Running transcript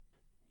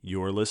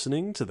You're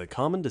listening to the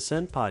Common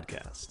Descent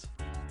Podcast.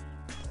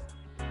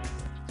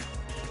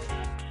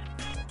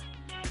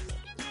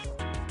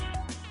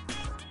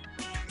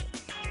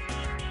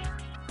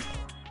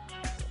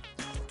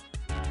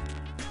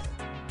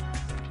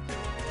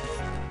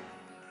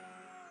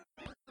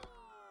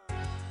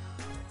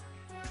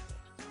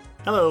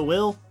 Hello,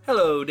 Will.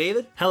 Hello,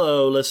 David.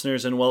 Hello,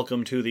 listeners, and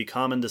welcome to the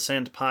Common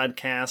Descent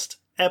Podcast,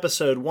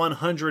 episode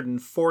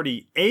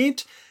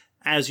 148.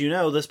 As you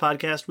know, this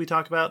podcast, we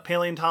talk about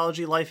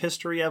paleontology, life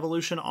history,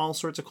 evolution, all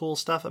sorts of cool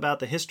stuff about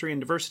the history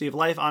and diversity of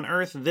life on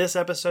Earth. This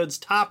episode's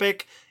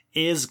topic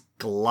is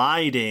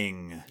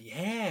gliding.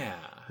 Yeah.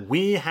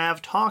 We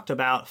have talked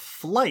about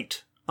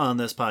flight on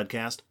this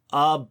podcast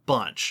a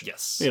bunch.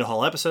 Yes. We had a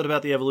whole episode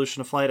about the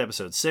evolution of flight,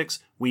 episode 6.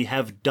 We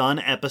have done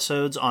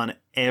episodes on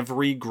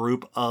every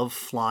group of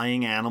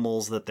flying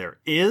animals that there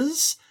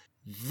is.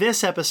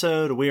 This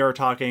episode, we are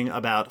talking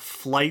about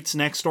flight's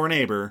next door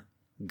neighbor,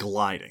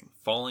 gliding.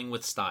 Falling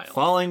with style.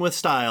 Falling with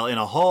style in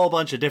a whole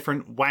bunch of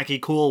different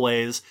wacky, cool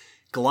ways.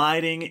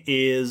 Gliding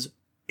is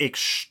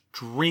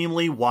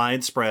extremely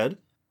widespread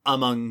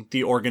among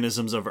the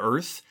organisms of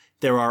Earth.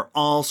 There are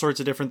all sorts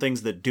of different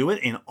things that do it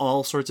in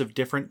all sorts of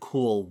different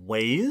cool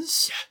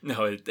ways.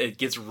 No, it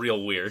gets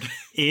real weird.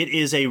 It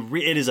is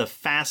a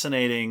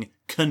fascinating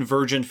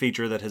convergent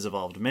feature that has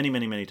evolved many,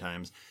 many, many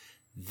times.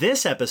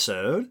 This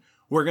episode,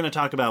 we're going to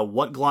talk about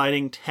what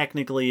gliding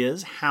technically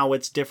is, how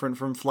it's different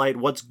from flight,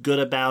 what's good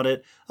about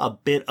it, a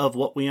bit of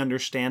what we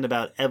understand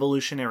about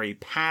evolutionary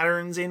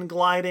patterns in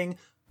gliding,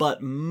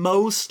 but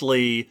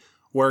mostly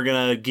we're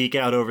going to geek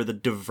out over the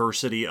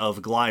diversity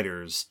of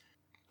gliders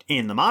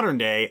in the modern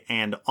day,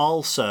 and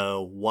also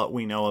what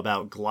we know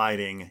about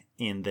gliding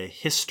in the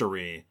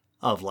history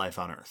of life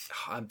on Earth.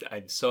 I'm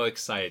so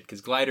excited because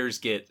gliders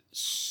get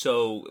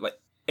so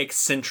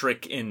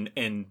eccentric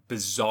and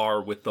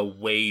bizarre with the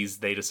ways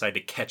they decide to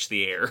catch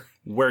the air.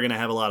 We're going to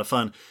have a lot of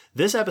fun.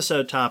 This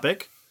episode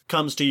topic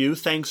comes to you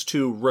thanks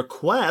to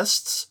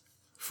requests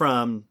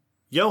from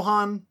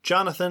Johan,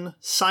 Jonathan,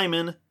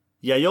 Simon,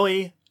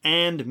 Yayoi,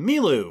 and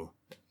Milu.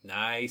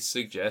 Nice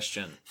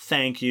suggestion.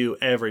 Thank you,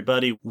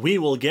 everybody. We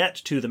will get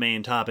to the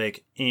main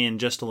topic in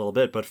just a little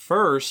bit, but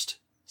first,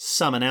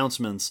 some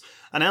announcements.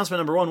 Announcement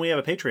number 1, we have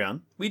a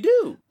Patreon. We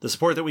do. The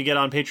support that we get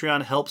on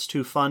Patreon helps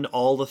to fund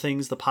all the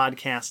things the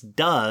podcast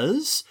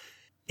does.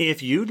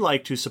 If you'd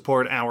like to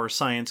support our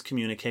science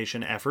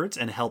communication efforts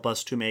and help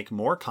us to make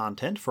more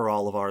content for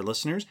all of our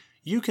listeners,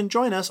 you can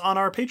join us on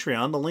our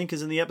Patreon. The link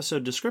is in the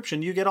episode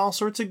description. You get all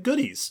sorts of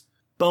goodies.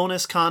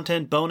 Bonus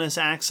content, bonus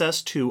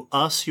access to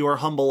us, your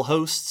humble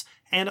hosts,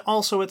 and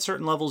also at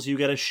certain levels you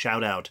get a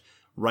shout out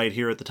right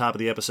here at the top of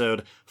the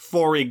episode.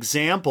 For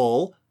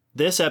example,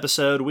 this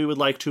episode we would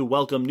like to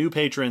welcome new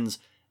patrons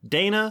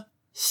Dana,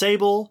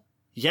 Sable,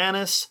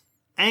 Yanis,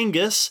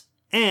 Angus,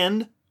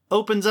 and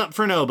Opens Up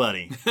for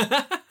Nobody.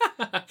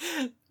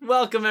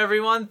 Welcome,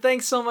 everyone.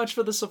 Thanks so much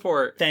for the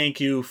support. Thank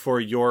you for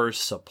your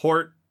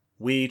support.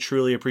 We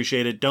truly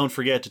appreciate it. Don't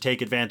forget to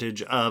take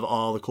advantage of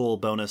all the cool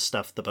bonus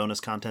stuff, the bonus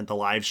content, the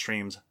live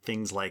streams,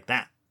 things like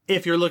that.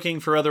 If you're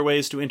looking for other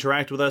ways to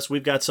interact with us,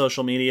 we've got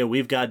social media,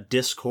 we've got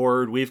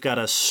Discord, we've got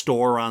a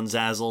store on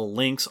Zazzle,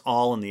 links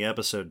all in the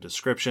episode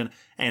description.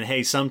 And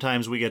hey,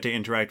 sometimes we get to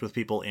interact with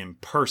people in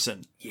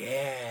person.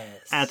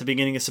 Yes. At the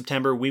beginning of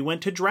September, we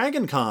went to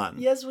DragonCon.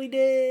 Yes, we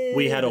did.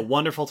 We had a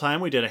wonderful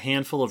time. We did a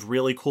handful of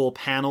really cool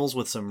panels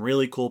with some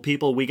really cool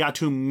people. We got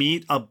to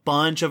meet a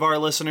bunch of our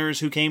listeners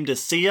who came to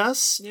see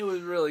us. It was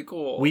really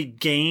cool. We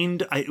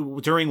gained,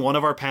 during one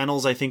of our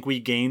panels, I think we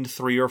gained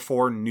 3 or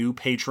 4 new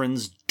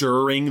patrons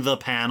during the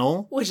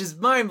panel. Which is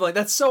mind-blowing.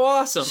 That's so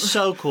awesome.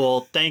 So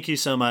cool. Thank you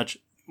so much.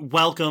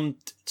 Welcome.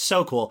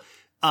 So cool.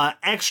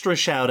 Extra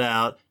shout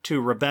out to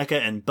Rebecca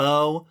and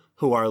Bo,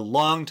 who are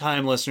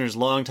longtime listeners,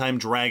 longtime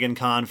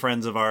DragonCon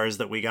friends of ours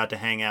that we got to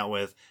hang out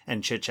with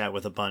and chit-chat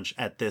with a bunch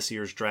at this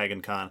year's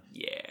DragonCon.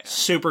 Yeah.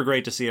 Super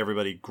great to see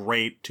everybody.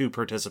 Great to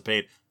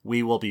participate.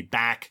 We will be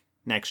back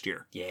next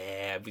year.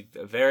 Yeah,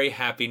 very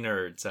happy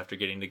nerds after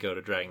getting to go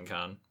to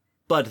DragonCon.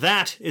 But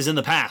that is in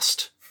the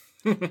past.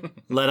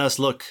 Let us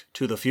look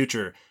to the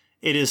future.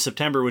 It is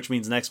September, which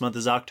means next month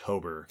is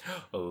October.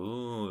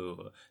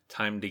 Oh,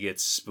 time to get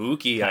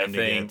spooky, Time I to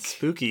think. get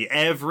spooky.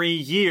 Every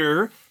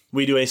year,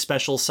 we do a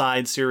special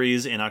side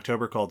series in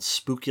October called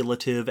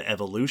Spookulative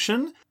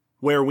Evolution,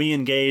 where we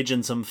engage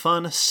in some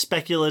fun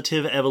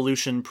speculative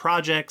evolution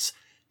projects,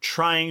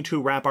 trying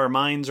to wrap our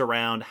minds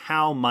around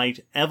how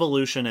might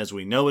evolution as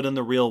we know it in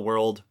the real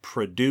world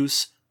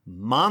produce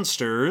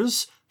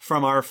monsters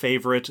from our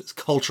favorite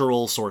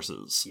cultural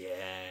sources. Yeah.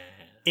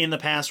 In the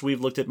past,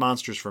 we've looked at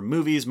monsters from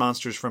movies,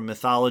 monsters from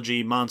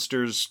mythology,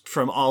 monsters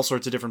from all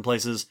sorts of different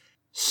places.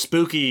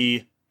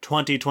 Spooky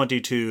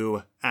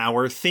 2022,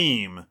 our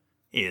theme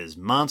is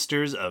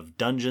Monsters of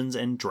Dungeons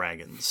and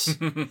Dragons.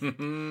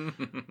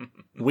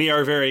 We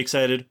are very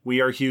excited.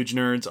 We are huge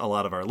nerds. A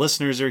lot of our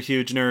listeners are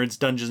huge nerds.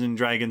 Dungeons and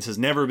Dragons has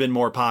never been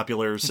more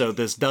popular, so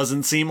this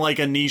doesn't seem like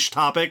a niche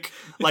topic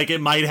like it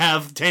might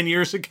have 10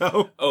 years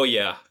ago. Oh,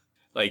 yeah.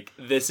 Like,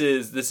 this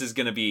is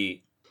going to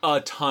be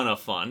a ton of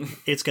fun.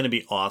 It's going to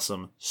be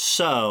awesome.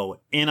 So,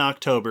 in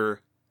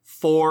October,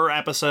 4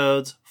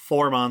 episodes,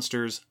 4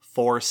 monsters,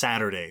 4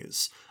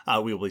 Saturdays.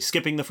 We will be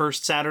skipping the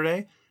first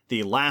Saturday.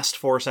 The last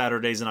 4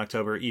 Saturdays in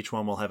October, each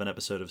one will have an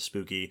episode of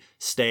Spooky.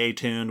 Stay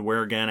tuned.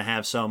 We're going to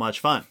have so much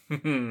fun.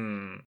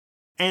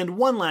 And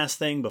one last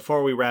thing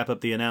before we wrap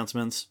up the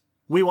announcements.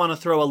 We want to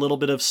throw a little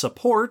bit of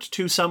support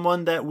to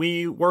someone that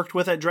we worked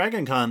with at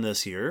DragonCon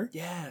this year.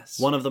 Yes.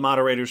 One of the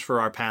moderators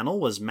for our panel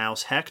was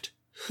Mouse Hecht,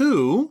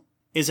 who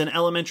is an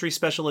elementary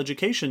special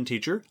education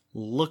teacher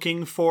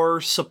looking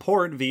for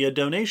support via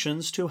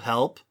donations to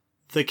help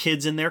the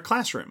kids in their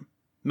classroom.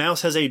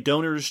 Mouse has a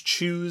Donors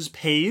Choose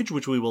page,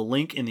 which we will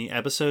link in the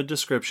episode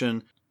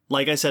description.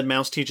 Like I said,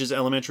 Mouse teaches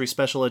elementary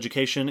special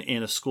education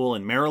in a school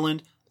in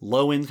Maryland,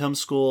 low-income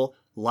school.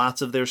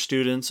 Lots of their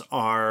students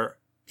are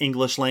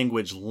English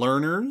language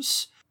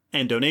learners,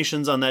 and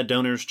donations on that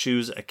Donors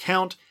Choose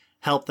account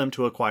help them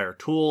to acquire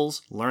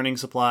tools, learning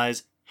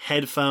supplies,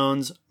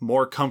 headphones,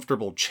 more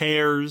comfortable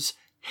chairs,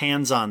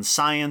 hands-on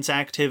science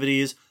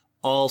activities,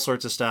 all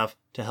sorts of stuff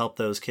to help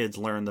those kids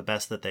learn the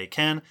best that they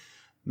can.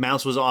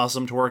 Mouse was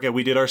awesome to work at.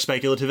 We did our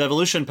speculative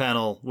evolution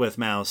panel with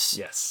Mouse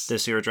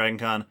this year at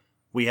DragonCon.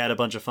 We had a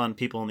bunch of fun.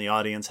 People in the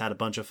audience had a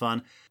bunch of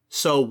fun.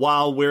 So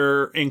while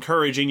we're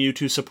encouraging you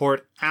to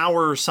support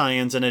our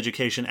science and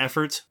education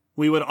efforts,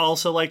 we would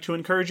also like to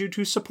encourage you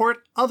to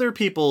support other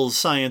people's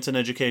science and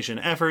education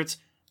efforts.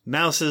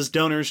 Mouse's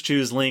Donors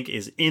Choose link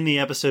is in the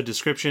episode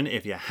description.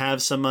 If you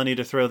have some money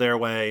to throw their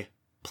way,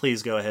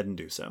 please go ahead and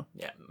do so.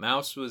 Yeah,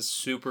 Mouse was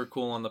super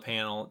cool on the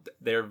panel.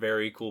 They're a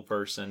very cool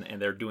person,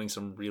 and they're doing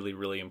some really,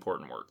 really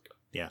important work.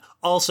 Yeah.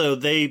 Also,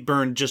 they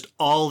burned just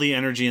all the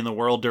energy in the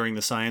world during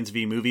the Science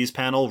v Movies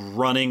panel,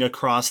 running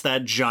across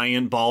that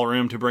giant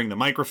ballroom to bring the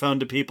microphone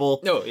to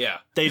people. Oh, yeah.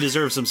 They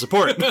deserve some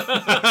support.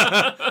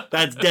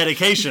 That's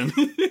dedication.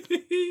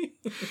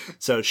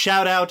 So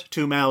shout out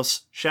to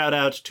Mouse. Shout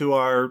out to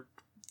our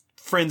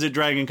friends at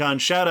DragonCon.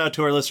 Shout out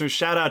to our listeners.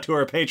 Shout out to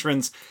our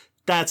patrons.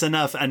 That's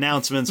enough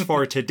announcements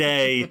for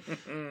today.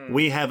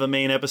 We have a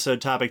main episode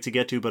topic to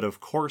get to, but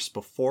of course,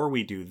 before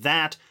we do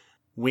that,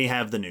 we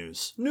have the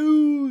news.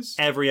 News!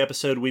 Every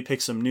episode, we pick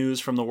some news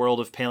from the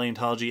world of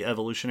paleontology,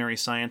 evolutionary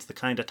science, the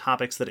kind of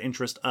topics that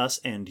interest us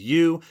and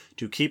you,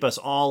 to keep us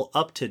all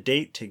up to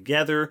date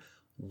together.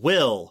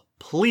 Will,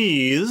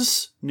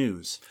 please,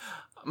 news.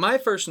 My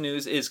first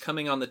news is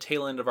coming on the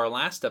tail end of our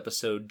last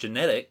episode,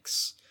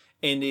 genetics,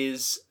 and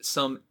is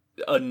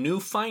a new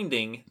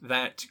finding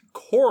that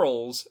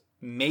corals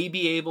may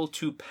be able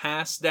to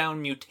pass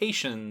down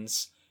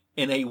mutations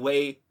in a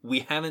way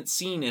we haven't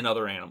seen in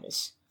other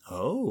animals.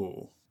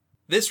 Oh.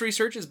 This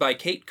research is by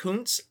Kate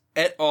Kuntz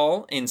et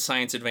al. In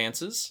Science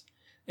Advances,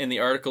 and the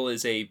article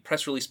is a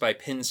press release by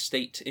Penn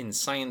State in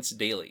Science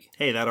Daily.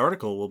 Hey, that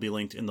article will be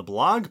linked in the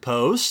blog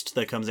post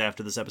that comes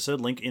after this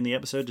episode, link in the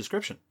episode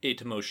description.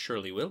 It most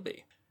surely will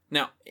be.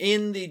 Now,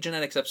 in the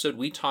genetics episode,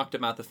 we talked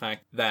about the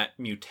fact that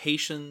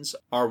mutations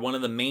are one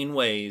of the main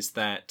ways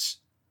that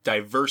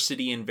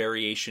diversity and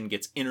variation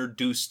gets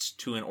introduced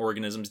to an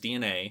organism's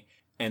DNA,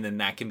 and then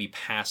that can be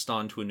passed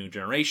on to a new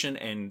generation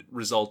and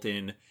result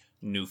in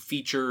new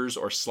features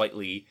or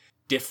slightly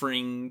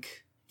differing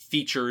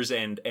features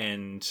and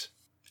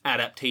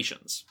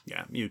adaptations.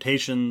 Yeah,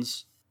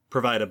 mutations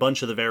provide a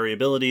bunch of the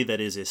variability that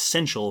is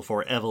essential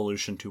for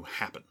evolution to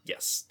happen.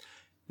 Yes.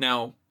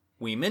 Now,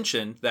 we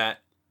mentioned that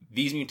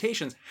these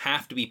mutations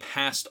have to be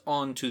passed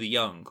on to the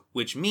young,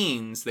 which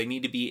means they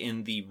need to be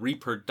in the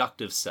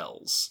reproductive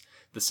cells,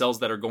 the cells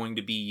that are going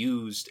to be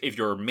used, if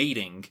you're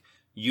mating,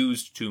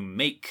 used to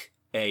make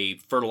a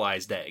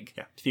fertilized egg.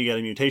 Yeah, if you get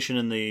a mutation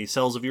in the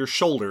cells of your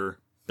shoulder,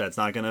 that's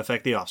not going to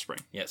affect the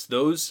offspring. Yes,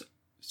 those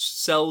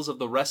cells of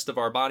the rest of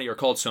our body are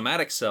called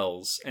somatic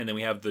cells, and then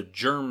we have the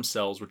germ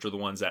cells, which are the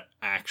ones that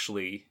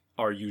actually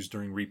are used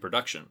during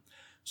reproduction.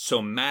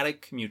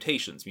 Somatic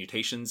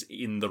mutations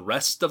in the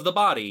rest of the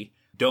body,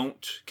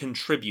 don't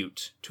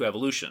contribute to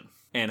evolution,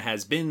 and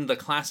has been the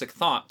classic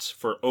thought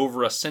for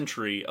over a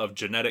century of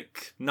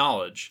genetic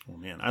knowledge. Oh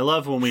man, I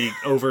love when we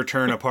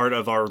overturn a part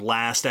of our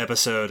last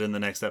episode in the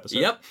next episode.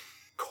 Yep.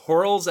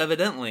 Corals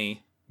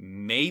evidently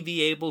may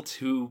be able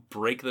to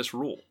break this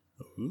rule.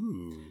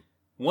 Ooh.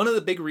 One of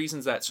the big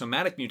reasons that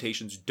somatic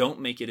mutations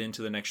don't make it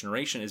into the next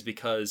generation is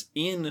because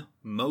in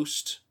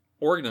most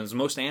organisms,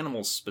 most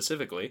animals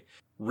specifically,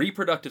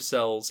 reproductive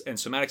cells and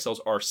somatic cells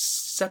are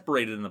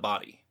separated in the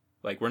body.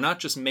 Like, we're not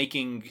just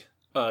making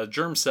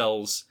germ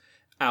cells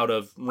out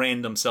of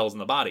random cells in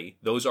the body.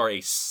 Those are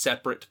a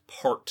separate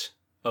part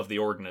of the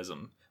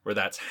organism where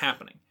that's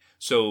happening.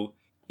 So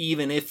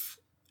even if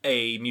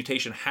a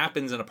mutation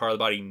happens in a part of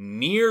the body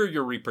near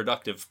your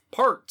reproductive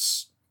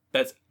parts,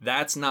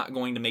 that's not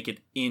going to make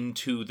it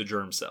into the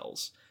germ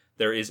cells.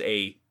 There is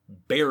a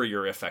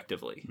barrier,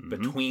 effectively,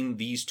 between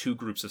these two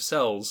groups of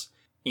cells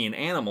in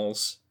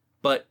animals.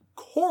 But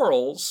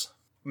corals,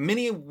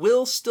 many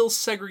will still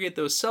segregate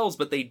those cells,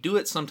 but they do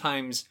it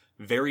sometimes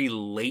very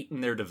late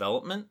in their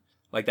development.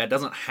 Like, that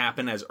doesn't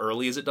happen as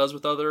early as it does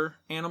with other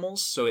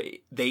animals. So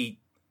the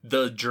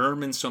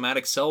germ and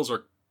somatic cells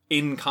are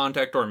in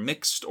contact or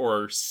mixed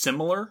or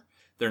similar.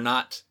 They're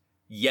not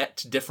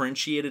yet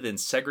differentiated and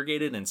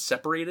segregated and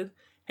separated.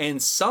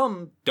 And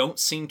some don't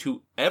seem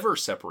to ever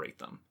separate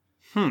them.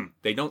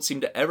 They don't seem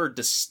to ever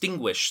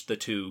distinguish the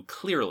two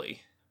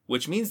clearly,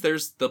 which means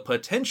there's the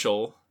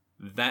potential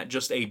that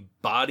just a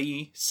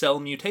body cell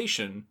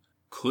mutation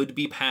could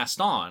be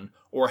passed on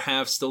or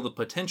have still the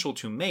potential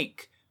to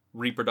make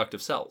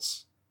reproductive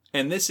cells.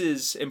 And this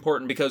is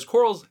important because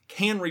corals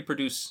can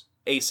reproduce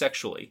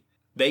asexually.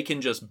 They can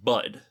just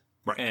bud.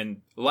 Right.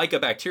 And like a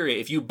bacteria,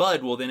 if you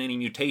bud, well, then any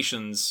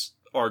mutations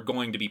are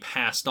going to be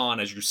passed on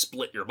as you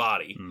split your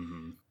body.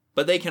 Mm-hmm.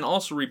 But they can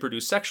also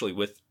reproduce sexually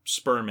with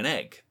sperm and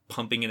egg,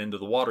 pumping it into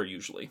the water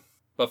usually.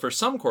 But for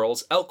some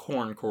corals,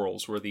 elkhorn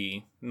corals were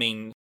the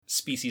main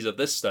species of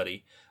this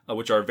study,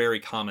 which are a very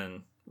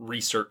common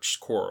research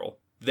coral.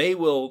 They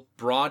will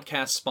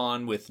broadcast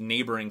spawn with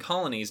neighboring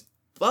colonies,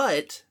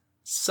 but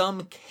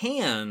some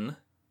can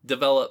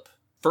develop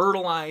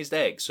fertilized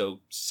eggs,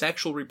 so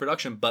sexual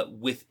reproduction, but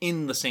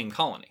within the same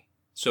colony.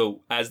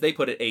 So, as they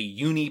put it, a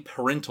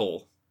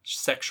uniparental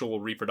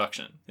sexual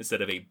reproduction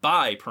instead of a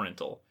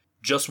biparental.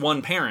 Just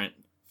one parent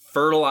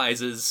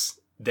fertilizes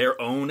their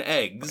own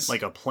eggs.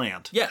 Like a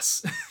plant.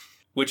 Yes.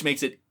 Which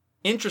makes it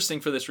interesting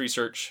for this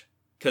research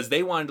because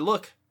they wanted to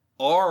look,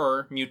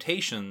 are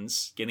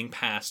mutations getting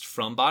passed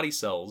from body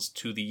cells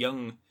to the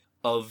young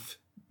of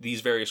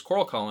these various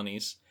coral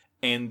colonies?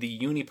 And the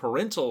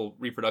uniparental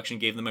reproduction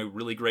gave them a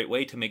really great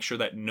way to make sure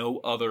that no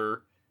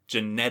other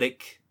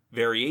genetic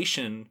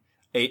variation,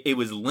 it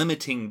was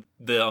limiting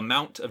the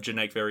amount of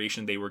genetic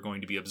variation they were going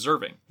to be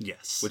observing.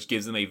 Yes. Which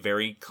gives them a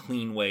very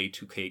clean way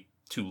to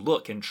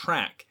look and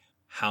track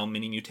how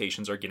many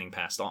mutations are getting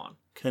passed on.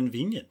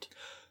 Convenient.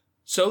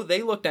 So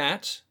they looked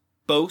at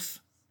both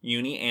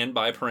uni and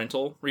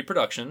biparental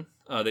reproduction.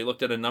 They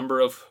looked at a number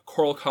of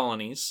coral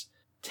colonies,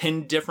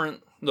 10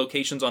 different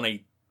locations on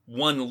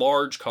one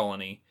large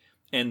colony,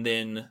 and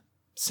then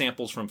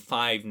samples from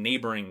 5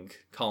 neighboring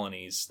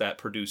colonies that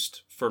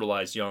produced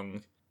fertilized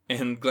young,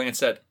 and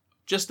glanced at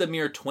just a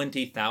mere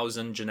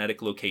 20,000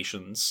 genetic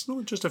locations.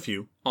 Oh, just a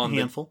few. On a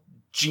handful.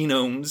 The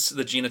genomes,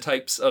 the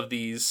genotypes of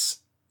these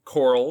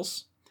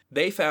corals.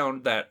 They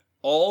found that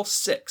all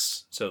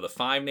 6, so the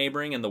 5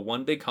 neighboring and the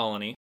 1 big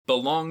colony,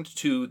 belonged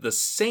to the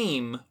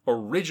same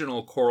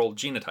original coral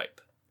genotype.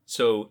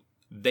 So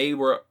they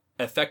were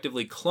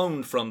effectively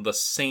cloned from the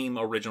same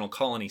original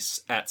colony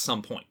at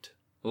some point,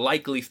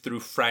 likely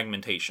through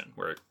fragmentation,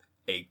 where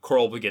a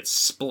coral would get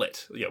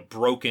split,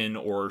 broken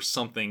or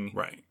something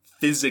Right.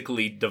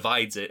 physically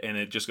divides it, and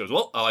it just goes,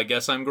 well, I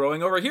guess I'm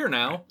growing over here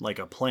now. Like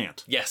a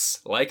plant. Yes,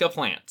 like a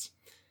plant.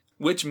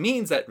 Which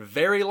means that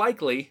very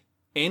likely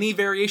any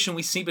variation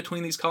we see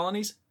between these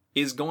colonies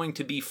is going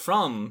to be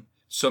from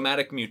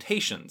somatic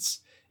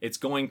mutations. It's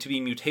going to be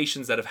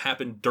mutations that have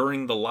happened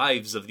during the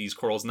lives of these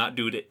corals, not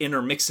due to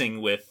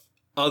intermixing with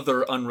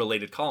other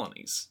unrelated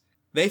colonies.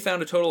 They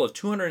found a total of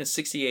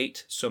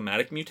 268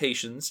 somatic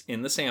mutations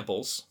in the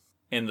samples,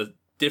 and the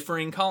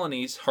differing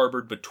colonies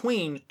harbored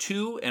between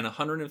 2 and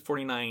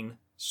 149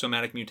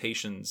 somatic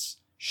mutations,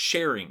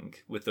 sharing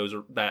with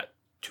that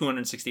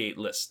 268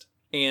 list.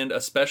 And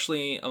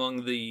especially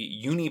among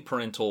the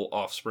uniparental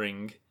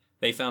offspring,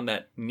 they found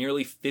that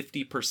nearly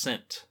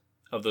 50%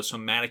 of the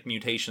somatic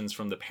mutations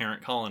from the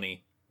parent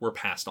colony were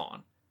passed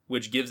on,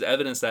 which gives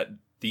evidence that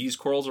these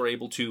corals are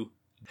able to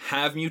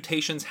have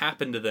mutations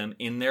happen to them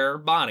in their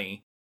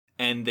body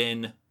and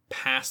then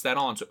pass that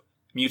on. So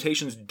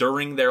mutations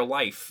during their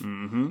life,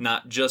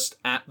 not just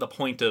at the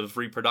point of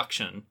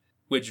reproduction,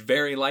 which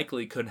very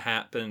likely could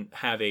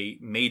have a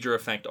major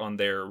effect on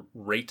their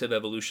rate of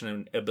evolution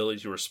and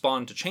ability to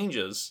respond to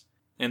changes.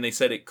 And they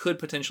said it could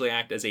potentially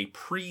act as a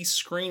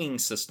pre-screening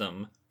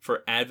system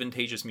for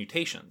advantageous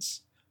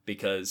mutations.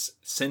 Because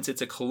since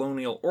it's a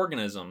colonial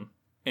organism,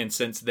 and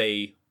since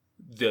the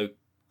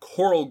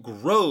coral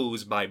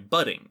grows by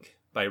budding,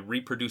 by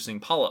reproducing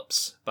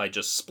polyps, by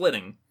just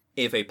splitting,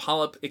 if a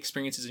polyp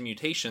experiences a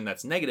mutation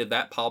that's negative,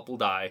 that polyp will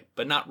die,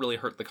 but not really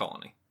hurt the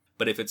colony.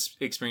 But if it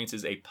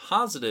experiences a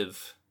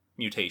positive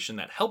mutation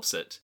that helps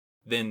it,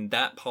 then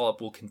that polyp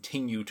will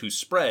continue to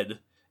spread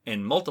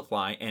and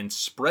multiply and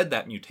spread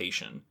that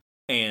mutation.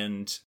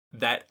 And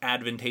that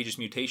advantageous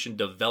mutation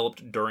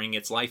developed during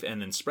its life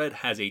and then spread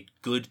has a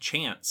good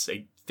chance,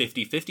 a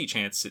 50-50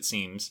 chance, it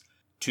seems,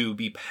 to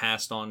be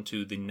passed on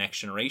to the next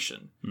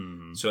generation.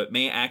 Mm-hmm. So it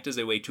may act as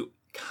a way to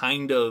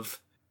kind of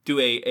do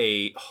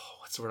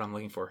what's the word I'm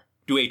looking for?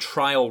 Do a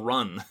trial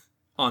run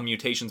on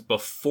mutations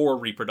before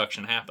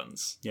reproduction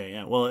happens.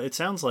 Yeah. Well, it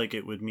sounds like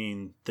it would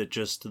mean that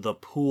just the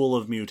pool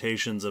of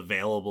mutations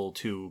available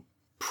to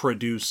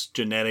produce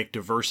genetic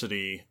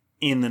diversity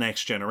in the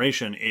next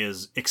generation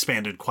is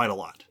expanded quite a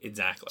lot.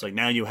 Exactly. It's like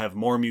now you have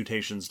more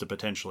mutations to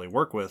potentially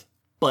work with,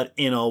 but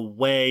in a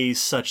way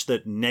such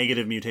that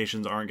negative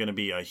mutations aren't going to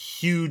be a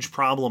huge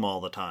problem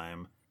all the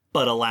time,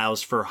 but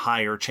allows for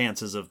higher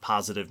chances of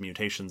positive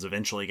mutations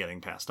eventually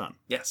getting passed on.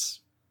 Yes.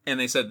 And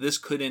they said this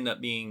could end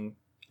up being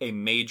a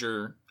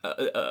major,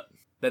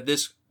 that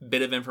this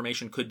bit of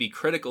information could be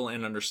critical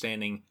in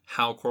understanding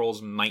how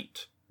corals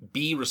might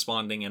be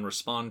responding and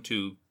respond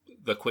to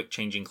the quick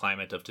changing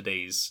climate of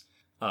today's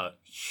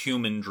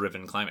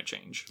human-driven climate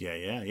change.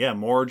 Yeah.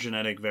 More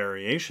genetic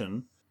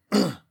variation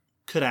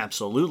could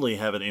absolutely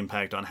have an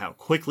impact on how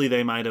quickly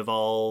they might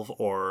evolve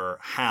or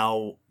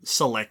how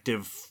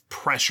selective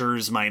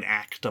pressures might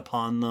act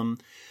upon them.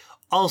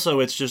 Also,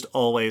 it's just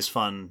always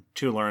fun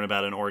to learn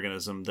about an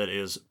organism that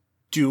is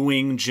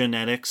doing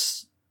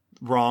genetics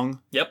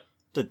wrong. Yep.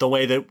 The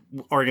way that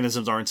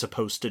organisms aren't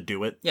supposed to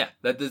do it. Yeah,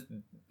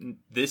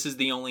 this is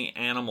the only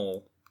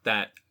animal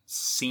that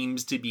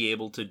seems to be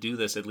able to do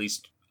this, at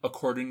least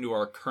according to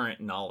our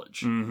current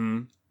knowledge,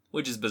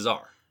 which is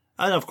bizarre.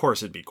 And of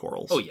course it'd be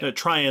corals. Oh, yeah. They're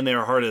trying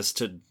their hardest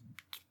to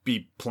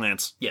be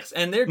plants. Yes,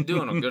 and they're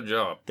doing a good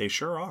job. They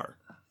sure are.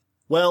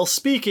 Well,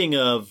 speaking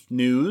of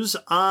news,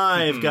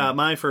 I've got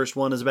my first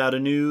one is about a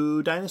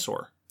new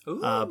dinosaur.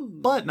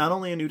 But not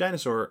only a new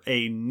dinosaur,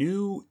 a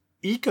new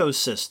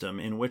ecosystem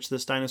in which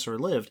this dinosaur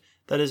lived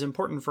that is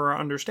important for our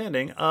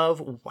understanding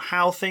of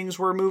how things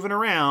were moving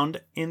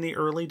around in the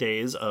early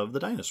days of the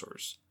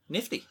dinosaurs.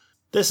 Nifty.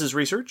 This is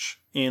research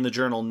in the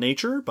journal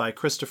Nature by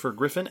Christopher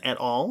Griffin et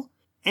al.,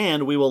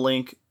 and we will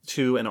link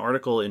to an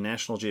article in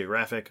National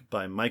Geographic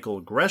by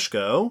Michael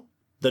Greshko.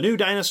 The new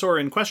dinosaur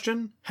in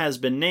question has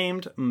been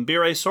named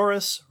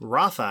Mbiresaurus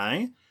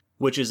rothai,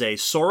 which is a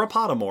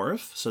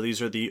sauropodomorph. So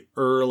these are the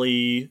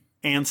early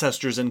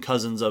ancestors and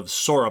cousins of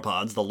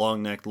sauropods, the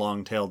long-necked,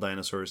 long-tailed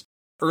dinosaurs.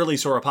 Early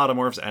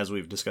sauropodomorphs, as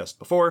we've discussed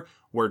before,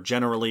 were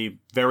generally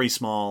very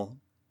small,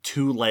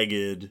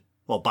 two-legged,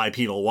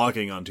 bipedal,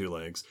 walking on two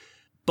legs,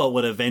 but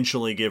would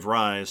eventually give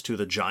rise to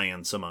the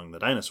giants among the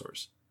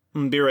dinosaurs.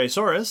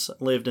 Mbiresaurus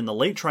lived in the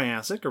late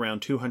Triassic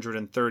around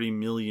 230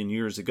 million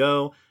years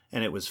ago,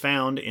 and it was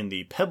found in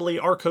the Pebbly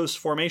Arcos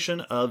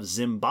Formation of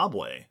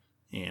Zimbabwe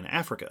in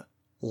Africa.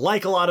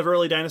 Like a lot of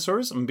early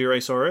dinosaurs,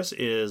 Mbiresaurus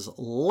is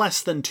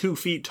less than 2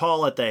 feet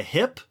tall at the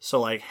hip, so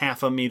like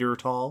half a meter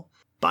tall.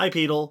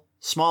 Bipedal,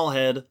 small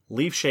head,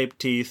 leaf-shaped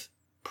teeth,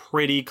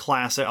 pretty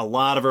classic. A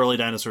lot of early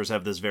dinosaurs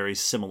have this very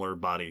similar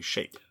body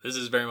shape. This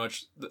is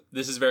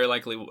very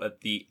likely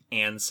what the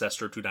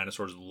ancestor to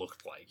dinosaurs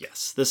looked like.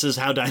 Yes, this is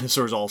how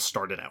dinosaurs all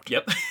started out.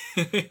 Yep.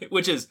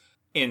 Which is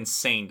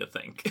insane to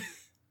think.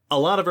 A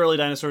lot of early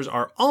dinosaurs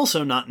are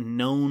also not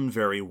known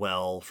very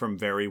well from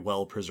very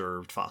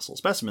well-preserved fossil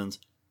specimens.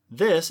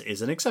 This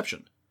is an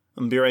exception.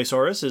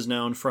 Mbiresaurus is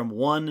known from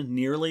one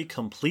nearly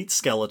complete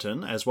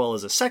skeleton, as well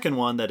as a second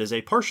one that is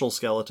a partial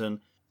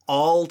skeleton.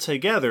 All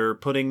together,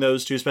 putting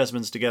those two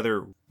specimens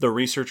together, the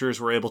researchers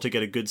were able to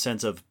get a good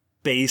sense of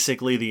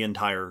basically the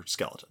entire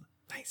skeleton.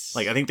 Nice.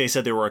 I think they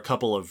said there were a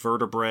couple of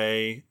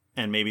vertebrae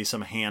and maybe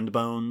some hand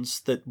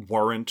bones that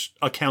weren't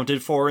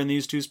accounted for in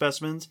these two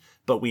specimens,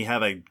 but we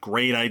have a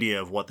great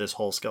idea of what this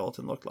whole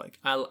skeleton looked like.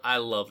 I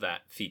love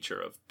that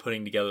feature of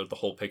putting together the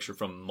whole picture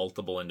from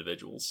multiple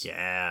individuals.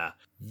 Yeah.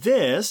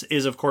 This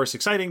is, of course,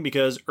 exciting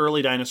because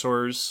early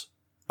dinosaurs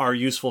are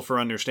useful for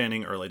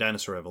understanding early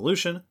dinosaur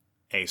evolution.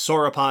 A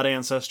sauropod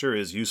ancestor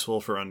is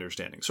useful for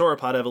understanding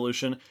sauropod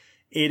evolution.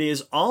 It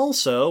is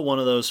also one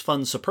of those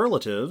fun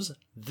superlatives.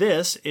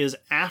 This is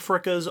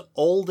Africa's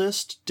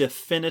oldest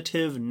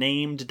definitive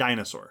named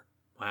dinosaur.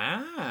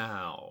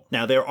 Wow.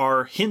 Now, there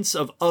are hints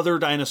of other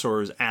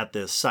dinosaurs at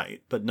this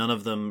site, but none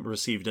of them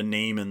received a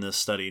name in this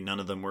study. None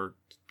of them were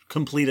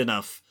complete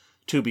enough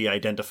to be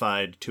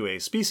identified to a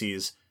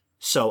species.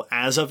 So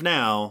as of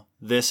now,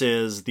 this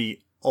is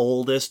the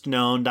oldest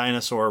known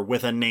dinosaur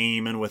with a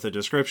name and with a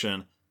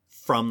description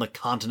from the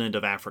continent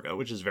of Africa,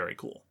 which is very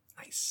cool.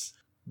 Nice.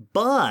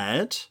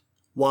 But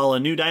while a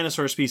new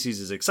dinosaur species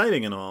is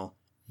exciting and all,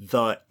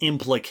 the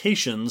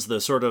implications, the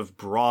sort of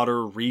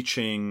broader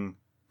reaching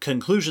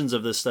conclusions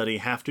of this study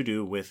have to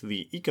do with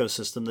the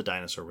ecosystem the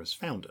dinosaur was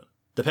found in.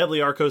 The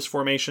Pebbly Arcos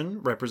Formation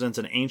represents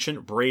an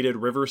ancient braided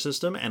river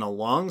system, and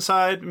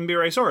alongside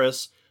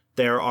Mbiresaurus,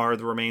 there are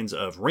the remains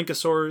of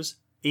rhynchosaurs,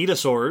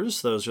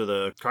 edosaurs, those are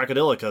the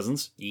crocodilla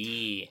cousins,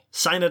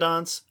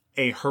 cynodonts,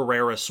 a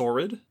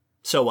herrerasaurid,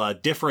 so a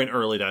different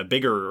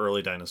bigger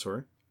early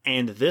dinosaur.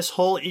 And this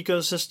whole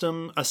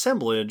ecosystem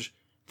assemblage,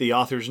 the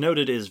authors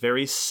noted, is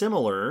very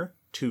similar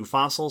to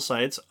fossil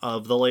sites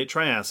of the late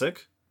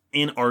Triassic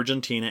in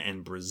Argentina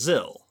and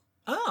Brazil.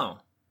 Oh.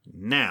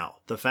 Now,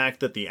 the fact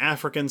that the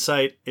African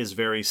site is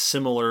very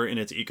similar in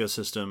its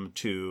ecosystem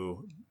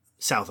to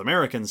South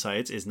American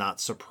sites is not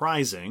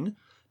surprising,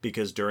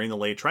 because during the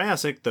late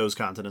Triassic, those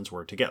continents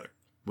were together.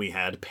 We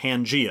had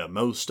Pangaea.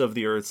 Most of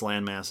the Earth's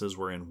land masses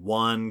were in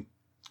one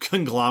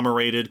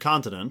conglomerated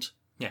continent.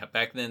 Yeah,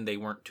 back then they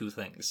weren't two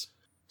things.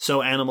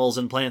 So animals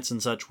and plants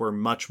and such were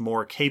much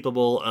more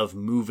capable of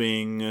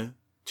moving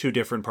to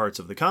different parts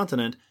of the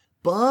continent,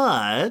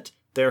 but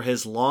there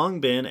has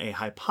long been a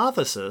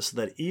hypothesis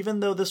that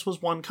even though this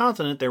was one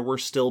continent, there were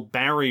still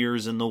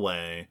barriers in the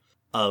way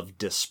of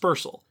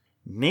dispersal,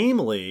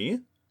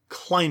 namely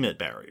climate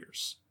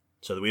barriers.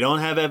 So that we don't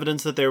have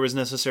evidence that there was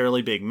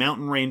necessarily big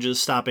mountain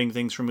ranges stopping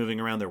things from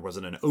moving around. There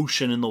wasn't an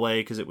ocean in the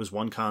way because it was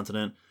one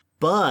continent.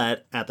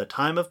 But at the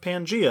time of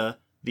Pangaea,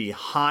 the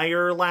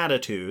higher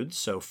latitudes,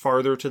 so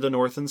farther to the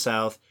north and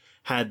south,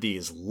 had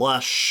these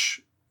lush,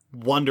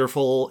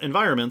 wonderful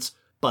environments,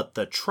 but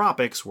the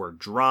tropics were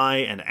dry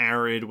and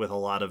arid with a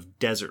lot of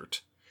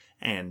desert.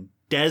 And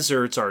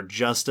deserts are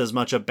just as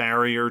much a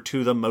barrier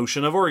to the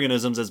motion of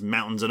organisms as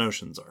mountains and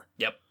oceans are.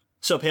 Yep.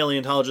 So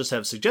paleontologists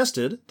have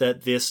suggested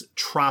that this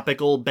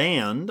tropical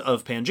band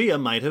of Pangaea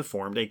might have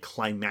formed a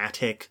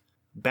climatic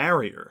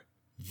barrier.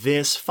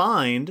 This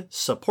find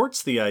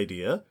supports the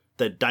idea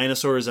that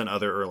dinosaurs and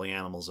other early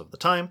animals of the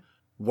time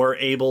were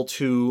able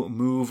to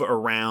move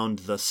around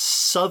the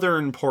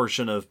southern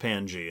portion of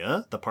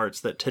Pangaea, the parts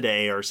that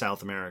today are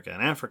South America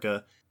and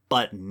Africa,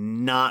 but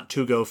not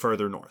to go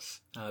further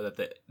north.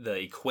 That the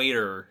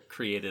equator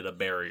created a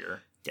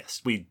barrier.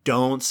 Yes, we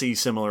don't see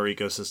similar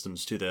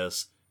ecosystems to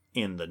this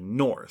in the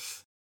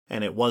north.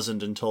 And it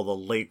wasn't until the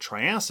late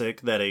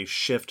Triassic that a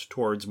shift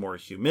towards more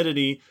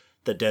humidity,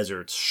 the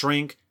deserts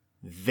shrink,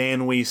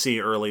 then we see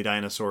early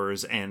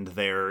dinosaurs and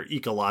their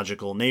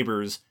ecological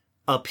neighbors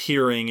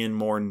appearing in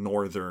more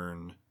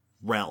northern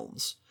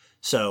realms.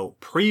 So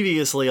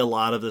previously, a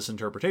lot of this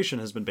interpretation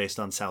has been based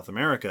on South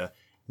America.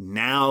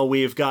 Now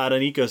we've got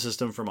an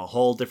ecosystem from a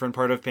whole different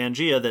part of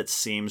Pangaea that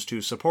seems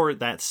to support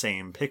that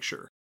same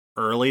picture.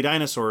 Early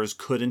dinosaurs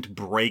couldn't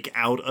break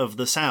out of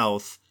the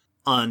south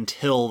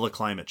until the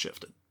climate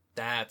shifted.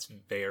 That's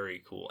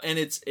very cool. And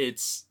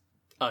it's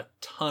a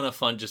ton of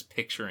fun just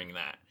picturing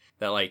that.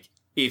 That like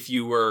if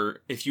you were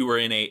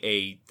in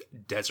a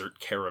desert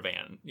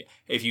caravan,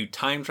 if you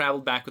time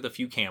traveled back with a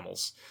few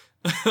camels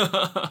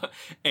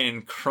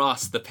and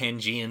crossed the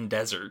Pangaean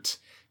desert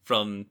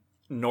from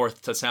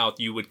north to south,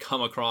 you would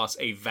come across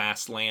a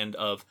vast land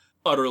of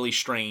utterly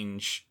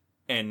strange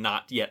and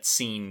not yet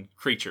seen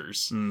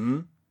creatures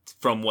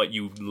from what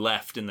you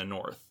left in the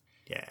north.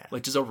 Yeah.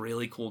 Which is a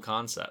really cool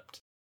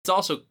concept. It's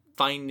also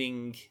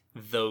finding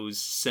those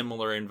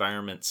similar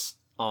environments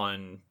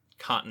on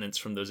continents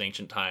from those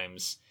ancient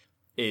times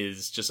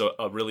is just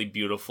a really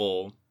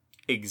beautiful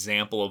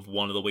example of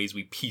one of the ways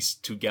we piece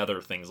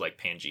together things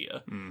like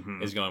Pangaea.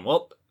 Is going,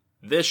 well,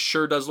 this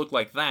sure does look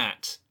like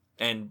that.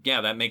 And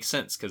yeah, that makes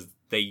sense because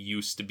they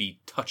used to be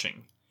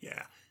touching.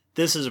 Yeah.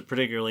 This is a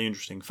particularly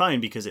interesting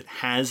find because it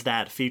has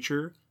that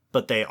feature,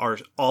 but they are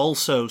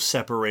also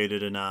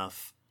separated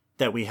enough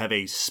that we have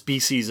a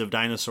species of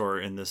dinosaur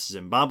in this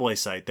Zimbabwe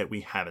site that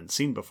we haven't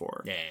seen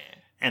before. Yeah.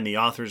 And the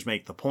authors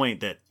make the point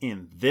that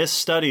in this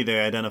study they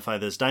identify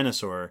this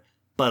dinosaur,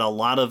 but a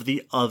lot of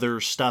the other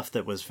stuff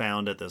that was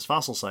found at this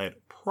fossil site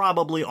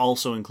probably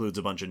also includes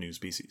a bunch of new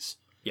species.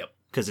 Yep.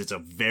 Because it's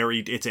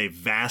a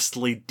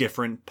vastly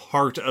different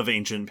part of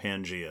ancient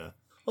Pangaea.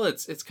 Well,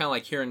 it's kind of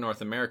like here in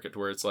North America, to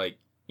where it's like,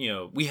 you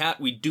know,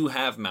 we do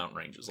have mountain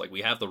ranges. Like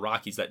we have the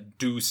Rockies that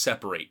do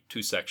separate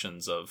two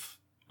sections of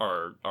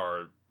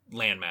our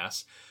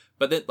landmass,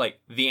 but that like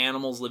the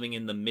animals living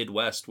in the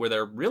Midwest, where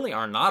there really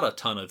are not a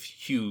ton of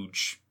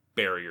huge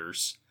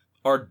barriers,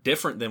 are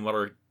different than what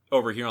are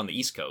over here on the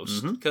East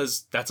Coast,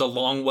 because that's a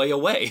long way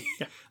away.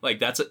 Yeah. Like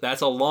that's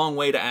a long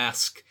way to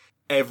ask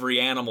every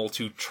animal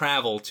to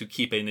travel to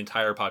keep an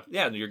entire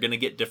population. Yeah, you're going to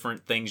get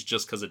different things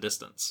just because of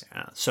distance.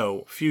 Yeah.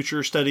 So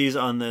future studies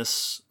on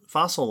this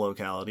fossil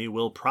locality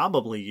will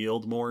probably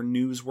yield more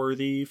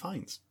newsworthy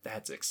finds.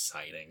 That's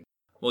exciting.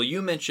 Well,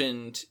 you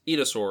mentioned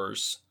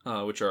etosaurs,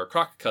 which are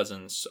croc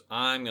cousins. So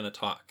I'm going to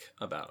talk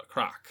about a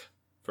croc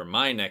for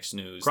my next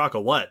news. Croc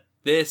of what?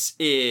 This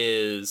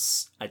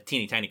is a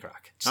teeny tiny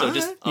croc. So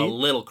just a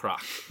little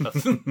croc.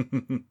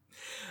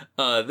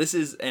 This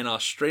is an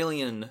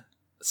Australian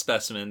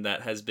specimen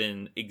that has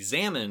been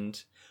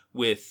examined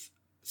with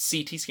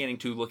CT scanning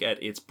to look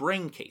at its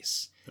brain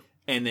case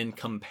and then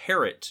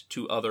compare it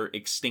to other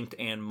extinct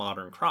and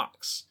modern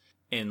crocs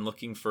and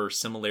looking for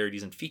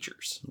similarities and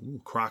features.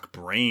 Ooh, croc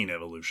brain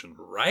evolution.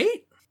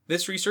 Right?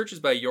 This research is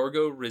by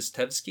Yorgo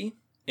Riztevsky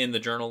in the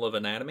Journal of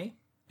Anatomy,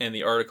 and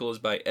the article is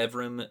by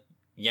Evrim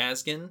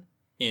Yazgin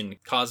in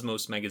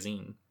Cosmos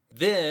magazine.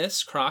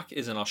 This croc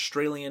is an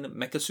Australian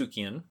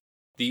Mecasuchian.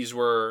 These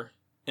were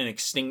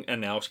a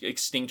now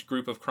extinct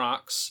group of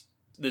crocs.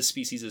 This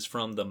species is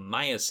from the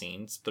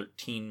Miocene,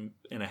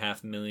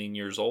 13.5 million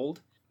years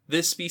old.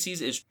 This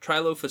species is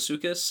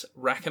Trilophosuchus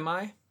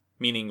racami,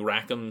 meaning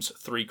Rackham's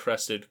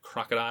three-crested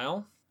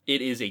crocodile.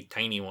 It is a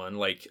tiny one.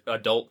 Like,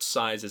 adult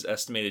size is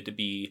estimated to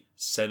be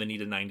 70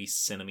 to 90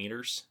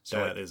 centimeters.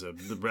 So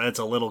that's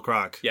a little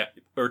croc. Yeah,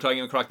 we're talking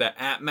about a croc that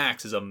at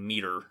max is a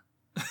meter,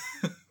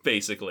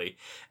 basically.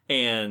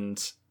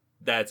 And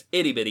that's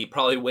itty-bitty,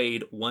 probably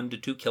weighed 1 to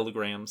 2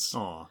 kilograms.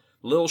 Aw.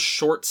 Little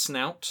short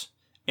snout,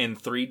 and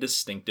 3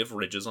 distinctive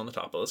ridges on the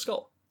top of the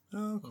skull.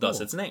 Oh, cool. Thus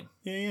its name.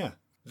 Yeah.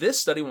 This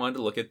study wanted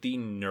to look at the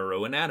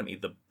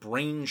neuroanatomy, the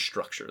brain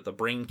structure, the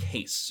brain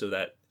case, so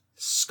that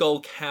skull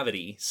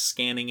cavity,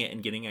 scanning it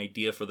and getting an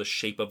idea for the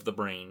shape of the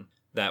brain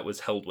that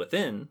was held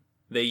within.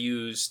 They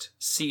used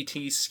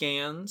CT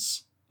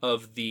scans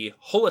of the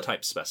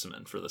holotype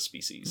specimen for the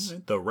species.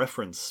 The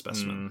reference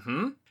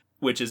specimen.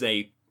 Which is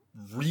a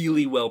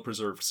really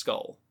well-preserved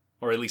skull,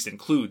 or at least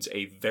includes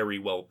a very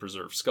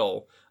well-preserved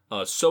skull.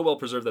 So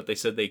well-preserved that they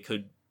said they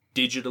could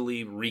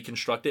digitally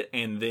reconstruct it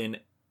and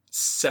then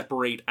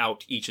separate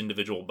out each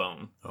individual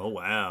bone. Oh,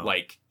 wow.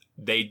 Like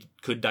they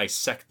could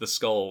dissect the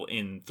skull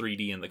in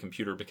 3D in the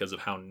computer because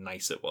of how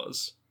nice it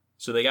was.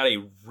 So they got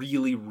a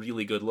really,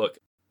 really good look.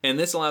 And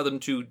this allowed them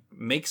to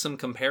make some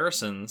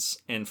comparisons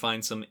and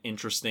find some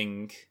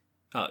interesting,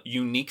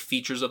 unique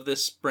features of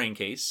this brain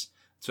case.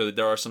 So that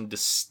there are some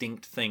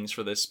distinct things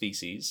for this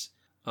species,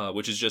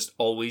 which is just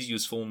always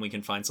useful when we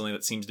can find something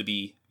that seems to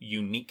be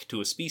unique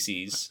to a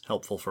species.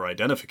 Helpful for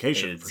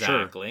identification, for sure.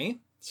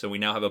 Exactly. So we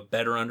now have a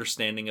better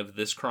understanding of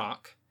this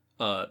croc.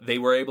 They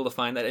were able to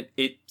find that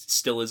it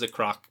still is a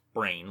croc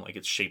brain, like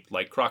it's shaped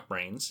like croc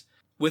brains.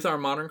 With our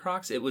modern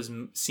crocs, it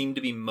seemed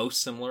to be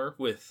most similar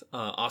with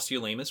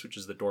Osteolaemus, which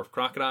is the dwarf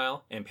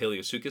crocodile, and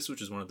Paleosuchus,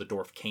 which is one of the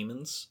dwarf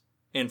caimans.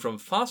 And from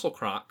fossil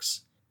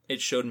crocs,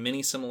 it showed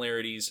many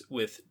similarities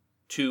with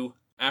two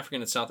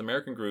African and South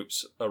American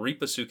groups,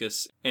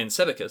 Rhiposuchus and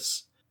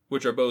Sebicus,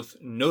 which are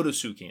both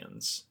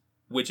Notosuchians,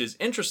 which is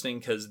interesting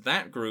because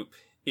that group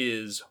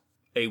is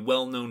a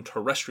well-known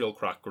terrestrial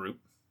croc group.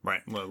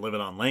 Right,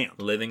 living on land.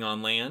 Living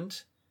on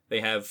land.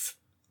 They have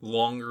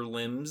longer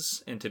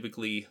limbs and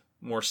typically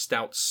more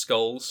stout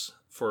skulls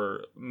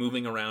for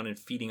moving around and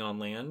feeding on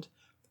land,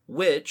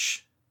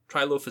 which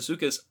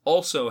Trilophosuchus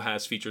also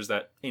has features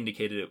that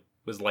indicated it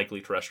was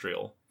likely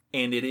terrestrial.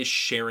 And it is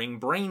sharing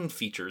brain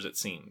features, it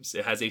seems.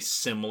 It has a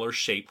similar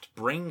shaped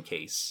brain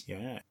case.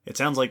 Yeah. It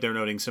sounds like they're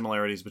noting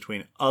similarities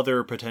between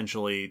other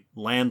potentially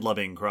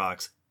land-loving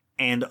crocs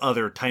and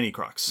other tiny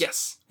crocs.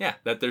 Yes. Yeah,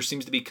 that there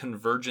seems to be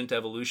convergent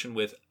evolution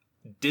with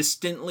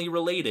distantly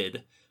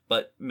related,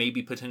 but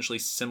maybe potentially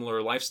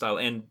similar lifestyle.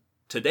 And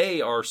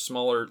today, our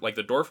smaller, like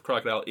the dwarf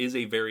crocodile, is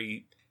a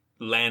very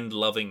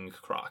land-loving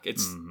croc.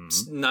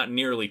 It's not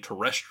nearly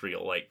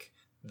terrestrial like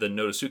the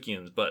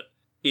Notosuchians, but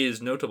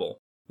is notable.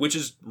 Which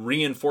is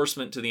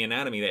reinforcement to the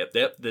anatomy.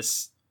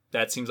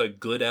 That seems like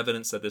good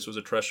evidence that this was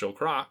a terrestrial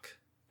croc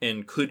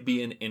and could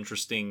be an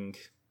interesting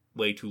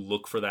way to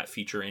look for that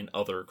feature in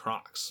other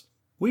crocs.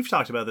 We've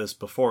talked about this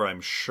before, I'm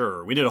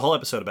sure. We did a whole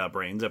episode about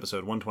brains,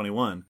 episode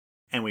 121,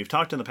 and we've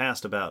talked in the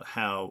past about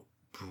how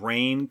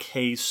brain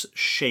case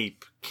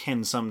shape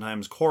can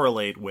sometimes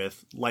correlate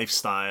with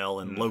lifestyle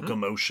and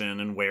locomotion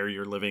and where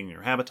you're living in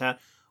your habitat,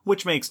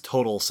 which makes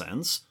total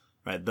sense,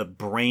 right? The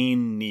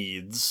brain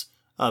needs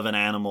of an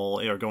animal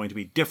are going to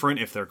be different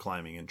if they're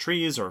climbing in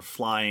trees or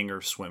flying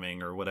or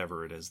swimming or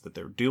whatever it is that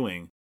they're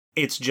doing.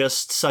 It's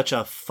just such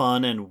a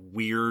fun and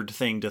weird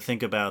thing to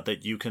think about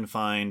that you can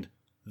find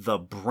the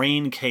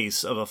brain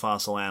case of a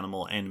fossil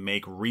animal and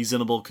make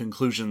reasonable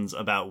conclusions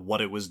about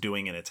what it was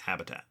doing in its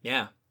habitat.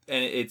 Yeah,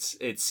 and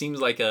it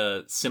seems like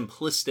a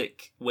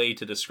simplistic way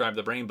to describe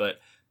the brain, but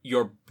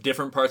your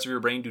different parts of your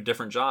brain do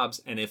different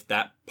jobs, and if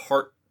that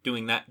part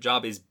doing that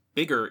job is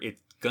bigger,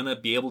 it's gonna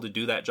be able to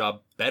do that job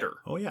better.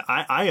 Oh yeah,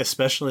 I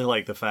especially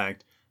like the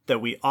fact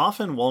that we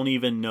often won't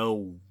even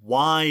know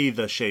why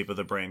the shape of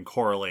the brain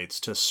correlates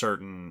to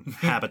certain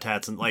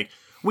habitats, and like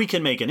we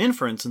can make an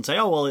inference and say,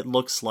 oh well, it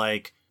looks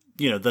like,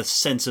 you know, the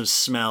sense of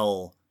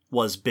smell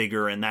was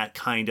bigger and that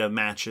kind of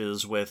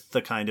matches with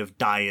the kind of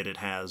diet it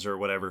has or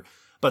whatever.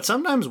 But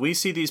sometimes we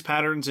see these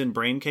patterns in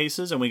brain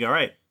cases and we go, all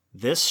right,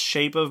 this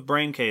shape of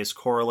brain case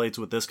correlates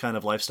with this kind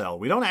of lifestyle.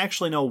 We don't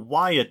actually know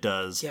why it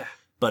does. Yeah.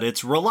 But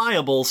it's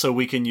reliable, so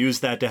we can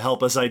use that to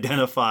help us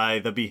identify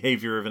the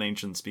behavior of an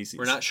ancient species.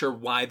 We're not sure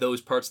why those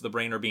parts of the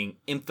brain are being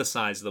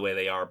emphasized the way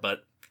they are,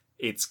 but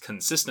it's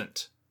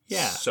consistent.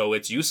 Yeah. So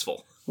it's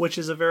useful. Which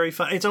is a very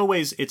fun... It's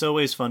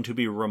always fun to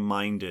be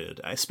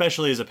reminded,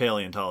 especially as a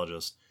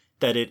paleontologist,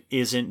 that it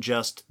isn't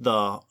just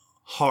the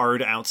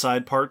hard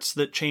outside parts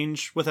that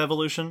change with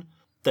evolution,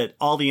 that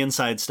all the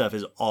inside stuff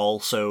is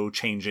also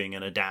changing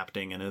and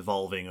adapting and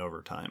evolving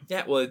over time.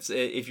 Yeah, well, it's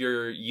if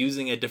you're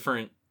using a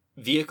different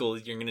vehicle,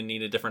 you're going to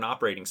need a different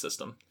operating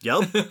system.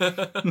 Yep.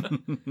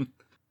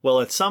 Well,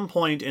 at some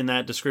point in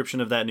that description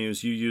of that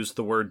news, you used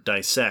the word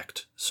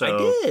dissect. So I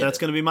did. That's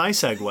going to be my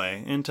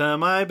segue into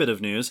my bit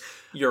of news.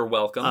 You're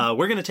welcome.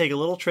 We're going to take a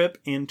little trip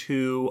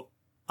into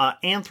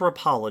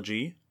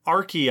anthropology,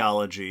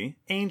 archaeology,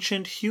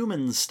 ancient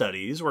human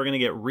studies. We're going to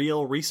get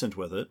real recent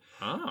with it.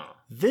 Oh.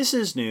 This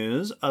is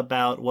news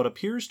about what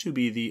appears to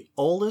be the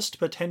oldest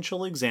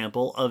potential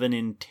example of an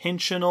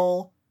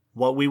intentional,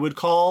 what we would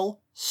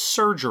call,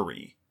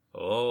 surgery.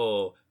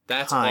 Oh,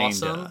 that's Kinda.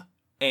 Awesome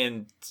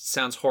and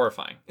sounds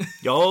horrifying.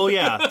 Oh,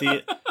 yeah.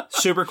 The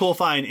super cool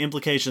find,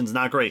 implications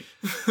not great.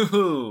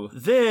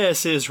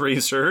 This is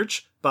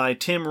research by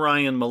Tim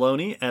Ryan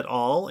Maloney et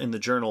al. In the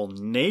journal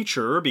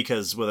Nature,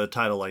 because with a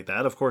title like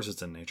that, of course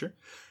it's in Nature.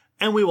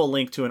 And we will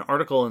link to an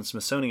article in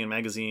Smithsonian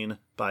Magazine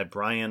by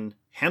Brian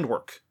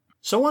Handwerk.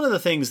 So one of the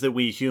things that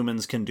we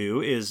humans can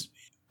do is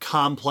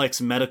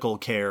complex medical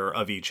care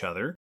of each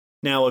other.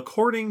 Now,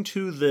 according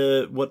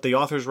to what the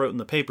authors wrote in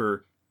the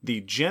paper,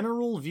 the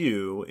general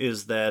view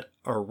is that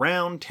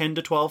around 10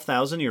 to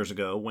 12,000 years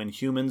ago, when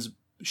humans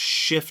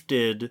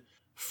shifted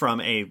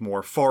from a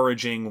more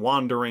foraging,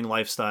 wandering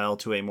lifestyle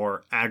to a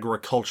more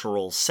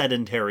agricultural,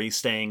 sedentary,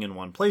 staying in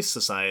one place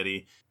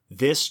society,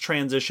 this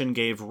transition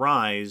gave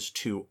rise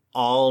to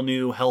all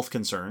new health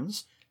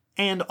concerns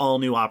and all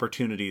new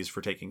opportunities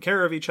for taking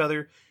care of each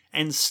other,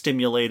 and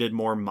stimulated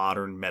more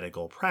modern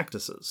medical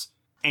practices.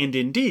 And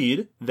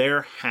indeed,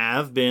 there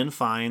have been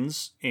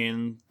finds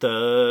in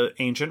the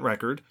ancient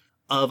record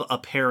of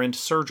apparent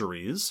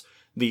surgeries.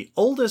 The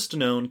oldest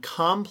known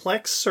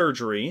complex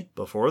surgery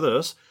before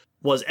this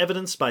was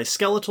evidenced by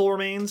skeletal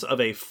remains of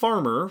a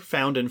farmer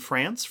found in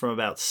France from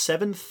about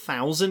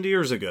 7,000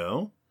 years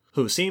ago,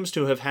 who seems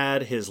to have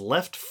had his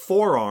left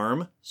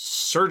forearm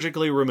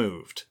surgically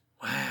removed.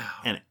 Wow.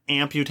 An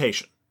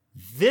amputation.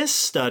 This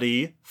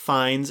study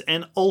finds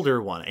an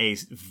older one, a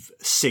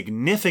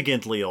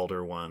significantly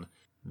older one.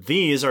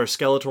 These are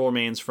skeletal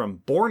remains from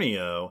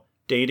Borneo,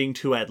 dating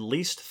to at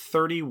least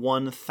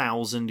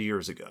 31,000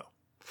 years ago.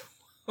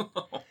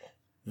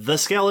 The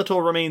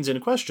skeletal remains in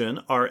question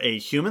are a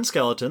human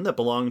skeleton that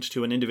belonged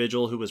to an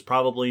individual who was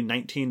probably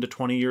 19 to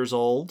 20 years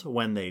old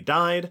when they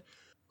died,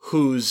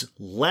 whose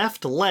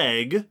left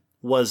leg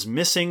was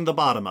missing the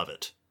bottom of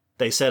it.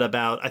 I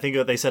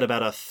think they said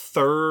about a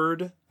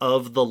third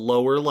of the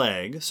lower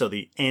leg, so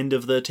the end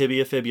of the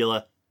tibia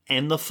fibula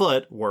and the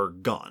foot were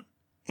gone.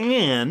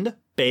 And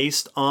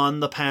based on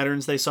the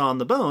patterns they saw on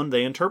the bone,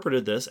 they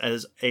interpreted this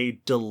as a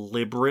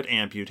deliberate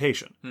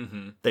amputation.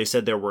 Mm-hmm. They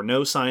said there were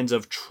no signs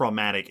of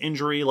traumatic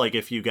injury, like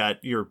if you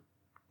got your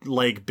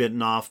leg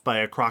bitten off by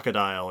a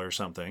crocodile or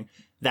something.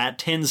 That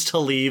tends to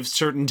leave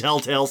certain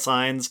telltale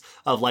signs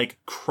of like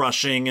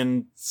crushing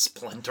and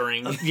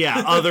splintering.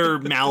 Other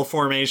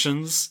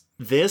malformations.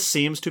 This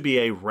seems to be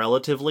a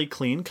relatively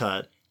clean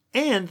cut,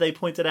 and they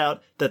pointed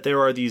out that there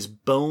are these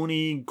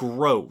bony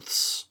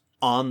growths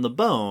on the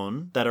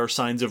bone that are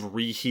signs of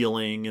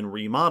rehealing and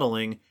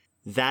remodeling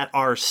that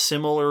are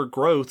similar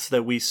growths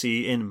that we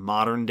see in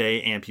modern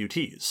day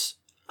amputees.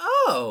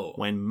 Oh.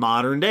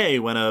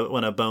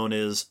 When a bone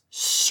is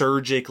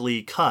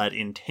surgically cut,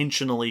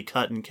 intentionally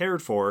cut and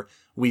cared for,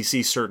 we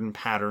see certain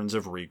patterns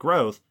of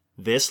regrowth.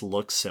 This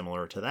looks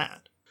similar to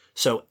that.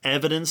 So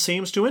evidence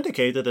seems to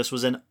indicate that this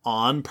was an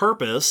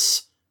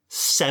on-purpose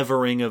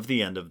severing of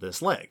the end of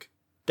this leg.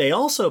 They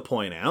also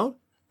point out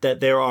that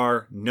there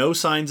are no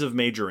signs of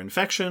major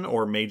infection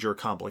or major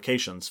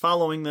complications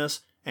following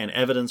this, and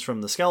evidence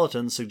from the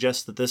skeleton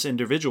suggests that this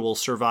individual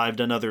survived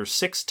another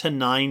 6 to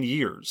 9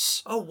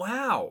 years. Oh,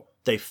 wow.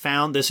 They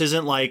found this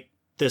isn't like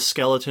this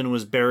skeleton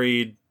was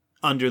buried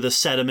under the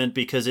sediment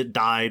because it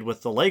died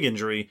with the leg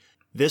injury.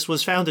 This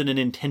was found in an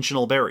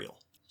intentional burial.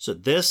 So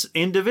this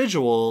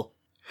individual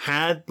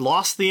had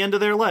lost the end of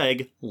their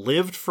leg,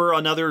 lived for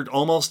another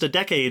almost a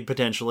decade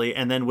potentially,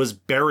 and then was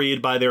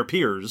buried by their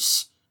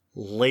peers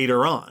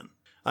later on.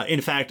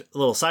 In fact, a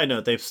little side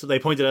note, they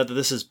pointed out that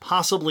this is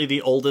possibly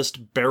the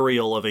oldest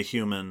burial of a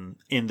human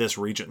in this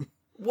region.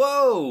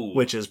 Whoa!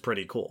 Which is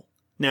pretty cool.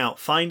 Now,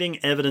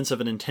 finding evidence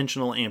of an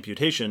intentional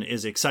amputation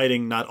is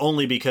exciting not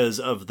only because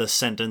of the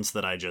sentence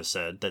that I just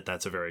said, that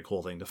that's a very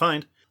cool thing to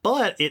find,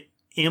 but it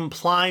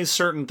implies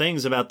certain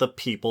things about the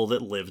people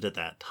that lived at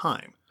that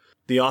time.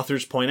 The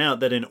authors point out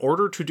that in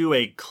order to do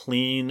a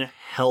clean,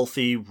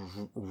 healthy,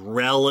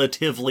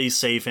 relatively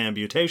safe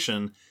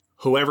amputation,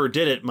 whoever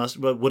did it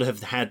would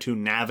have had to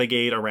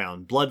navigate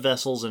around blood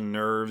vessels and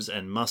nerves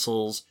and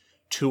muscles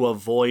to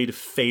avoid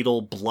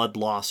fatal blood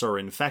loss or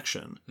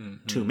infection,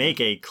 to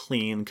make a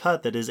clean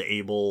cut that is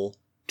able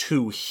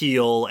to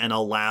heal and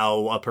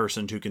allow a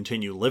person to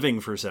continue living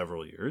for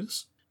several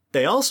years.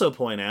 They also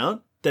point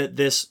out that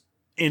this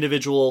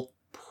individual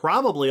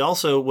probably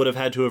also would have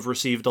had to have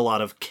received a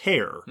lot of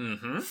care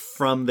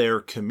from their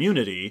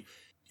community,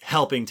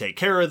 helping take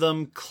care of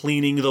them,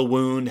 cleaning the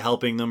wound,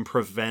 helping them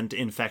prevent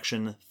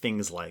infection,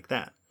 things like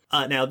that.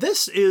 Now,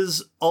 this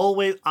is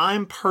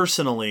I'm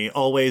personally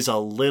always a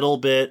little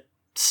bit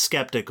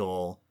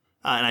skeptical,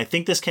 and I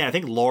think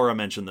Laura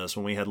mentioned this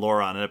when we had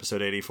Laura on in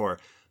episode 84,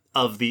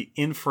 of the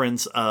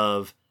inference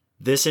of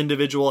this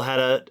individual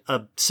had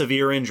a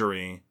severe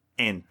injury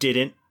and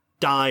didn't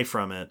die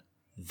from it,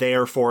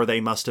 therefore they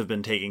must have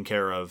been taken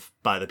care of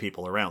by the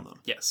people around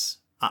them. Yes.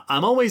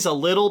 I'm always a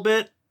little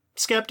bit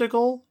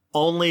skeptical,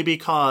 only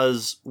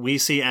because we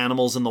see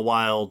animals in the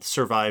wild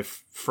survive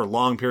for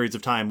long periods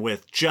of time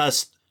with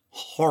just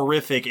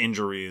horrific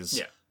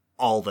injuries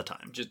all the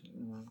time. Just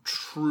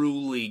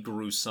truly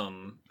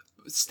gruesome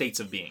states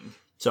of being.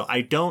 So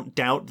I don't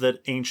doubt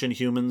that ancient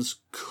humans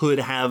could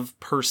have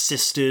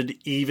persisted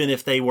even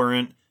if they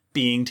weren't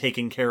being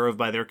taken care of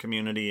by their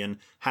community and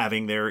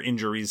having their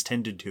injuries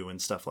tended to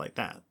and stuff like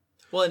that.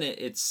 Well, and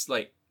it's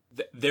like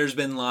there's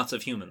been lots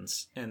of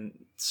humans,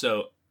 and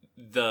so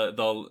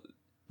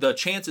the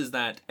chances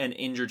that an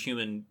injured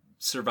human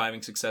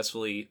surviving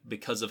successfully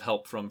because of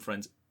help from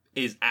friends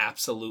is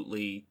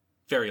absolutely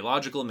very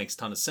logical. It makes a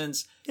ton of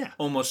sense. Yeah.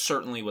 Almost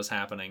certainly was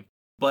happening.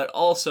 But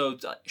also,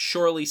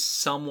 surely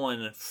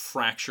someone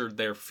fractured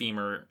their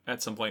femur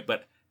at some point,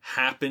 but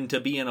happened to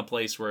be in a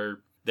place where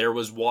there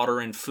was water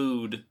and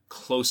food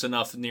close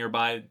enough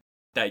nearby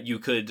that you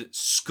could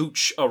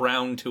scooch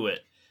around to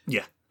it.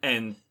 Yeah.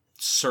 And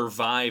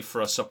survive for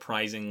a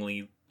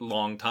surprisingly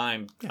long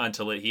time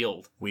until it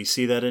healed. We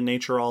see that in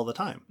nature all the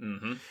time.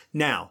 Mm-hmm.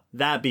 Now,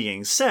 that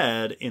being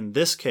said, in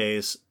this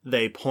case,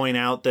 they point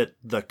out that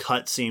the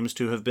cut seems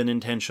to have been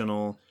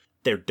intentional.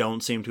 There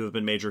don't seem to have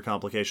been major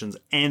complications,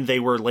 and they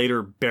were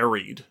later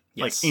buried,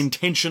 Yes. like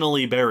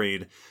intentionally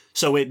buried.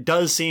 So it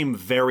does seem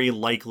very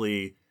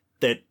likely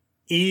that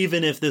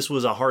even if this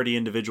was a hardy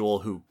individual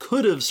who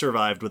could have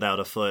survived without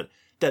a foot,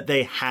 that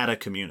they had a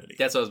community.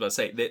 That's what I was about to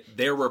say. That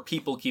there were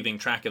people keeping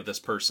track of this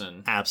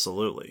person.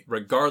 Absolutely.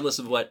 Regardless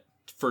of what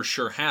for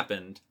sure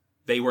happened,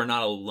 they were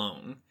not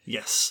alone.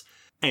 Yes.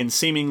 And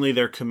seemingly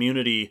their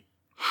community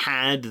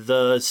had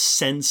the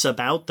sense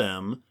about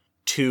them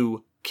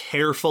to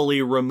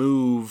carefully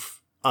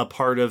remove a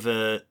part of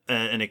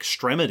an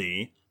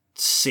extremity,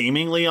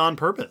 seemingly on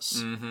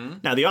purpose. Mm-hmm.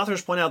 Now, the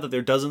authors point out that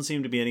there doesn't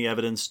seem to be any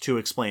evidence to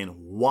explain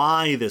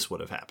why this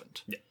would have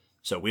happened. Yeah.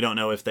 So we don't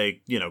know if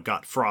they,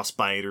 got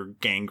frostbite or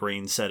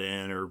gangrene set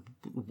in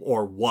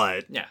or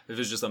what. Yeah, if it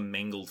was just a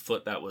mangled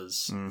foot that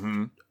was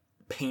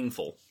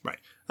painful. Right.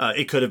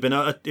 It could have been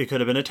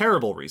a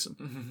terrible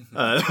reason.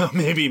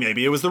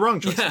 Maybe it was the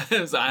wrong choice.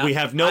 Yeah, We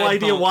have no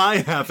idea why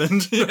it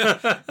happened.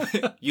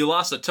 You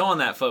lost a toe on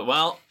that foot.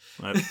 Well,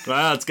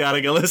 It's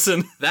gotta go.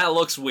 Listen. that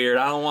looks weird.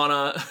 I don't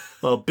want to.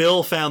 Well,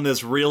 Bill found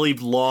this really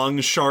long,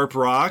 sharp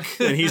rock,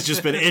 and he's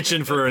just been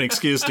itching for an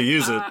excuse to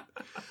use it.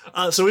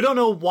 So we don't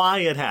know why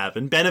it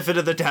happened. Benefit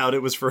of the doubt,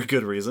 it was for a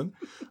good reason.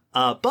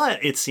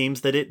 But it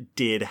seems that it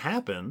did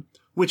happen,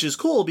 which is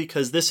cool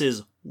because this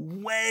is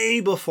way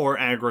before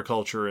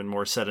agriculture and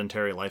more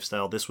sedentary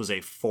lifestyle. This was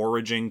a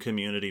foraging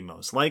community,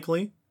 most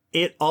likely.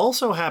 It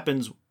also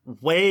happens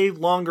way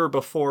longer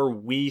before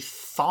we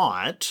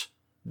thought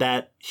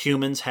that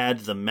humans had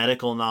the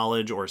medical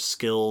knowledge or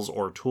skills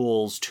or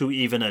tools to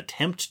even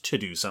attempt to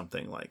do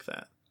something like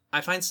that.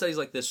 I find studies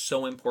like this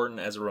so important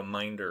as a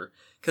reminder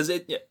because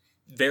it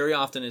very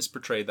often is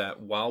portrayed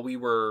that while we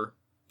were,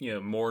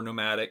 more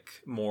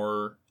nomadic,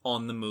 more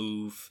on the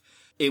move,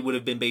 it would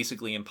have been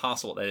basically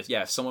impossible. That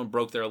if someone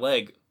broke their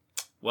leg,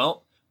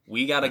 well,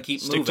 we got to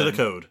keep moving. Stick to the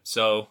code.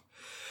 So,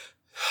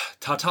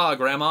 ta-ta,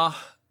 Grandma.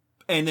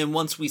 And then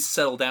once we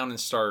settle down and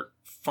start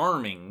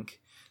farming,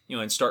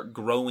 and start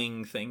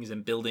growing things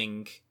and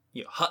building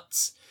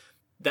huts,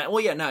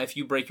 now if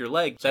you break your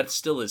leg, that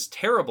still is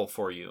terrible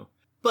for you.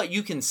 But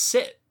you can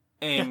sit,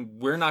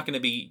 and we're not going to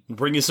be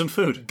Bring you some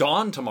food.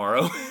 gone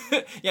tomorrow.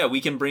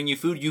 We can bring you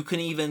food. You can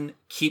even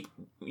keep,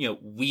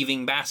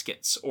 weaving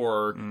baskets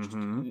or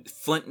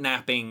flint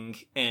knapping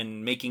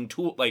and making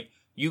tools. Like,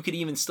 you could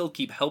even still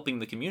keep helping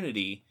the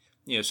community.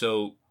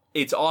 So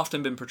it's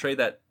often been portrayed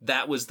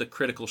that was the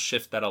critical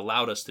shift that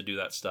allowed us to do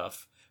that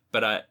stuff.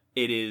 But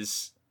it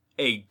is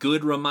a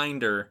good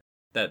reminder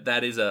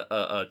that is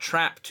a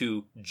trap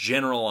to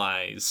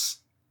generalize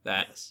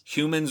that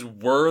humans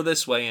were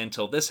this way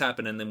until this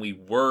happened, and then we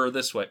were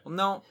this way. Well,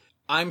 no,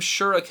 I'm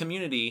sure a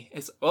community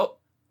is,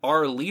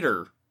 our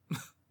leader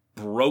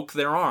broke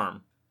their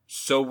arm,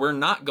 so we're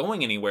not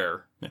going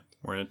anywhere. Yeah,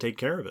 we're going to take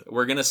care of it.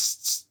 We're gonna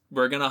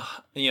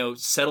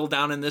settle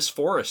down in this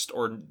forest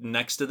or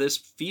next to this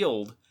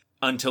field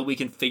until we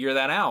can figure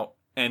that out,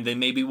 and then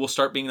maybe we'll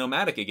start being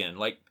nomadic again.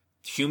 Like,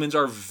 humans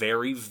are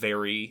very,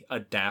 very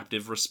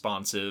adaptive,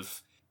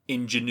 responsive,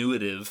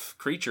 ingenuitive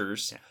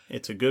creatures. Yeah.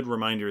 It's a good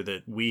reminder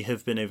that we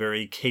have been a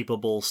very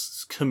capable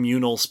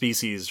communal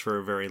species for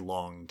a very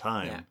long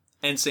time. Yeah.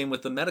 And same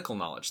with the medical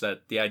knowledge,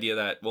 that the idea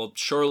that, well,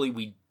 surely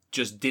we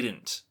just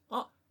didn't.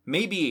 Well,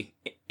 maybe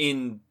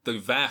in the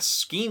vast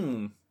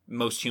scheme,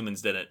 most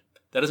humans didn't.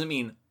 That doesn't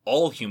mean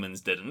all humans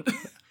didn't.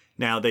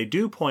 Now, they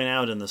do point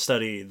out in the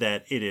study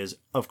that it is,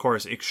 of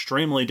course,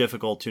 extremely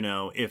difficult to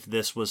know if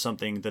this was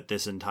something that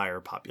this entire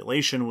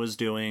population was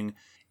doing,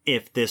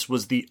 if this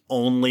was the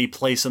only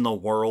place in the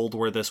world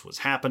where this was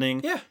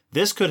happening. Yeah.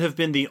 This could have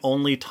been the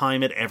only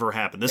time it ever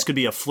happened. This could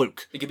be a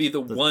fluke. It could be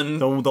the one...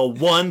 The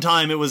one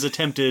time it was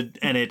attempted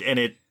and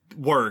it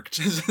worked.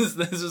 This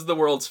is the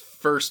world's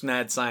first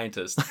mad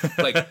scientist.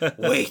 Like,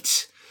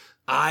 wait,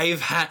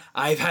 I've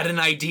had an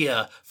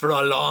idea for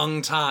a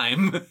long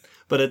time.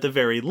 But at the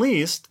very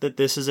least, that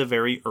this is a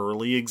very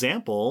early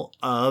example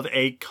of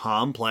a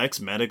complex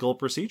medical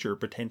procedure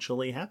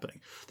potentially happening.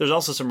 There's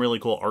also some really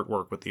cool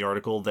artwork with the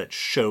article that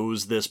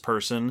shows this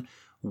person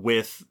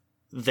with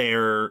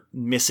their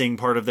missing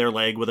part of their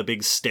leg with a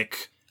big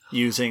stick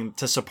using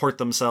to support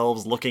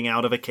themselves, looking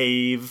out of a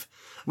cave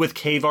with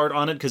cave art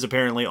on it, because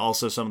apparently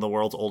also some of the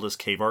world's oldest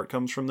cave art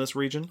comes from this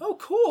region. Oh,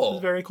 cool.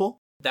 It's very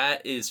cool.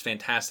 That is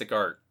fantastic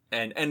art.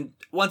 And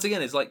once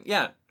again, it's like,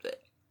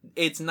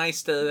 it's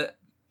nice to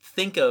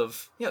think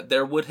of,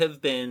 there would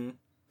have been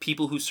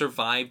people who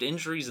survived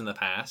injuries in the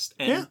past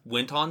and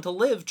went on to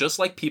live just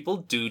like people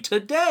do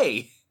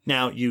today.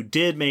 Now, you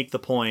did make the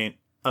point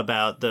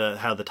about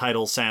how the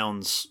title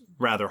sounds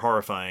rather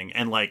horrifying.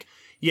 And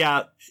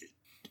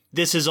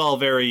this is all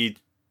very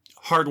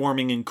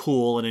heartwarming and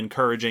cool and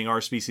encouraging.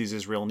 Our species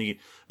is real neat.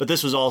 But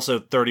this was also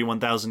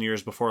 31,000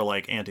 years before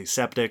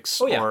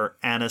antiseptics or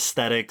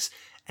anesthetics.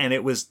 And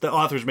the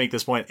authors make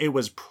this point, it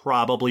was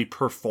probably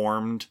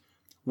performed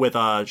with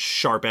a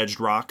sharp-edged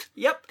rock.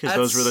 Yep. Because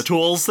those were the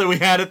tools that we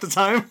had at the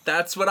time.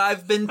 That's what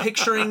I've been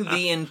picturing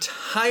the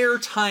entire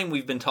time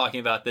we've been talking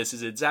about this,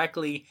 is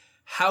exactly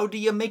how do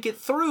you make it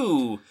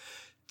through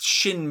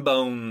shin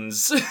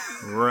bones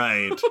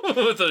Right.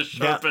 with a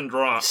sharpened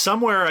rock.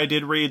 Somewhere I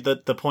did read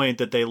that the point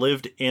that they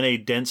lived in a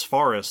dense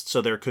forest,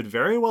 so there could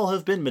very well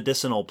have been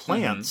medicinal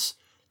plants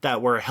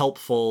that were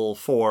helpful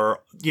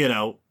for,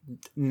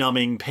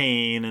 numbing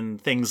pain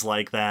and things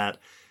like that.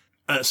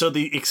 So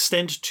the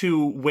extent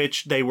to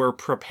which they were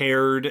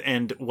prepared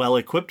and well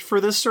equipped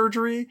for this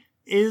surgery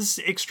is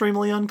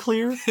extremely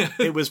unclear.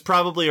 It was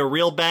probably a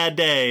real bad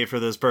day for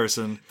this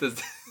person.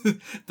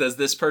 Does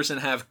this person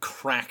have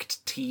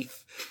cracked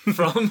teeth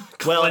from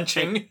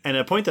clenching? And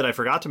a point that I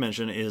forgot to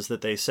mention is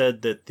that they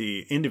said that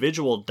the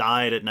individual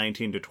died at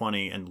 19 to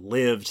 20 and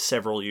lived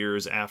several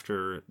years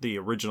after the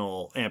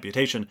original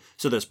amputation.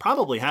 So this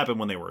probably happened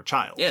when they were a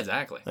child. Yeah,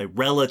 exactly. Like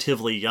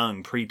relatively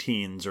young,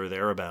 preteens or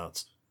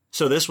thereabouts.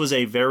 So this was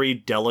a very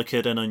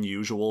delicate and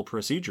unusual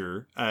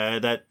procedure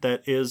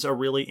that is a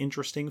really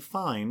interesting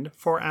find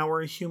for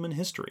our human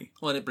history.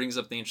 Well, and it brings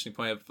up the interesting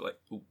point of, like,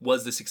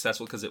 was this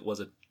successful because it was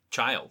a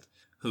child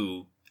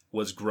who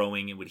was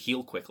growing and would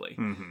heal quickly?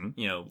 Mm-hmm.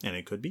 And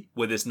it could be.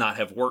 Would this not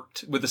have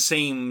worked? Would the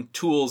same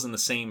tools and the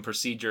same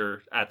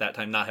procedure at that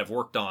time not have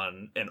worked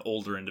on an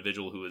older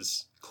individual who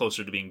was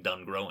closer to being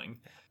done growing?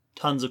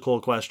 Tons of cool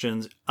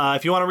questions.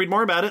 If you want to read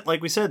more about it, like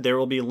we said, there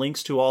will be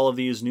links to all of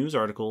these news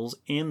articles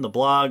in the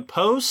blog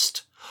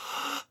post.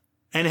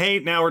 And hey,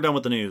 now we're done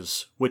with the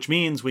news, which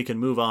means we can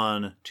move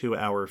on to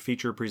our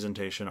feature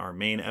presentation, our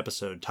main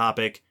episode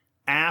topic.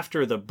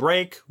 After the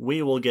break,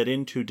 we will get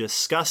into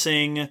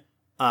discussing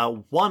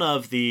one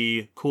of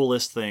the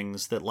coolest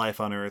things that life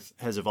on Earth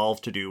has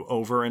evolved to do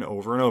over and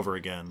over and over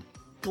again: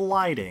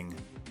 gliding.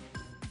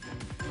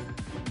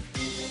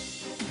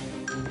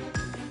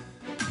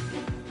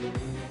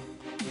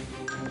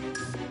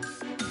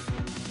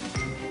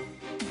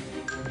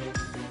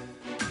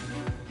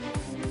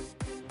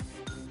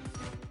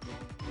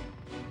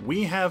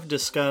 We have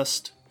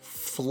discussed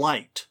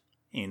flight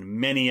in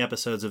many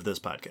episodes of this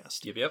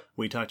podcast. Yep.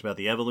 We talked about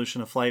the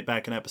evolution of flight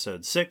back in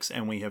episode 6,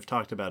 and we have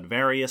talked about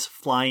various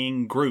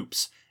flying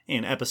groups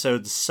in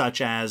episodes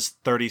such as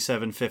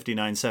 37,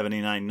 59,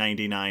 79,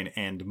 99,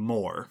 and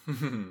more.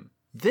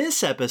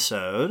 This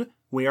episode,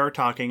 we are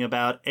talking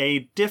about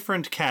a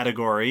different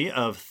category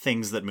of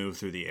things that move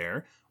through the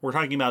air. We're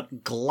talking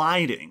about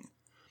gliding,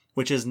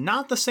 which is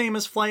not the same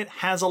as flight,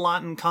 has a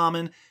lot in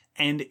common,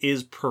 and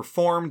is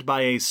performed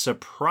by a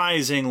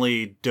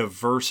surprisingly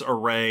diverse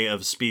array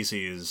of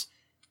species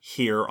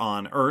here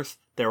on Earth.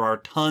 There are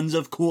tons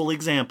of cool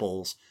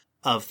examples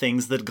of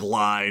things that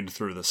glide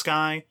through the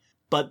sky.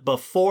 But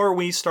before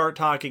we start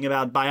talking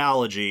about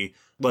biology,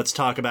 let's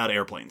talk about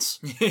airplanes.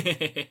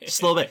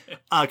 Slow bit,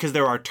 because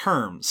there are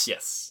terms.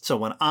 Yes. So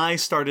when I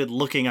started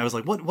looking, I was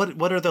like,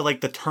 what are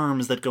the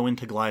terms that go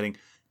into gliding?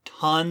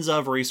 Tons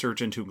of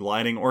research into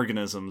gliding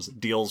organisms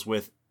deals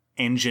with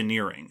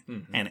engineering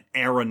and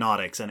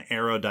aeronautics and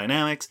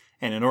aerodynamics,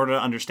 and in order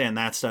to understand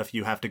that stuff,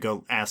 you have to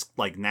go ask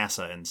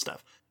NASA and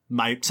stuff.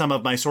 Some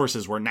of my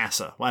sources were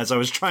NASA as I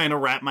was trying to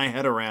wrap my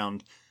head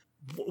around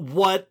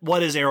what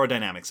is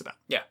aerodynamics about.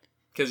 Yeah,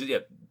 because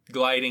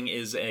gliding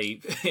is a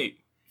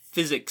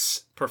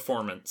physics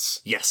performance.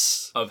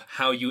 Yes, of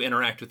how you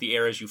interact with the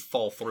air as you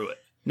fall through it.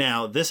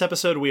 Now, this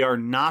episode, we are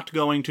not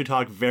going to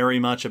talk very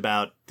much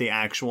about the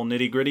actual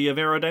nitty-gritty of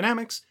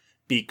aerodynamics,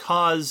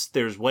 because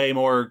there's way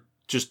more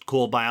just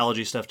cool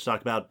biology stuff to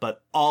talk about,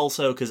 but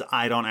also because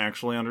I don't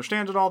actually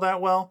understand it all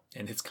that well.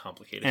 And it's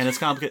complicated.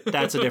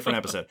 That's a different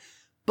episode.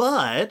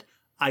 But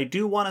I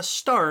do want to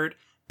start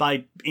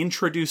by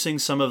introducing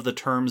some of the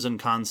terms and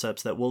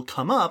concepts that will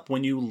come up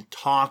when you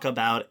talk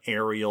about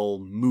aerial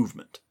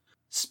movement.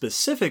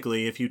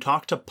 Specifically, if you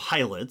talk to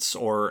pilots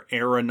or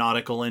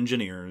aeronautical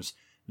engineers,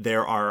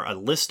 there are a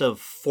list of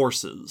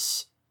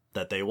forces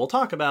that they will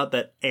talk about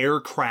that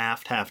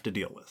aircraft have to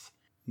deal with.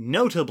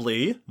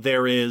 Notably,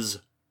 there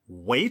is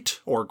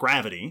weight or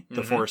gravity,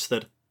 the force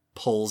that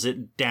pulls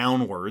it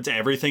downwards.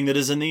 Everything that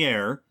is in the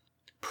air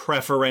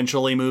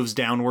preferentially moves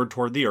downward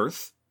toward the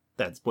Earth.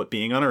 That's what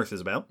being on Earth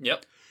is about.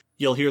 Yep.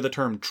 You'll hear the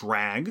term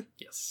drag.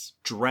 Yes.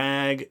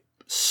 Drag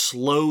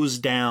slows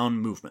down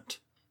movement.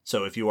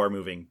 So if you are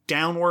moving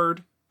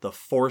downward, the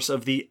force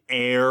of the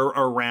air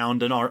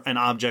around an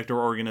object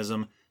or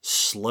organism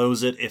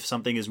slows it. If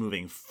something is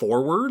moving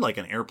forward, like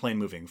an airplane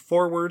moving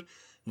forward,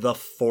 the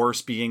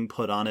force being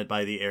put on it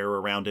by the air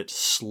around it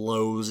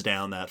slows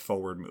down that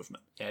forward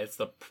movement. Yeah, it's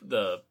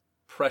the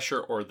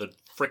pressure or the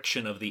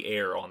friction of the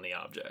air on the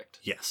object.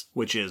 Yes,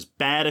 which is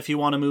bad if you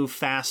want to move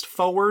fast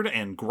forward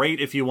and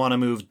great if you want to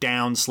move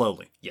down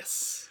slowly.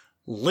 Yes.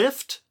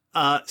 Lift,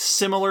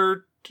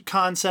 similar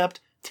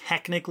concept.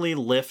 Technically,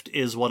 lift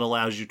is what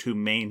allows you to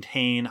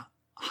maintain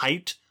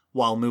height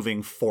while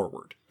moving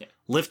forward. Yeah.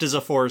 Lift is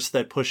a force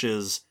that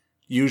pushes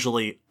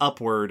usually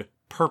upward,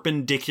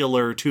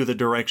 perpendicular to the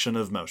direction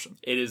of motion.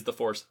 It is the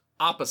force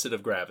opposite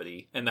of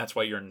gravity, and that's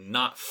why you're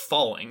not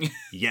falling.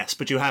 Yes,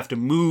 but you have to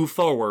move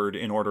forward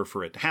in order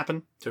for it to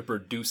happen. To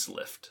produce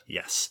lift.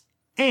 Yes.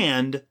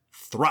 And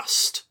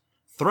thrust.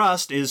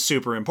 Thrust is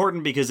super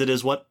important because it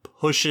is what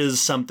pushes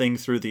something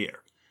through the air.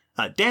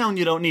 Down,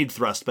 you don't need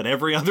thrust, but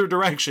every other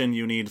direction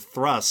you need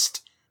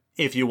thrust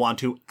if you want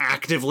to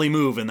actively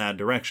move in that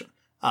direction.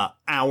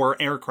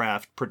 Our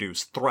aircraft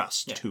produce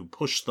thrust to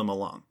push them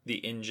along.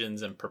 The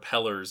engines and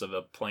propellers of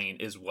a plane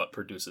is what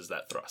produces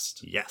that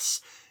thrust.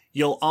 Yes.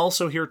 You'll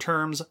also hear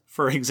terms,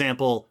 for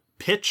example,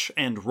 pitch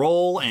and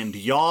roll and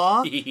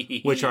yaw,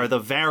 which are the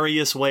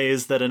various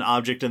ways that an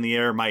object in the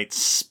air might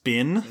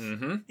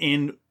spin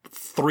in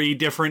 3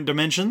 different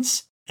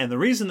dimensions. And the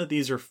reason that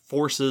these are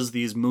forces,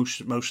 these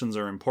motions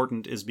are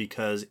important, is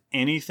because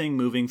anything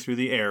moving through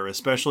the air,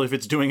 especially if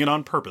it's doing it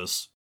on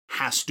purpose,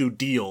 has to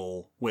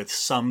deal with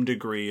some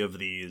degree of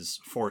these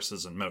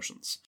forces and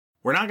motions.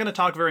 We're not going to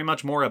talk very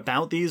much more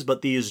about these,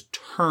 but these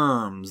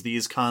terms,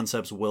 these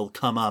concepts will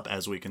come up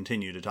as we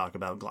continue to talk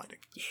about gliding.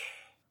 Yeah.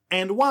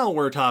 And while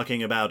we're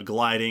talking about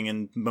gliding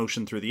and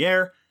motion through the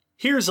air,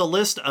 here's a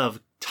list of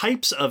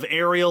types of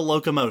aerial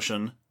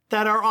locomotion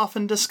that are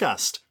often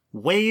discussed.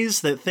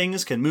 Ways that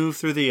things can move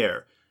through the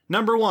air.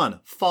 Number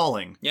 1,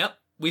 falling. Yep,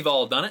 we've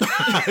all done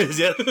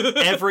it.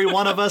 Every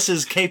one of us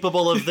is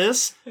capable of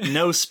this.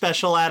 No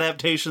special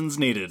adaptations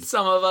needed.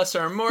 Some of us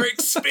are more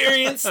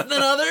experienced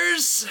than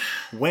others.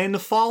 When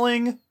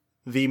falling,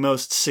 the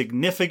most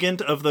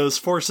significant of those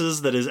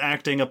forces that is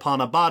acting upon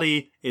a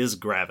body is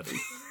gravity.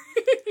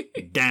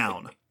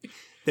 Down.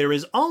 There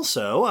is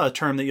also a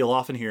term that you'll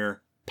often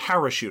hear,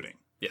 parachuting.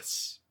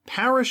 Yes.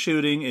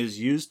 Parachuting is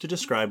used to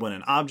describe when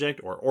an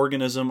object or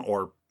organism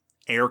or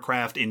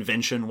aircraft,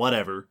 invention,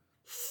 whatever,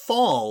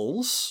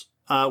 falls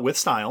with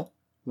style,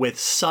 with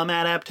some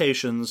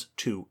adaptations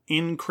to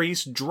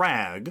increase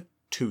drag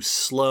to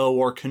slow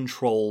or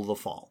control the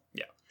fall.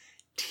 Yeah.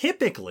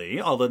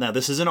 Typically, although now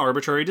this is an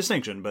arbitrary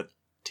distinction, but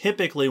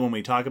typically when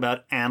we talk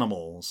about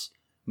animals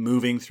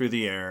moving through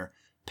the air,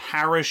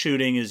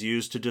 parachuting is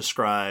used to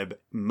describe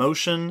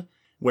motion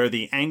where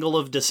the angle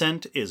of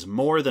descent is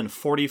more than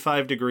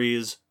 45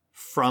 degrees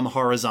from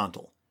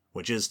horizontal,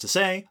 which is to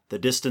say, the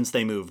distance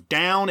they move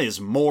down is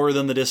more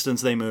than the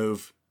distance they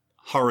move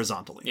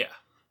horizontally. Yeah.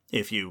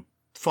 If you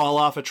fall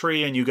off a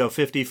tree and you go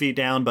 50 feet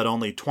down but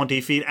only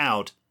 20 feet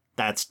out,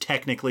 that's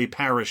technically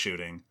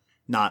parachuting,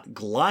 not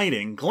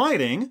gliding.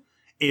 Gliding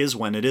is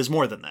when it is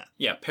more than that.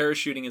 Yeah,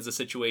 parachuting is a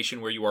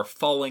situation where you are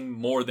falling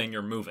more than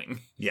you're moving.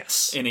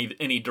 Yes. In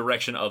any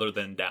direction other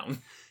than down.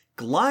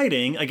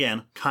 Gliding,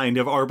 again, kind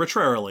of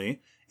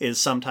arbitrarily, is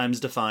sometimes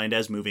defined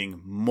as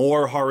moving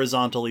more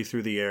horizontally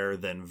through the air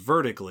than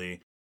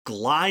vertically.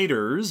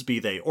 Gliders, be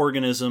they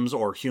organisms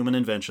or human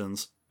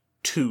inventions,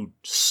 to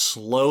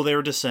slow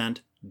their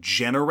descent,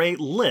 generate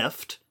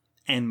lift,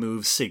 and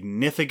move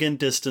significant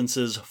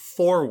distances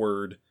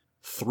forward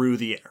through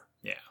the air.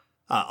 Yeah.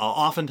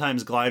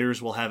 Oftentimes,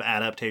 gliders will have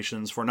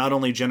adaptations for not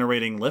only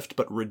generating lift,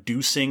 but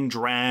reducing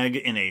drag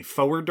in a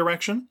forward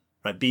direction,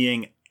 right?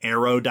 Being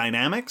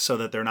aerodynamic so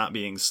that they're not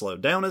being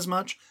slowed down as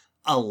much.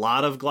 A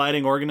lot of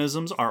gliding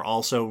organisms are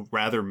also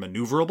rather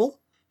maneuverable.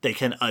 They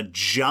can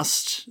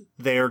adjust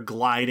their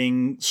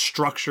gliding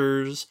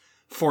structures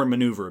for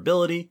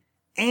maneuverability,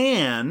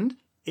 and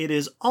it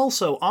is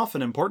also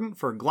often important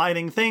for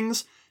gliding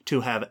things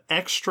to have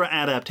extra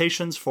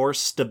adaptations for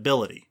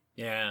stability.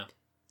 Yeah.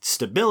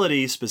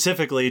 Stability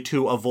specifically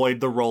to avoid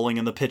the rolling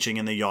and the pitching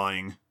and the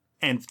yawing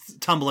and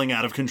tumbling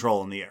out of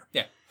control in the air.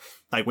 Yeah.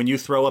 Like when you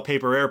throw a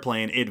paper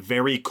airplane, it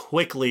very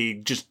quickly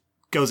just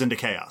goes into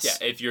chaos.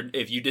 Yeah, if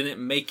you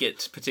didn't make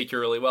it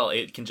particularly well,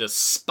 it can just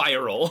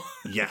spiral.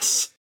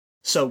 Yes.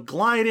 So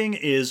gliding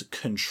is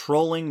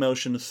controlling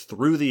motion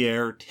through the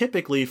air,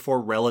 typically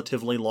for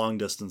relatively long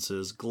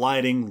distances.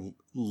 Gliding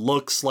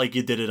looks like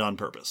you did it on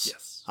purpose.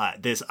 Yes.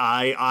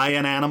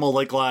 An animal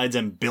that glides,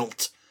 am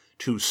built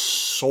to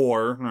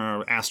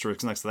soar,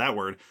 asterisk next to that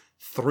word,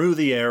 through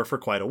the air for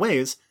quite a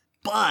ways.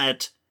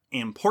 But,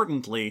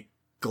 importantly,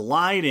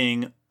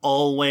 gliding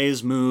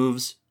always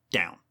moves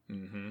down.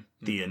 Mm-hmm.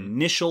 The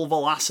initial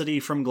velocity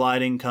from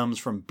gliding comes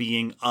from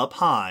being up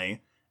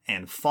high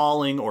and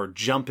falling or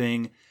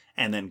jumping,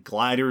 and then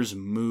gliders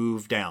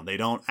move down. They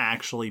don't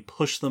actually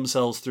push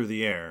themselves through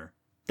the air.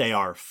 They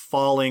are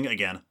falling,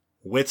 again,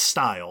 with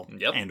style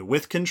and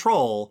with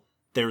control.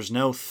 There's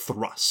no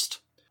thrust.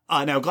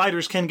 Now,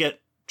 gliders can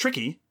get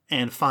tricky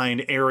and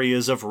find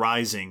areas of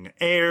rising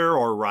air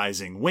or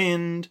rising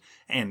wind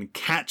and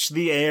catch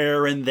the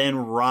air and then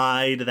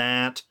ride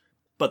that,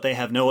 but they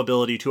have no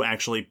ability to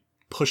actually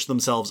push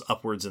themselves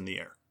upwards in the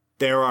air.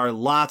 There are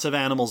lots of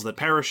animals that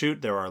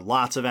parachute. There are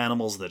lots of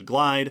animals that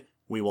glide.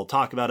 We will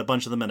talk about a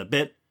bunch of them in a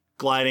bit.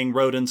 Gliding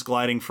rodents,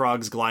 gliding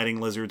frogs,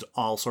 gliding lizards,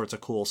 all sorts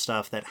of cool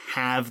stuff that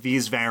have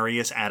these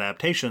various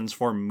adaptations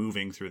for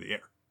moving through the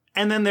air.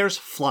 And then there's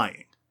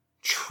flying.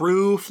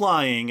 True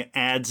flying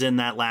adds in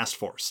that last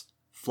force.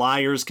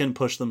 Flyers can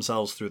push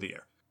themselves through the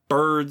air.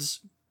 Birds,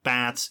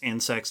 bats,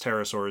 insects,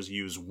 pterosaurs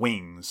use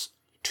wings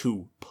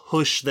to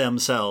push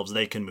themselves.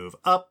 They can move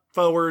up,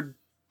 forward,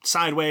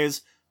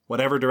 sideways,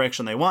 whatever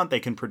direction they want. They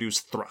can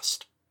produce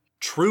thrust.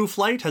 True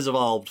flight has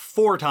evolved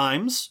 4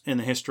 times in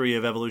the history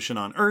of evolution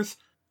on Earth.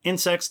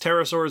 Insects,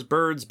 pterosaurs,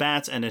 birds,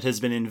 bats, and it has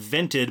been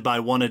invented by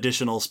one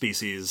additional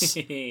species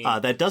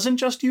that doesn't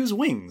just use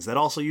wings. That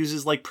also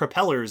uses like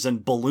propellers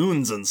and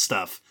balloons and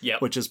stuff,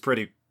 which is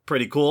pretty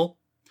cool.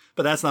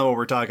 but that's not what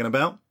we're talking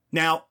about.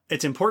 Now,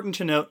 it's important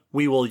to note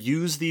we will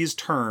use these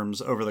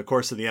terms over the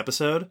course of the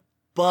episode,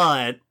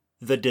 but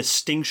the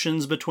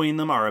distinctions between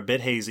them are a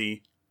bit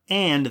hazy,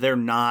 and they're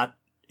not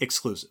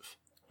exclusive.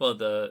 Well,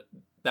 that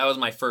was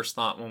my first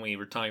thought when we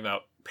were talking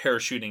about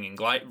parachuting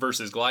and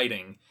versus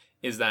gliding,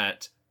 is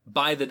that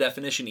by the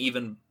definition,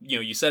 even,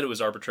 you said it was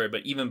arbitrary,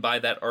 but even by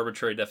that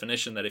arbitrary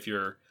definition, that if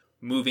you're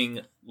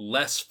moving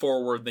less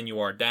forward than you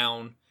are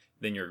down,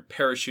 then you're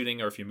parachuting,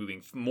 or if you're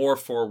moving more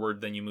forward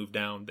than you move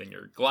down, then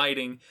you're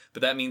gliding.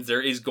 But that means there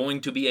is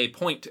going to be a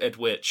point at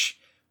which,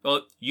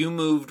 well, you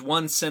moved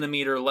 1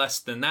 centimeter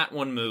less than that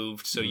one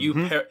moved, so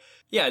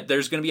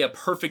there's going to be a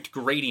perfect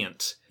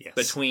gradient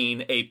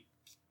between a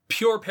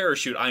pure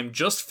parachute, I'm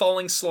just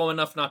falling slow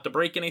enough not to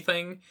break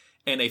anything,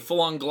 and a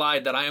full-on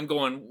glide that I am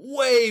going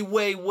way,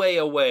 way, way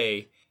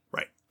away.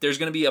 Right. There's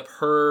going to be a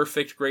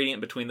perfect gradient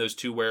between those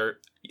two where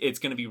it's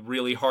going to be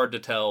really hard to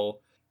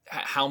tell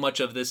how much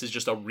of this is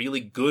just a really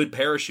good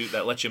parachute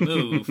that lets you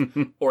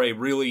move or a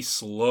really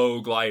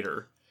slow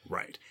glider.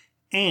 Right.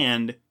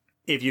 And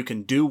if you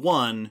can do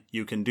one,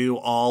 you can do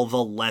all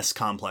the less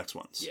complex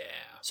ones. Yeah.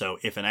 So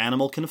if an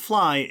animal can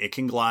fly, it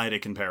can glide,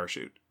 it can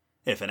parachute.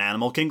 If an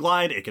animal can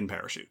glide, it can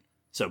parachute.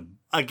 So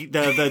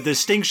the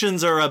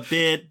distinctions are a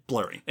bit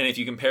blurry. And if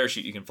you can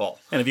parachute, you can fall.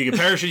 And if you can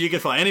parachute, you can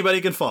fall.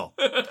 Anybody can fall.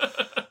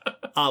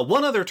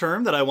 One other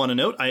term that I want to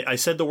note, I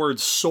said the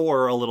word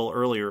soar a little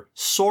earlier.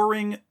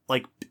 Soaring,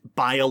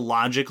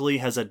 biologically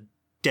has a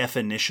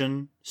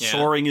definition. Yeah.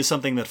 Soaring is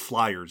something that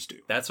flyers do.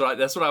 That's what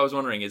I was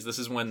wondering, this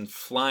is when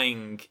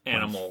flying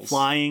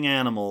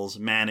animals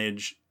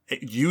manage,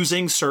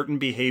 using certain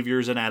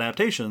behaviors and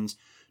adaptations,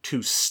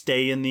 to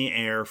stay in the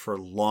air for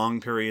long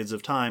periods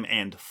of time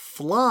and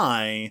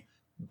fly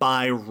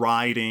by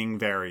riding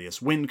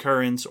various wind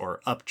currents or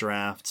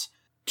updrafts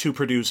to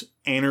produce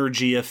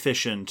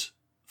energy-efficient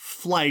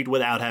flight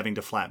without having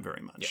to flap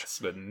very much. Yes,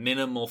 but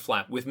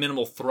with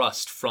minimal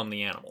thrust from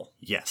the animal.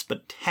 Yes,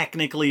 but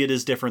technically it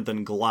is different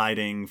than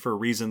gliding for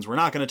reasons we're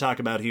not going to talk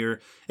about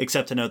here,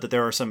 except to note that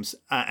there are some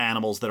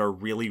animals that are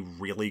really,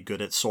 really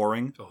good at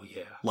soaring. Oh,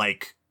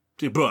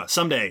 yeah.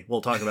 Someday we'll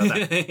talk about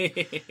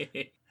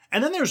that.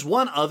 And then there's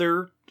one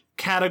other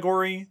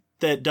category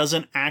that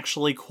doesn't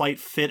actually quite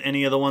fit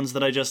any of the ones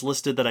that I just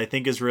listed that I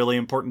think is really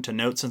important to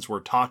note since we're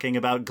talking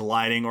about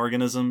gliding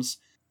organisms.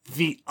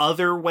 The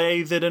other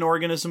way that an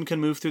organism can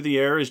move through the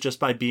air is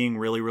just by being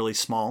really, really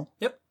small.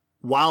 Yep.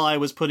 While I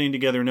was putting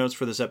together notes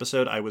for this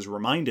episode, I was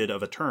reminded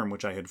of a term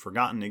which I had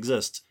forgotten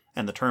exists,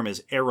 and the term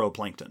is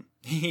aeroplankton.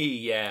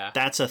 Yeah.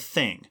 That's a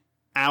thing.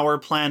 Our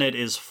planet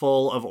is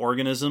full of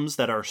organisms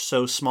that are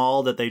so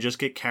small that they just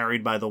get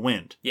carried by the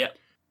wind. Yep.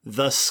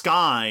 The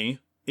sky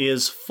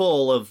is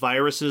full of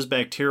viruses,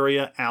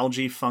 bacteria,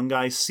 algae,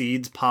 fungi,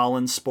 seeds,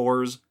 pollen,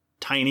 spores,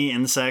 tiny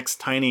insects,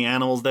 tiny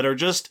animals that are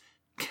just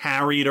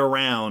carried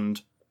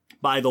around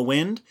by the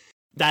wind.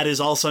 That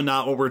is also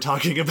not what we're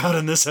talking about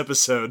in this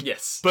episode.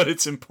 Yes. But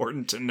it's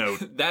important to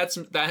note.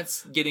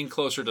 That's getting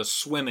closer to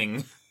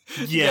swimming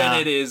than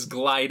it is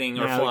gliding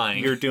or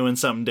flying. You're doing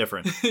something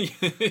different.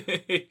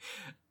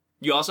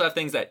 You also have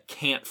things that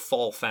can't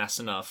fall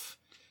fast enough,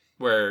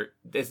 where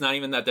it's not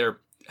even that they're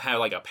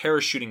have a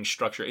parachuting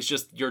structure. It's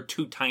just you're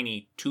too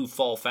tiny to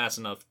fall fast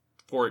enough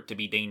for it to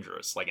be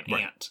dangerous, like an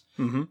ant.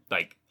 Mm-hmm.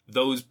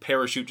 Those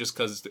parachute just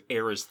because the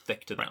air is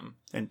thick to them.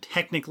 And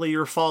technically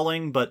you're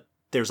falling, but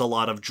there's a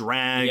lot of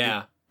drag.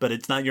 Yeah.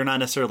 But you're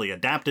not necessarily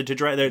adapted to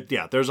drag.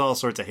 There's all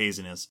sorts of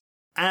haziness.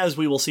 As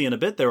we will see in a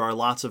bit, there are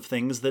lots of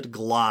things that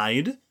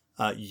glide,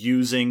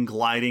 using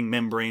gliding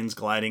membranes,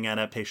 gliding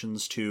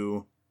adaptations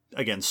to,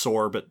 again,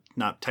 soar, but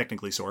not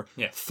technically soar,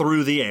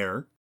 through the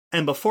air.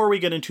 And before we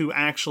get into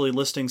actually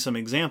listing some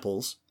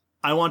examples,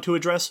 I want to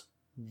address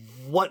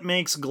what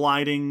makes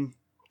gliding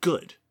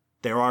good.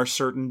 There are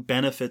certain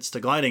benefits to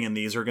gliding, and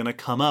these are going to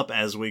come up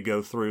as we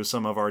go through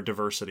some of our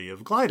diversity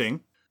of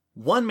gliding.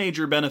 One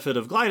major benefit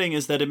of gliding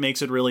is that it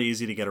makes it really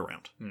easy to get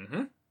around.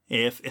 Mm-hmm.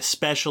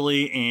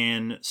 Especially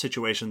in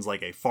situations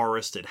like a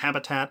forested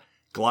habitat,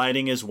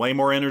 gliding is way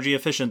more energy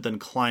efficient than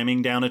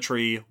climbing down a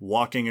tree,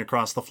 walking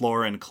across the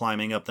floor, and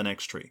climbing up the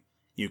next tree.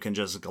 You can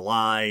just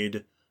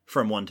glide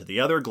from one to the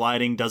other.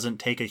 Gliding doesn't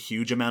take a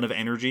huge amount of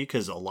energy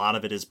because a lot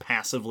of it is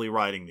passively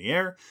riding the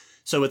air.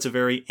 So it's a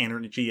very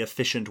energy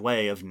efficient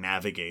way of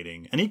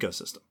navigating an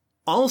ecosystem.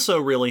 Also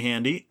really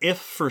handy if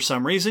for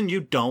some reason you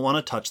don't want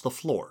to touch the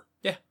floor.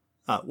 Yeah.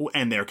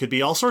 And there could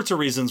be all sorts of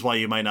reasons why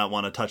you might not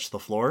want to touch the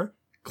floor.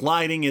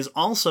 Gliding is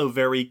also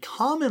very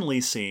commonly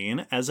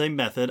seen as a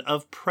method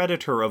of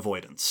predator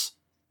avoidance.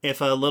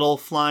 If a little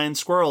flying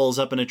squirrel is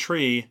up in a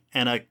tree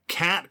and a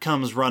cat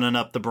comes running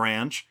up the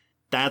branch,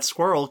 that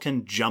squirrel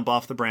can jump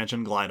off the branch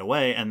and glide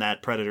away, and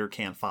that predator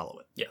can't follow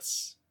it.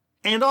 Yes.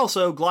 And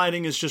also,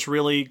 gliding is just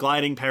really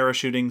gliding,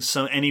 parachuting,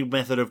 so any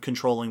method of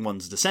controlling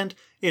one's descent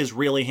is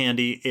really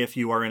handy if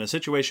you are in a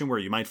situation where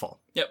you might fall.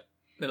 Yep.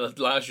 It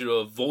allows you to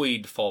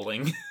avoid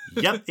falling.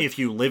 Yep. If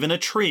you live in a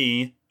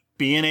tree,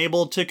 being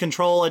able to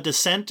control a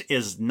descent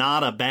is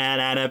not a bad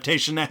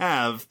adaptation to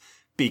have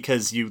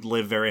because you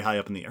live very high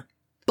up in the air.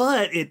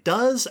 But it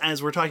does,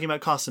 as we're talking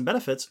about costs and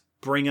benefits,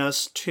 bring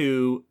us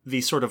to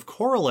the sort of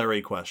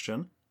corollary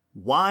question,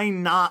 why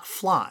not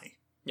fly?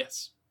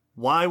 Yes.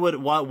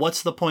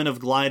 What's the point of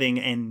gliding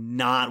and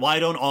not, why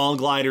don't all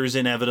gliders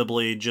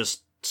inevitably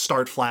just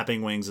start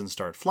flapping wings and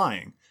start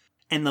flying?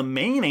 And the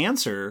main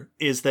answer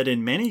is that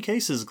in many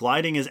cases,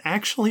 gliding is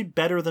actually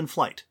better than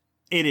flight.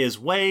 It is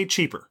way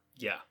cheaper.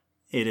 Yeah.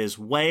 It is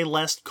way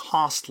less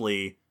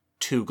costly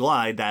to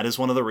glide. That is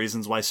one of the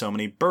reasons why so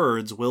many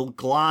birds will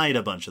glide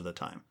a bunch of the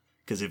time.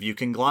 Because if you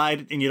can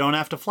glide and you don't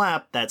have to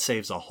flap, that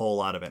saves a whole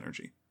lot of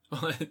energy.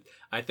 Well,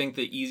 I think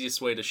the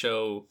easiest way to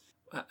show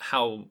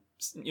how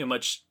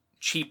much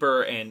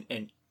cheaper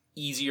and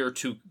easier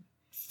to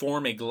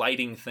form a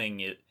gliding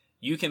thing,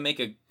 you can make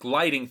a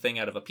gliding thing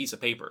out of a piece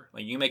of paper.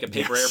 Like you make a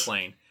paper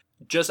airplane.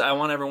 I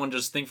want everyone to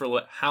just think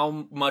for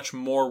how much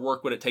more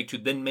work would it take to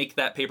then make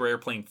that paper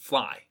airplane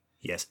fly.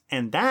 Yes,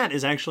 and that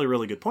is actually a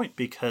really good point,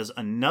 because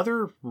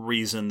another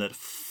reason that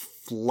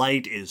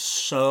flight is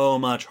so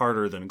much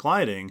harder than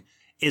gliding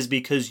is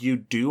because you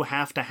do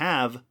have to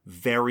have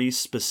very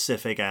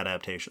specific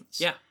adaptations.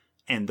 Yeah.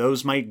 And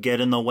those might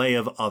get in the way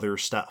of other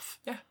stuff.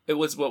 Yeah. It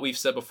was what we've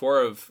said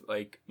before of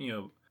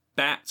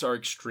bats are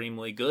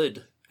extremely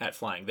good at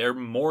flying. They're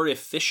more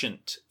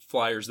efficient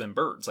flyers than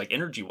birds, like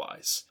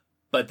energy-wise.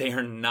 But they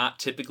are not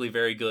typically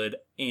very good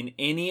in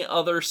any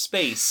other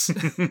space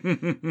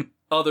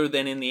other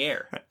than in the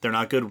air. They're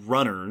not good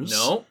runners.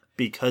 No.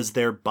 Because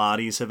their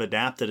bodies have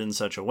adapted in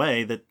such a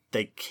way that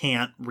they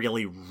can't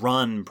really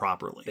run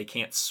properly. They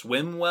can't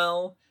swim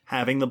well.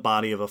 Having the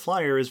body of a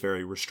flyer is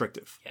very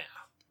restrictive. Yeah.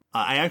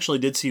 I actually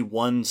did see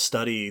one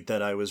study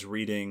that I was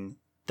reading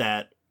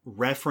that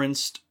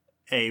referenced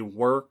a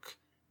work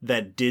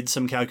that did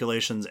some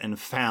calculations and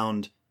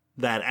found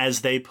that,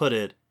 as they put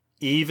it,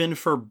 even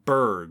for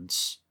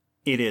birds,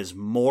 it is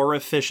more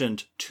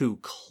efficient to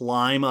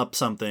climb up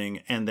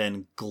something and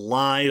then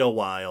glide a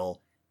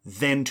while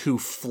than to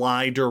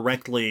fly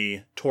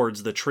directly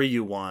towards the tree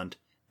you want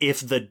if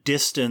the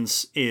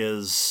distance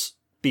is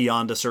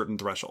beyond a certain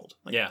threshold.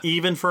 Yeah.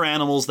 Even for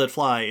animals that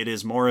fly, it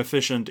is more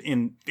efficient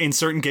in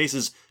certain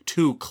cases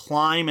to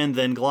climb and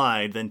then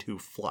glide than to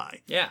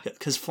fly. Yeah.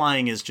 Because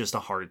flying is just a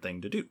hard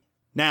thing to do.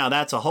 Now,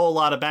 that's a whole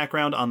lot of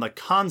background on the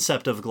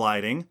concept of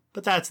gliding,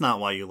 but that's not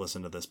why you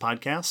listen to this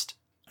podcast.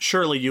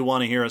 Surely you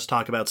want to hear us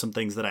talk about some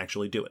things that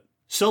actually do it.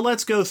 So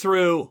let's go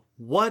through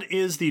what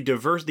is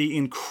the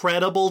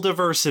incredible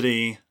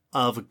diversity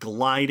of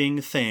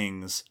gliding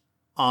things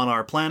on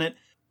our planet,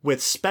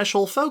 with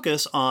special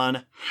focus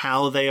on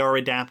how they are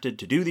adapted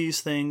to do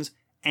these things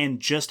and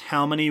just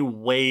how many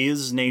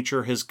ways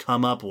nature has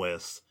come up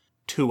with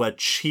to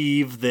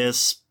achieve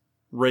this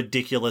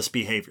ridiculous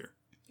behavior.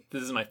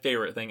 This is my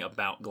favorite thing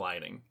about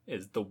gliding,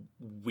 is the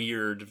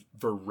weird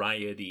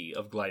variety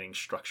of gliding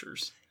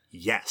structures.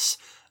 Yes.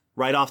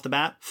 Right off the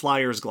bat,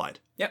 flyers glide.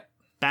 Yep.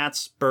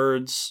 Bats,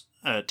 birds,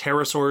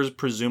 pterosaurs,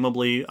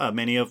 presumably,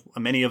 many of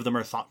them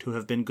are thought to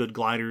have been good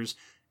gliders.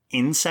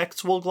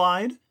 Insects will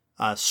glide.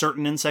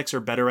 Certain insects are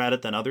better at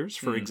it than others.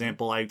 For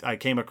example, I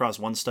came across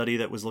one study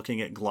that was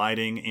looking at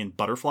gliding in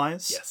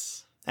butterflies.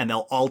 Yes. And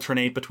they'll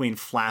alternate between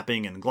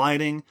flapping and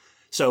gliding.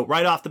 So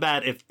right off the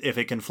bat, if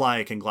it can fly,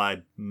 it can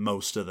glide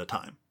most of the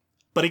time.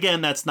 But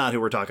again, that's not who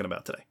we're talking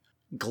about today.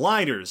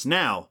 Gliders.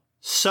 Now,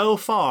 so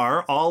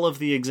far, all of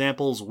the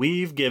examples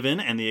we've given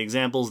and the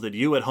examples that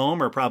you at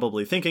home are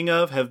probably thinking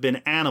of have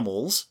been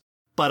animals.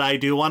 But I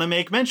do want to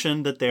make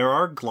mention that there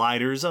are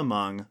gliders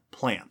among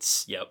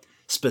plants. Yep.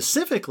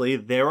 Specifically,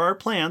 there are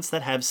plants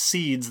that have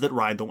seeds that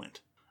ride the wind.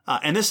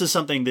 And this is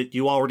something that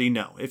you already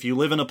know. If you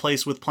live in a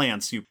place with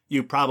plants,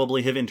 you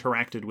probably have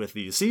interacted with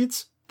these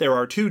seeds. There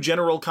are two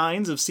general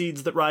kinds of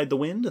seeds that ride the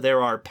wind.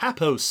 There are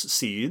pappos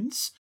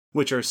seeds,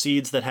 which are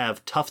seeds that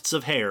have tufts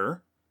of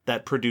hair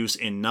that produce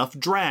enough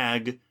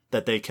drag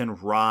that they can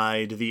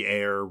ride the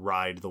air,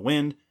 ride the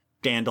wind.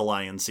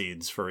 Dandelion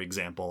seeds, for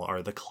example,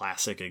 are the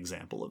classic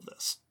example of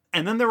this.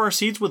 And then there are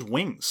seeds with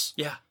wings.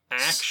 Yeah,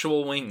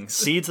 actual wings.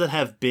 Seeds that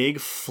have big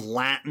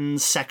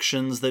flattened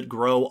sections that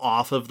grow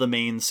off of the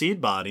main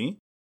seed body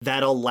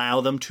that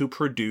allow them to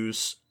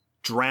produce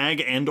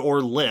drag and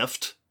or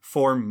lift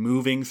for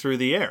moving through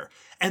the air.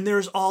 And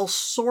there's all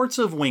sorts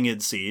of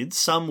winged seeds,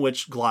 some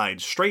which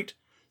glide straight,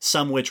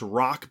 some which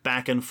rock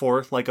back and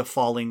forth like a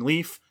falling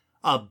leaf.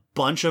 A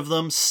bunch of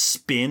them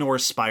spin or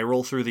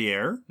spiral through the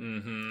air.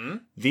 Mm-hmm.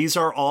 These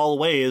are all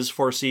ways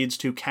for seeds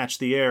to catch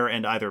the air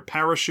and either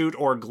parachute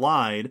or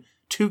glide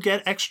to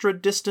get extra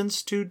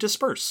distance to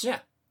disperse. Yeah,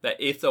 that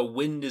if the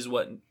wind is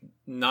what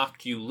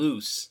knocked you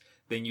loose,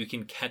 then you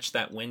can catch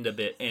that wind a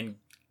bit and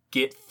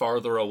get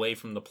farther away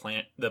from the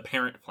plant, the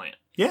parent plant.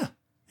 Yeah,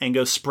 and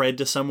go spread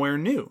to somewhere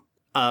new.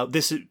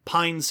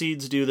 Pine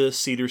seeds do this,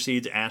 cedar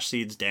seeds, ash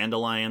seeds,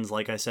 dandelions.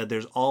 Like I said,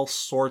 there's all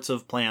sorts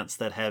of plants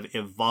that have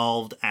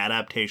evolved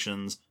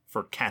adaptations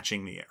for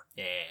catching the air.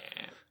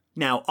 Yeah.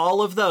 Now,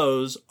 all of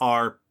those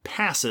are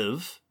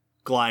passive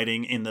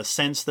gliding in the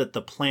sense that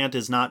the plant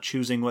is not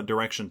choosing what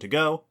direction to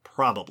go,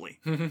 probably.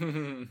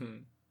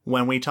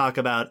 When we talk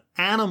about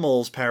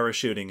animals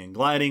parachuting and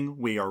gliding,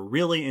 we are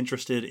really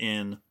interested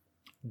in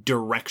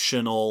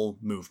directional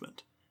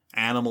movement.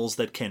 animals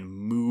that can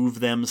move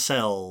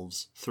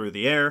themselves through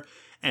the air.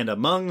 And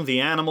among the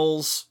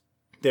animals,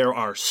 there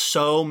are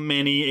so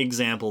many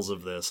examples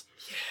of this.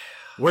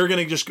 We're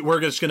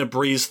just gonna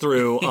breeze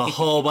through a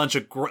whole bunch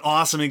of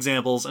awesome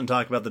examples and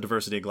talk about the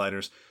diversity of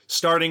gliders.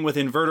 Starting with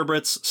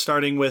invertebrates,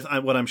 starting with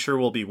what I'm sure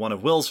will be one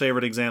of Will's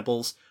favorite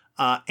examples,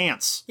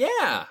 ants.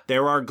 Yeah.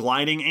 There are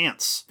gliding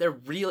ants.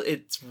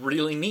 It's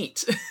really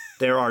neat.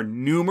 There are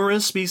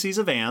numerous species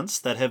of ants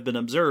that have been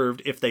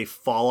observed. If they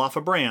fall off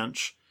a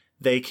branch,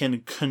 they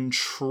can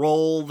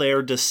control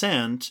their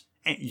descent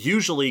and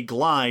usually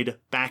glide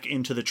back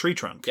into the tree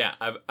trunk. Yeah,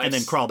 and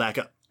then crawl back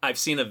up. I've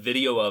seen a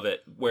video of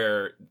it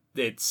where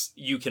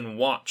you can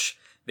watch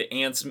the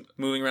ants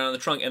moving around in the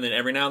trunk, and then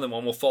every now and then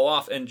one will fall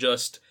off and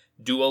just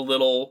do a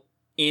little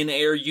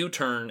in-air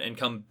U-turn and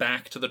come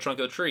back to the trunk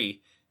of the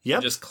tree. Yep.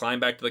 And just climb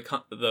back to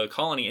the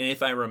colony. And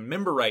if I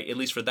remember right, at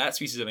least for that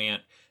species of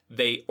ant,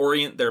 they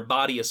orient their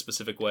body a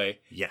specific way.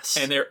 Yes.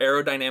 And they're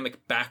aerodynamic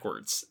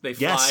backwards. They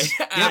fly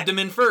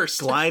abdomen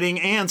first. Gliding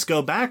ants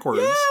go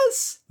backwards.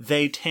 Yes!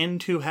 They tend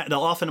to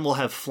they'll often will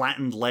have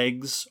flattened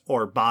legs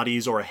or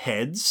bodies or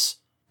heads.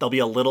 They'll be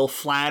a little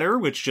flatter,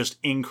 which just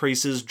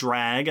increases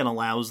drag and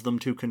allows them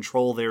to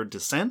control their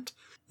descent.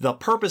 The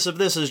purpose of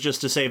this is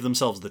just to save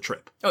themselves the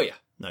trip. Oh, yeah.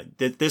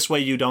 This way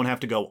you don't have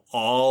to go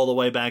all the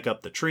way back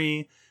up the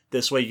tree.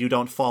 This way you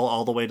don't fall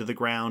all the way to the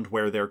ground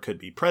where there could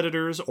be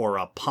predators or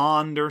a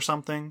pond or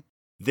something.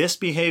 This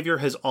behavior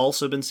has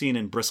also been seen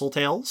in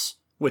bristletails,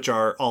 which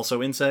are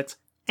also insects,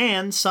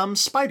 and some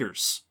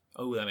spiders.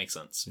 Oh, that makes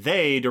sense.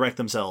 They direct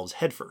themselves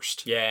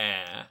headfirst.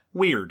 Yeah.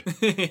 Weird.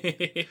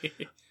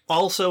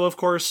 Also, of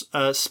course,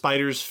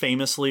 spiders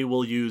famously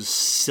will use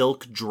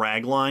silk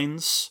drag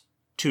lines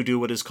to do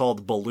what is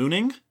called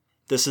ballooning.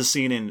 This is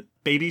seen in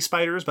baby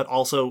spiders, but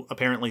also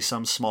apparently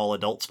some small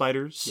adult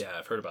spiders. Yeah,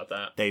 I've heard about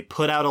that. They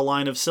put out a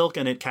line of silk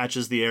and it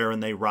catches the air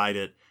and they ride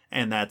it,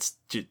 and that's...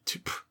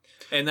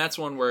 And that's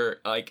one where,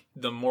 like,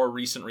 the more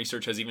recent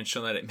research has even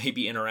shown that it may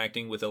be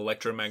interacting with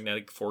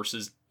electromagnetic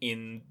forces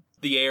in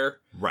the air.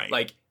 Right.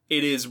 Like,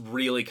 it is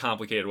really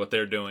complicated what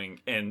they're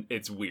doing, and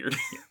it's weird.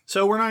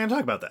 So we're not going to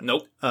talk about that.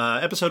 Nope.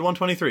 Episode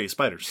 123,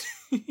 spiders.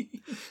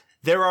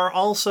 There are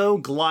also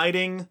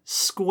gliding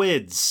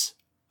squids.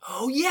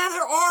 Oh, yeah,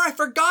 there are! I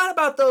forgot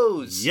about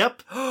those!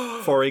 Yep.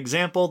 For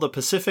example, the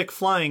Pacific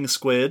flying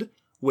squid,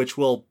 which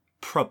will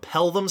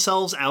propel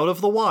themselves out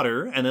of the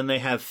water, and then they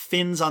have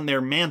fins on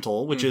their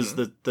mantle, which is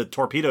the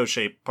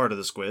torpedo-shaped part of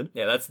the squid.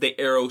 Yeah, that's the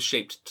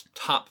arrow-shaped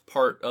top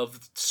part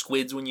of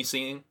squids when you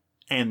see them.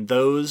 And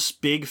those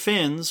big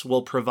fins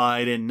will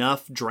provide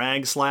enough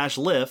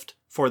drag/lift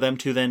for them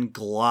to then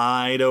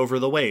glide over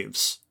the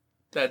waves.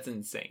 That's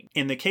insane.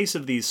 In the case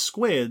of these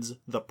squids,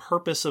 the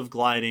purpose of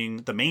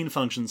gliding, the main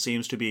function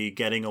seems to be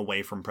getting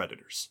away from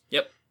predators.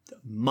 Yep.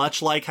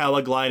 Much like how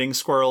a gliding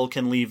squirrel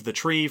can leave the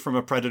tree from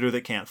a predator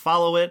that can't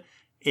follow it,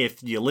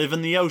 if you live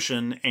in the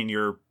ocean and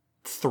your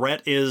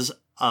threat is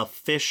a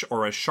fish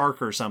or a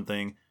shark or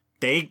something,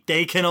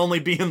 they can only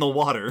be in the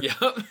water.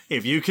 Yep.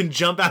 If you can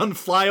jump out and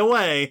fly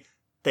away,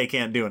 they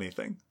can't do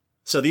anything.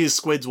 So these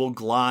squids will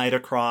glide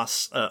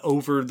across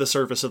over the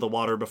surface of the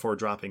water before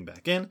dropping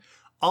back in.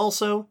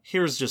 Also,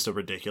 here's just a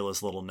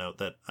ridiculous little note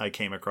that I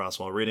came across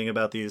while reading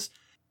about these.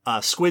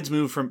 Squids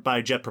move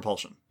by jet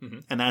propulsion,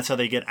 and that's how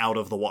they get out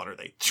of the water.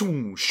 They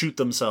shoot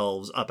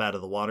themselves up out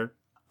of the water.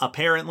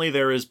 Apparently,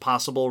 there is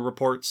possible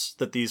reports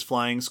that these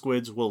flying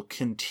squids will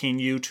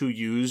continue to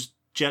use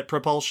jet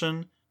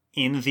propulsion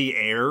in the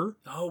air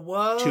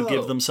to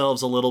give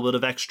themselves a little bit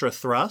of extra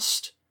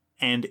thrust.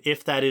 And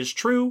if that is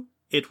true,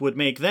 it would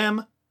make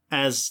them,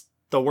 as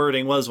the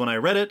wording was when I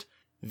read it,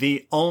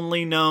 the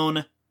only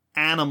known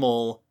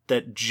animal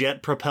that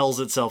jet propels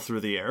itself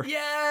through the air.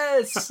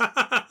 Yes!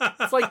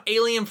 It's like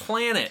Alien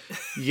Planet.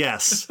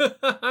 Yes.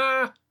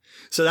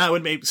 So that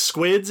would make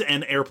squids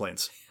and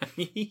airplanes.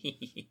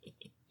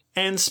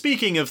 And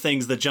speaking of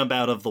things that jump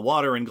out of the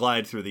water and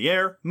glide through the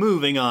air,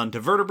 moving on to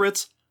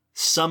vertebrates,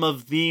 some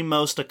of the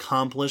most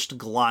accomplished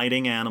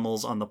gliding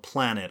animals on the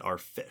planet are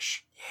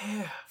fish.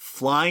 Yeah.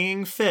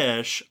 Flying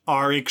fish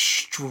are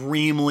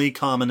extremely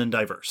common and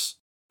diverse.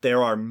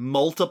 There are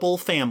multiple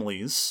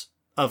families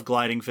of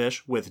gliding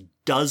fish with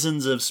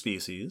dozens of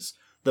species.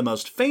 The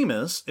most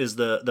famous is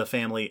the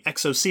family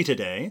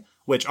Exocetidae,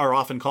 which are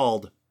often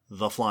called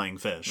the flying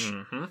fish.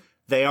 Mm-hmm.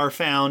 They are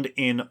found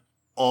in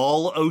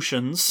all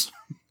oceans,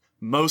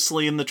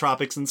 mostly in the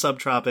tropics and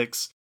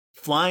subtropics.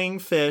 Flying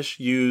fish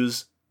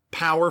use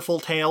powerful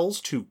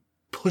tails to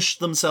push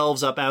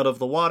themselves up out of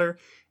the water,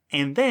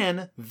 and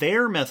then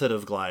their method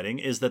of gliding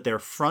is that their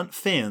front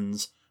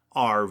fins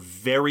are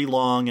very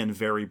long and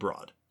very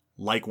broad,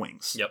 like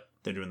wings. Yep.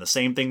 They're doing the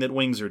same thing that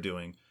wings are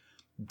doing.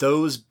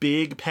 Those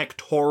big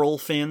pectoral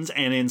fins,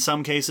 and in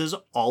some cases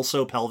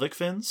also pelvic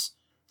fins.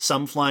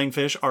 Some flying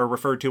fish are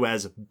referred to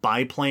as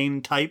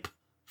biplane type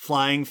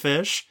flying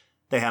fish.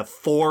 They have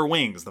 4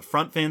 wings. The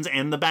front fins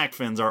and the back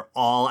fins are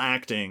all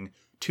acting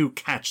to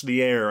catch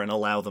the air and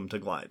allow them to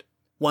glide.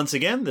 Once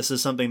again, this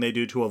is something they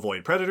do to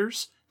avoid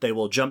predators. They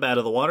will jump out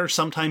of the water,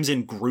 sometimes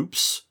in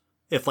groups.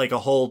 If like a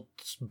whole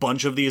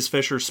bunch of these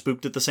fish are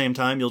spooked at the same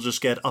time, you'll just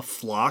get a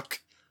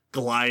flock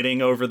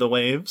gliding over the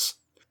waves.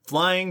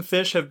 Flying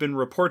fish have been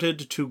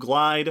reported to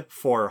glide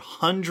for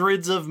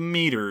hundreds of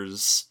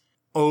meters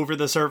over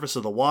the surface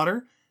of the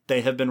water.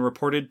 They have been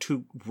reported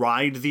to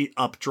ride the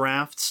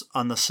updrafts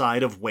on the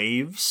side of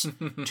waves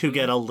to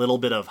get a little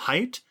bit of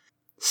height.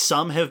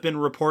 Some have been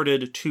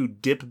reported to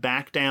dip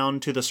back down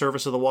to the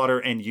surface of the water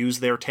and use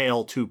their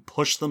tail to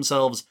push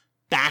themselves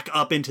back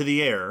up into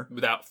the air.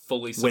 Without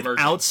fully submerging.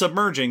 Without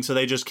submerging, so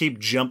they just keep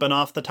jumping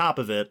off the top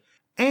of it.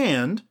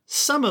 And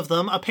some of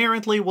them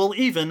apparently will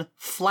even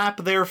flap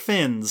their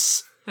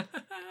fins.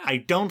 I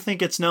don't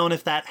think it's known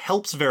if that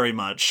helps very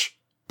much,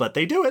 but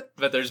they do it.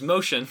 But there's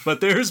motion.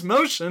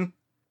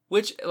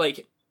 Which,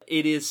 like,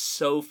 it is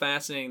so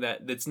fascinating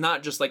that it's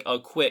not just like a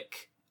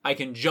quick, I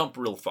can jump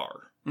real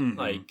far,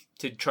 like,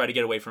 to try to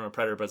get away from a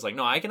predator, but it's like,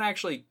 no, I can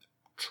actually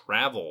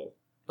travel.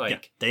 Like, yeah,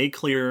 they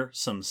clear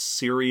some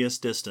serious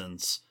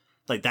distance.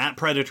 Like, that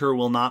predator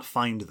will not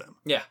find them.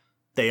 Yeah.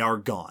 They are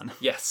gone.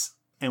 Yes.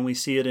 And we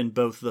see it in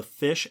both the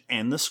fish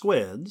and the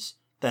squids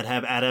that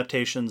have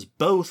adaptations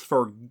both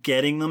for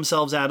getting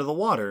themselves out of the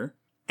water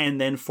and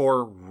then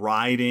for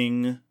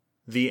riding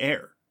the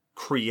air,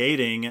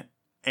 creating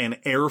an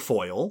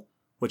airfoil,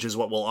 which is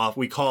what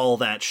we call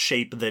that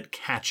shape that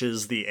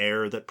catches the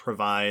air, that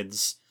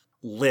provides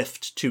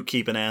lift to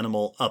keep an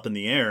animal up in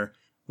the air.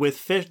 With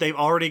fish, they've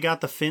already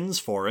got the fins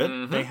for it.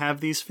 Mm-hmm. They have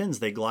these fins.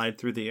 They glide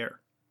through the air.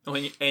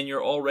 And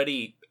you're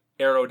already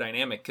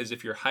aerodynamic, because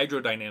if you're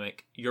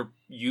hydrodynamic, you're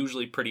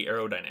usually pretty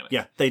aerodynamic.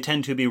 Yeah, they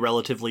tend to be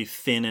relatively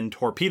thin and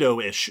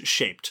torpedo-ish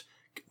shaped,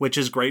 which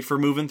is great for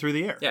moving through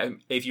the air. Yeah,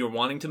 if you're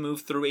wanting to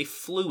move through a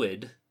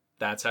fluid,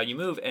 that's how you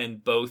move.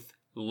 And both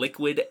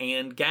liquid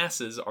and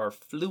gases are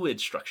fluid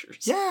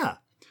structures. Yeah.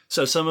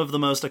 So some of the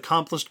most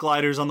accomplished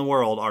gliders on the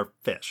world are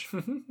fish.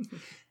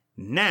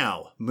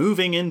 Now,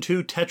 moving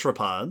into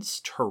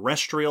tetrapods,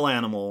 terrestrial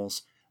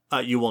animals,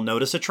 you will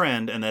notice a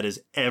trend, and that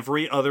is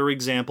every other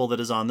example that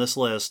is on this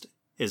list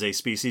is a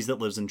species that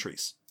lives in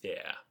trees.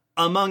 Yeah.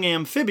 Among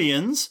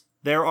amphibians,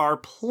 there are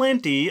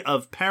plenty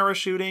of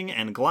parachuting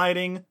and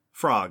gliding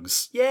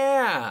frogs.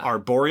 Yeah.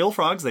 Arboreal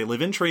frogs, they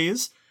live in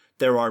trees.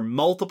 There are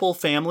multiple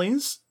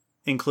families,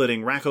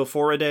 including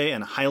Rhacophoridae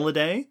and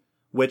Hylidae,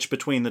 which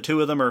between the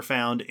two of them are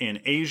found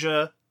in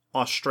Asia,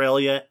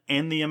 Australia,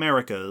 and the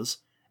Americas,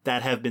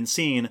 that have been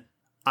seen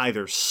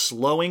either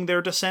slowing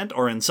their descent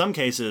or in some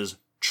cases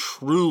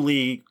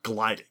truly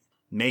gliding,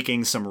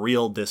 making some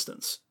real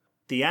distance.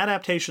 The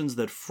adaptations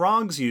that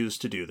frogs use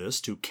to do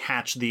this, to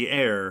catch the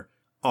air,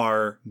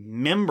 are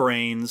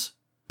membranes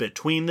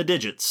between the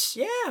digits.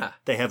 Yeah.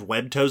 They have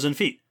webbed toes and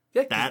feet.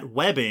 Yeah, that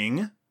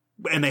webbing,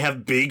 and they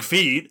have big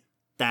feet,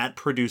 that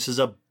produces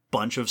a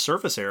bunch of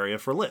surface area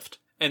for lift.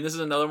 And this is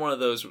another one of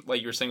those,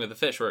 like you were saying with the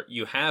fish, where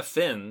you have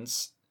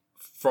fins,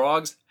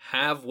 frogs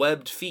have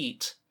webbed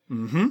feet,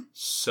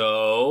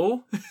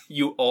 so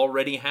you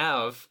already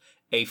have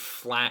a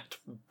flat,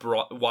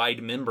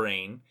 wide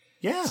membrane.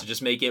 Yeah. So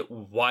just make it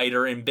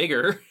wider and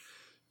bigger.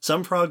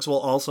 Some frogs will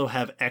also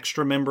have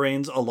extra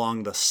membranes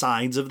along the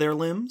sides of their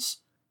limbs,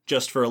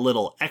 just for a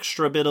little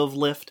extra bit of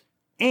lift,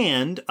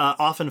 and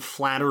often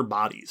flatter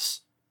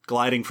bodies.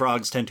 Gliding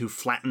frogs tend to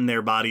flatten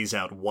their bodies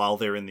out while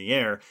they're in the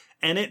air,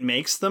 and it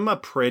makes them a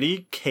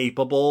pretty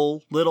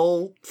capable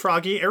little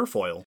froggy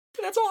airfoil.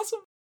 That's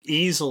awesome.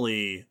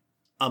 Easily,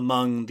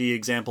 among the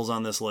examples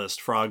on this list,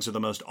 frogs are the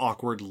most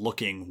awkward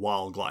looking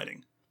while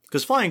gliding.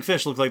 Because flying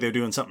fish look like they're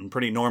doing something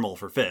pretty normal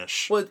for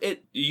fish. Well,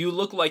 you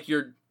look like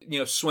you're,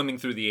 swimming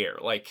through the air.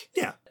 Like,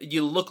 yeah.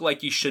 You look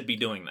like you should be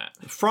doing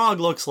that. Frog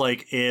looks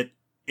like it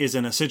is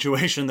in a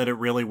situation that it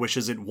really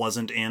wishes it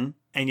wasn't in,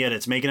 and yet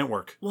it's making it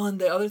work. Well, and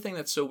the other thing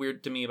that's so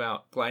weird to me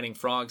about gliding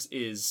frogs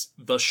is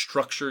the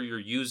structure you're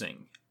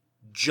using.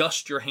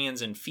 Just your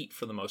hands and feet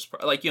for the most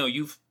part. Like,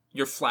 you've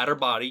your flatter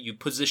body, you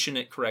position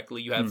it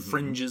correctly, you have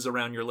fringes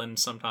around your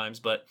limbs sometimes,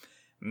 but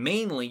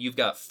mainly you've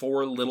got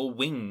 4 little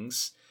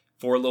wings,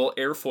 4 little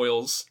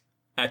airfoils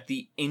at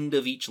the end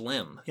of each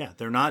limb. Yeah,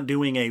 they're not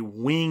doing a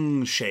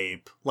wing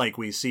shape like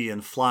we see in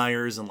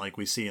flyers and like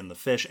we see in the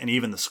fish and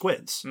even the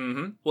squids.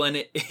 Mm-hmm. Well,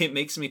 and it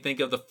makes me think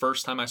of the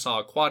first time I saw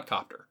a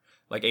quadcopter,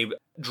 like a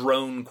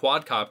drone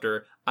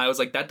quadcopter. I was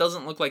like, that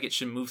doesn't look like it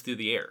should move through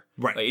the air.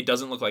 Right. Like, it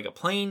doesn't look like a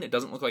plane. It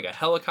doesn't look like a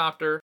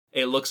helicopter.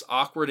 It looks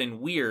awkward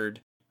and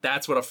weird.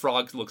 That's what a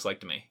frog looks like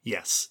to me.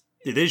 Yes.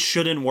 This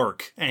shouldn't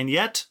work. And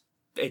yet,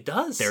 it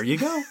does. There you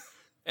go.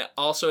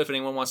 Also, if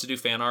anyone wants to do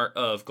fan art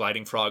of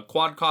gliding frog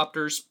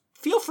quadcopters,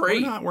 feel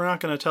free. We're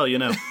not going to tell you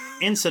no.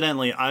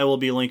 Incidentally, I will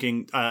be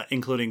linking,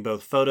 including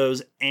both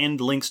photos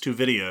and links to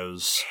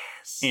videos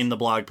in the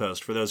blog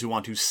post for those who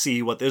want to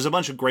see there's a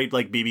bunch of great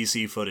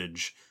BBC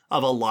footage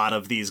of a lot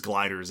of these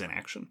gliders in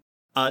action.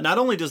 Not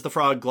only does the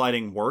frog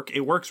gliding work,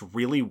 it works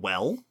really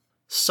well.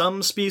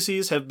 Some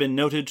species have been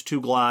noted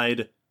to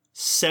glide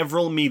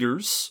several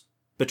meters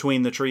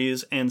between the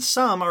trees, and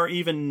some are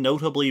even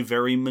notably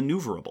very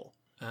maneuverable.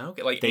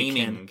 Okay, like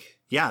aiming.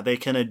 They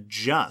can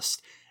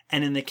adjust.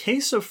 And in the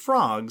case of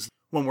frogs,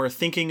 when we're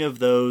thinking of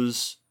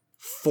those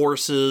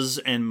forces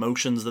and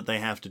motions that they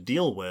have to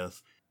deal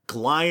with,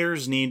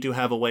 gliders need to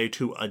have a way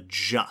to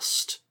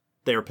adjust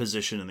their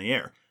position in the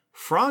air.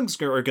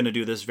 Frogs are going to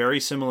do this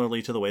very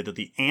similarly to the way that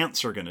the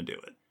ants are going to do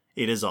it.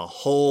 It is a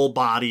whole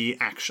body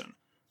action.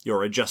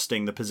 You're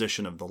adjusting the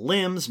position of the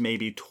limbs,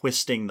 maybe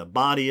twisting the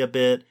body a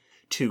bit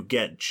to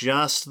get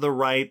just the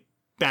right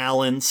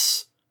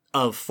balance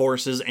of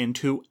forces and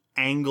to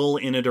angle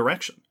in a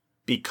direction.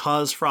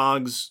 Because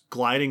frogs'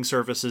 gliding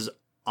surfaces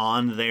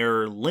on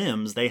their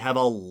limbs, they have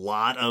a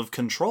lot of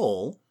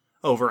control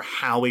over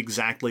how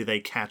exactly they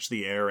catch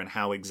the air and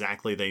how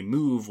exactly they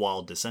move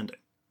while descending.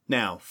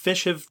 Now,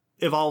 fish have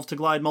evolved to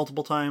glide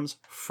multiple times.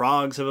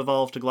 Frogs have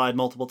evolved to glide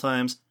multiple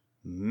times.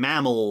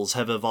 Mammals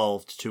have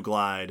evolved to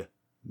glide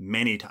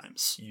many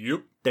times.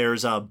 Yep.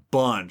 There's a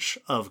bunch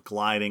of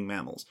gliding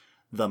mammals.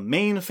 The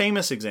main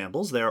famous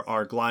examples, there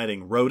are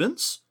gliding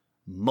rodents,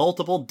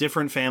 multiple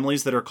different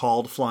families that are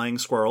called flying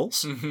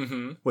squirrels,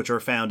 which are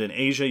found in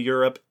Asia,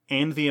 Europe,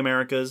 and the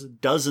Americas,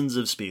 dozens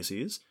of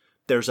species.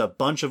 There's a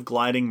bunch of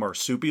gliding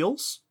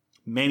marsupials,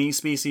 many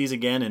species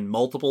again in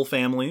multiple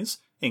families,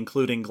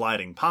 including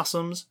gliding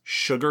possums,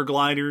 sugar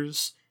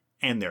gliders,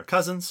 and their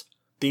cousins.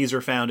 These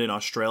are found in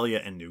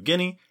Australia and New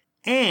Guinea.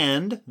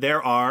 And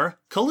there are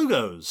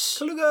colugos.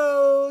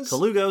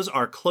 Colugos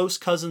are close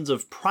cousins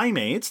of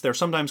primates. They're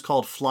sometimes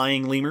called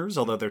flying lemurs,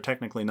 although they're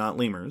technically not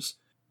lemurs.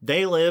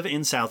 They live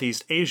in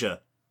Southeast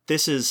Asia.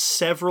 This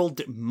is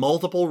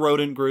multiple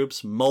rodent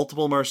groups,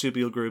 multiple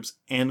marsupial groups,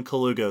 and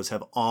colugos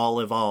have all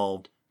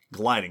evolved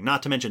gliding,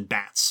 not to mention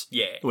bats,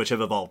 which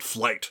have evolved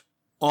flight.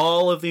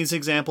 All of these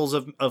examples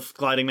of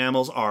gliding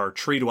mammals are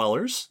tree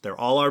dwellers. They're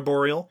all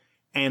arboreal,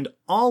 and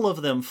all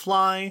of them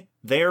fly.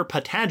 They're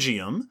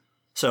patagium.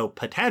 So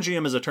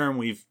patagium is a term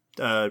we've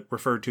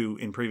referred to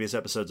in previous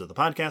episodes of the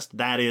podcast.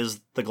 That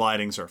is the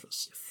gliding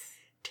surface.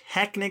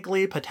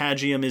 Technically,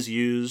 patagium is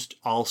used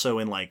also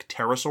in like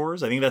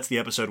pterosaurs. I think that's the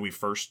episode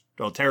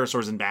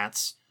pterosaurs and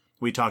bats.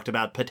 We talked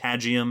about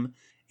patagium.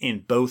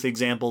 In both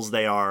examples,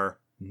 they are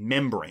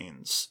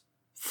membranes,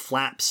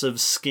 flaps of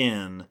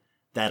skin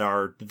that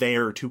are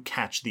there to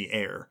catch the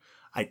air.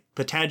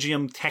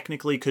 Patagium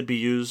technically could be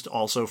used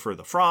also for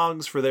the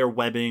frogs, for their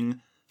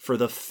webbing, for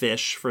the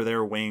fish, for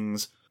their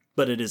wings,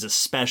 but it is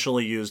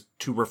especially used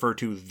to refer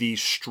to the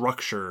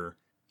structure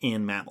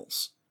in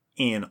mammals.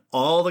 In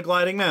all the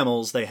gliding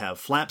mammals, they have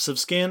flaps of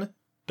skin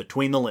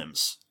between the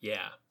limbs.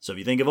 Yeah. So if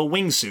you think of a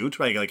wingsuit,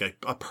 right, like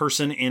a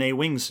person in a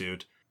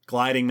wingsuit,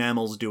 gliding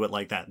mammals do it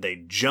like that.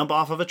 They jump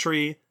off of a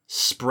tree,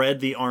 spread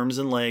the arms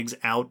and legs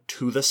out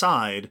to the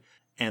side,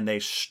 and they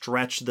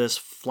stretch this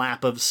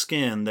flap of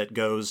skin that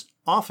goes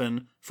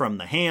often from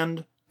the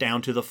hand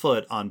down to the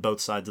foot on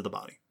both sides of the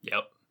body.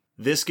 Yep.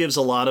 This gives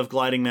a lot of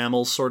gliding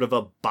mammals sort of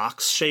a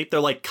box shape. They're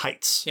like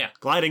kites. Yeah.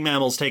 Gliding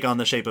mammals take on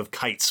the shape of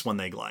kites when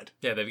they glide.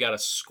 Yeah, they've got a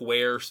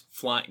square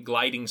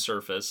gliding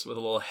surface with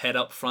a little head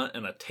up front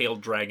and a tail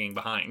dragging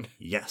behind.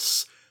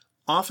 Yes.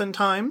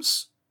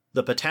 Oftentimes,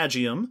 the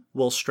patagium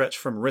will stretch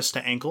from wrist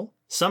to ankle,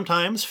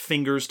 sometimes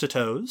fingers to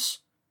toes.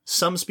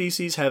 Some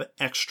species have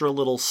extra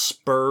little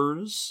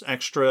spurs,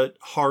 extra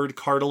hard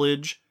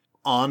cartilage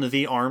on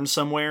the arm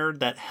somewhere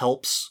that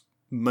helps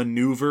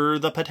maneuver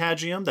the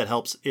patagium, that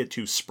helps it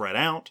to spread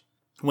out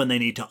when they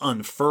need to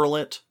unfurl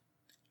it.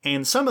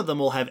 And some of them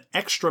will have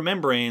extra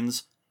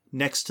membranes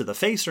next to the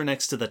face or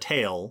next to the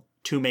tail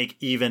to make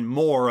even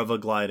more of a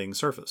gliding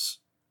surface.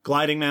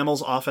 Gliding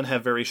mammals often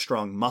have very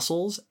strong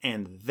muscles,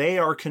 and they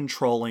are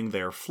controlling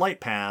their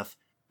flight path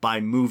by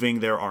moving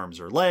their arms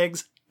or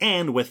legs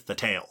and with the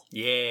tail.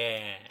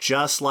 Yeah.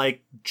 Just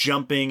like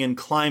jumping and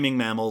climbing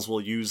mammals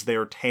will use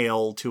their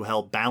tail to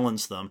help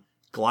balance them,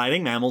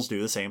 gliding mammals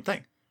do the same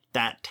thing.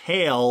 That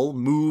tail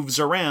moves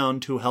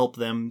around to help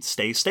them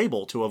stay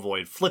stable, to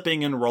avoid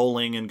flipping and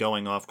rolling and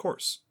going off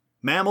course.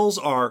 Mammals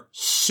are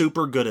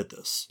super good at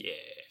this. Yeah.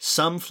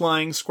 Some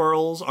flying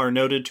squirrels are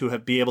noted to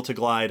be able to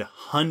glide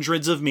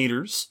hundreds of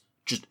meters,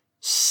 just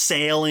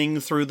sailing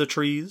through the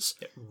trees.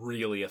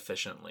 Really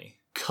efficiently.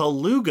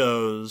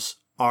 Colugos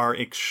are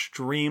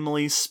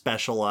extremely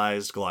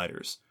specialized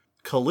gliders.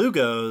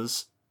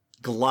 Colugos'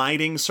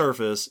 gliding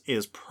surface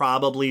is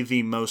probably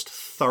the most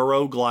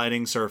thorough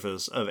gliding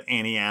surface of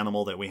any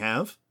animal that we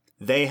have.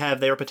 They have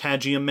their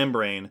patagium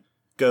membrane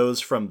goes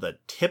from the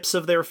tips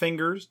of their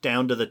fingers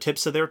down to the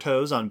tips of their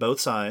toes on both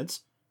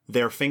sides.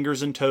 Their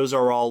fingers and toes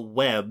are all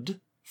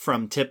webbed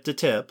from tip to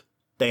tip.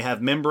 They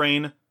have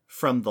membrane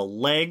from the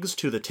legs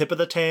to the tip of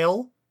the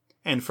tail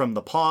and from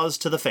the paws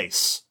to the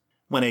face.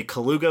 When a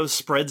colugo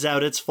spreads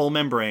out its full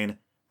membrane,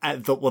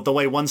 the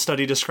way one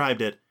study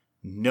described it,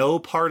 no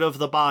part of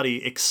the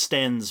body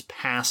extends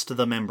past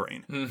the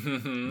membrane.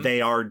 Mm-hmm.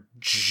 They are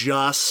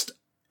just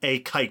a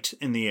kite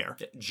in the air.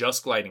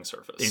 Just gliding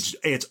surface.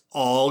 It's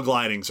all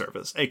gliding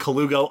surface. A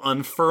colugo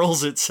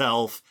unfurls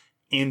itself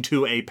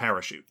into a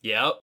parachute.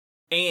 Yep.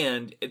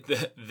 And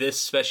this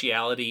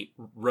speciality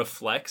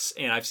reflects,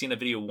 and I've seen a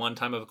video one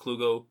time of a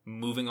colugo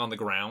moving on the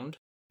ground,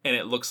 and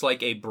it looks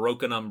like a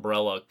broken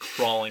umbrella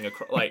crawling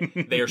across.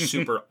 Like, they are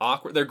super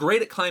awkward. They're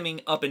great at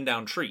climbing up and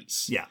down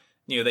trees. Yeah.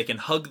 You know, they can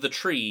hug the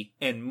tree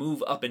and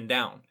move up and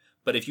down.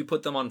 but if you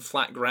put them on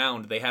flat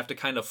ground, they have to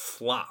kind of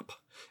flop.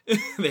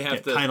 They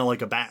have to... Kind of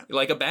like a bat.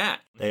 Like a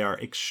bat. They are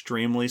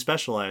extremely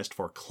specialized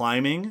for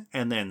climbing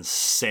and then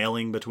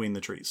sailing between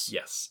the trees.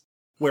 Yes.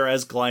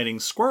 Whereas gliding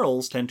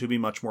squirrels tend to be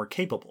much more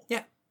capable.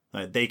 Yeah.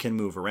 They can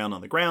move around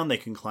on the ground, they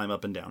can climb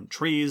up and down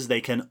trees,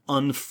 they can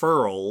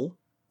unfurl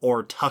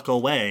or tuck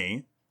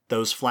away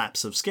those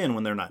flaps of skin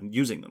when they're not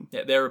using them.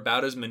 Yeah, they're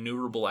about as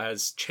maneuverable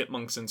as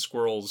chipmunks and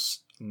squirrels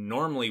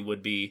normally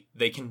would be.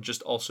 They can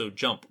just also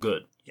jump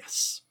good.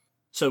 Yes.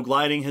 So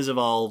gliding has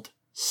evolved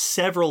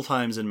several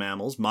times in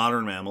mammals,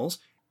 modern mammals.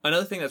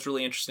 Another thing that's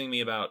really interesting to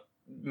me about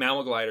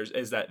mammal gliders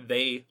is that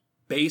they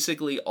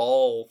basically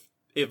all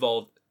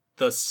evolved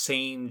the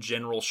same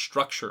general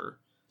structure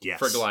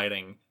for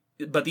gliding,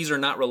 but these are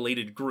not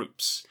related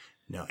groups.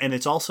 No, and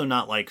it's also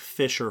not like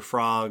fish or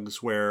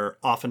frogs where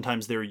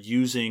oftentimes they're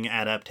using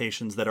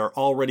adaptations that are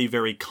already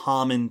very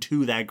common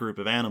to that group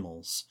of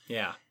animals.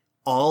 Yeah.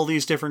 All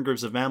these different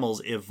groups of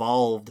mammals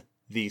evolved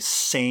the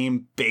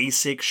same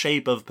basic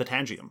shape of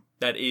patagium.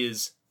 That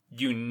is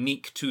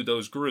unique to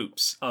those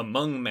groups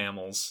among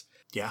mammals.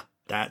 Yeah,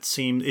 it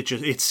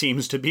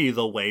seems to be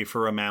the way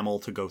for a mammal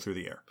to go through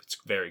the air. It's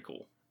very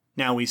cool.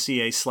 Now we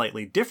see a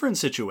slightly different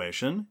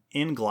situation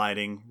in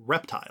gliding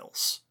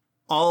reptiles.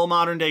 All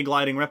modern-day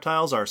gliding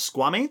reptiles are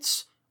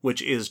squamates,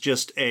 which is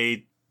just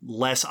a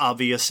less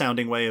obvious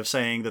sounding way of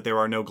saying that there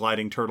are no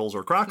gliding turtles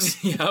or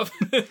crocs. Yep.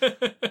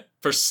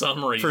 For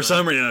some reason. For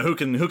some reason, who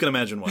can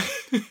imagine why?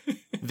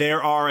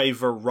 There are a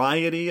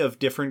variety of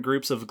different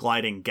groups of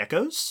gliding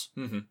geckos.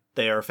 Mm-hmm.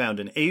 They are found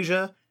in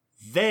Asia.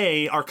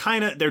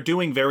 They're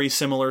doing very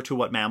similar to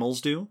what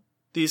mammals do.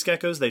 These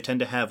geckos, they tend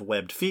to have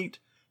webbed feet,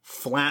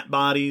 flat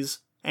bodies,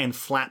 and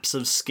flaps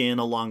of skin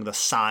along the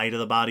side of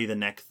the body, the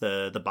neck,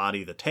 the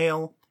body, the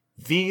tail.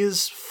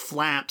 These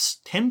flaps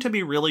tend to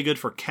be really good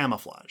for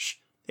camouflage.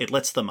 It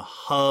lets them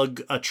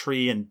hug a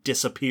tree and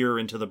disappear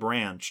into the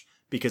branch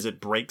because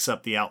it breaks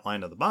up the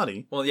outline of the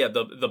body. Well, yeah,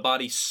 the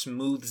body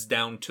smooths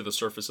down to the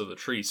surface of the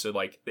tree, so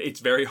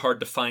it's very hard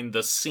to find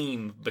the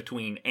seam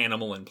between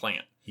animal and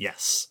plant.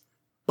 Yes.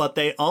 But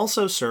they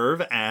also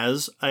serve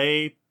as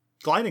a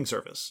gliding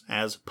surface,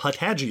 as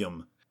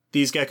patagium.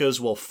 These geckos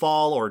will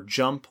fall or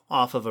jump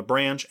off of a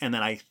branch, and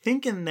then I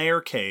think in their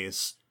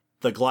case,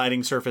 the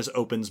gliding surface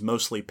opens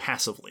mostly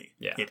passively.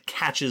 Yeah. It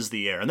catches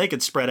the air, and they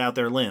could spread out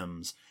their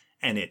limbs,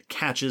 and it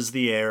catches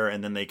the air,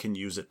 and then they can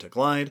use it to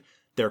glide.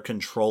 They're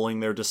controlling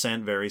their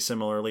descent very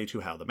similarly to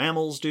how the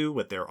mammals do,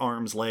 with their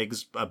arms,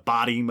 legs,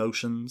 body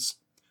motions.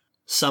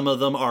 Some of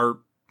them are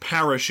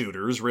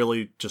parachuters,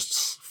 really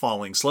just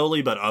falling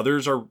slowly, but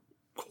others are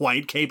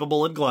quite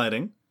capable at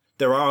gliding.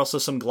 There are also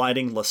some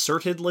gliding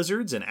lacertid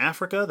lizards in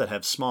Africa that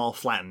have small,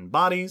 flattened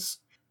bodies.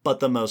 But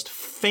the most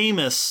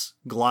famous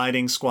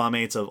gliding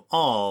squamates of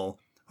all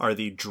are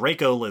the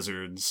Draco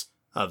lizards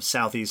of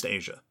Southeast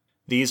Asia.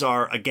 These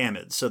are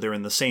agamids, so they're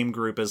in the same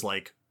group as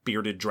like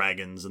bearded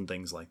dragons and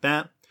things like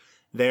that.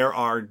 There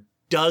are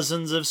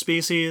dozens of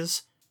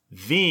species.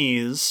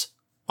 These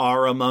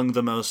are among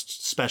the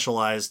most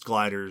specialized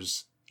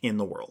gliders in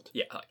the world.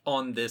 Yeah,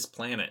 on this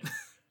planet.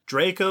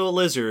 Draco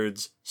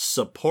lizards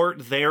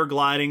support their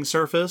gliding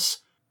surface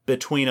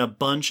between a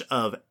bunch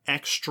of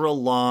extra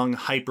long,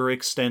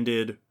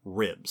 hyperextended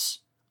ribs.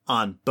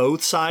 On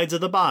both sides of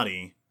the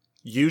body,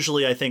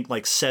 usually I think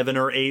like 7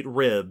 or 8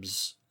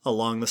 ribs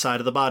along the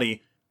side of the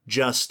body,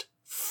 just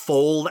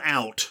fold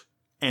out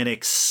and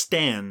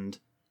extend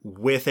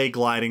with a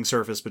gliding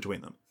surface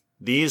between them.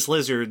 These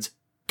lizards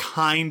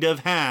kind of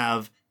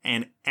have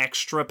an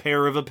extra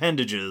pair of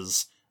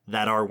appendages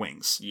that are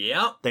wings.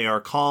 Yep. They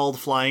are called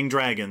flying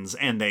dragons,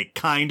 and they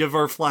kind of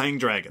are flying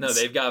dragons. No,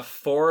 they've got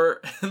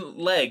 4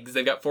 legs,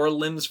 they've got 4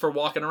 limbs for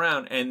walking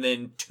around, and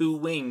then 2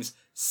 wings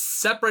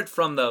separate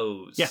from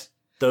those. Yeah.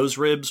 Those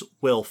ribs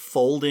will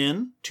fold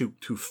in to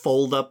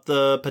fold up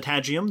the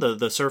patagium,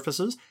 the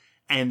surfaces,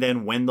 and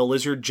then when the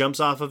lizard jumps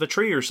off of a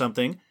tree or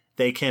something,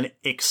 they can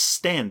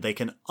extend, they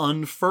can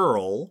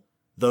unfurl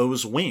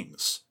those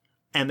wings.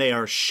 And they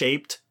are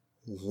shaped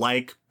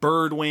like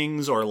bird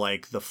wings or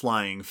like the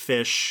flying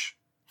fish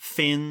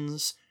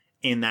fins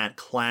in that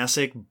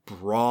classic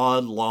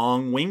broad,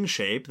 long wing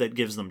shape that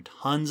gives them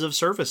tons of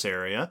surface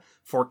area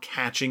for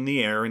catching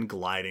the air and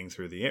gliding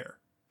through the air.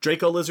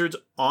 Draco lizards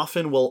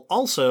often will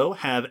also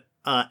have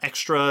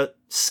extra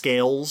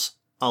scales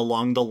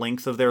along the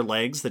length of their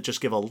legs that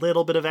just give a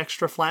little bit of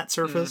extra flat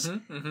surface,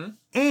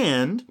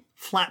 and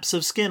flaps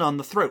of skin on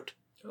the throat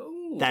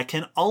that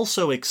can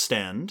also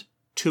extend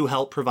to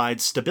help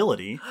provide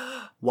stability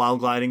while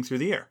gliding through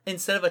the air.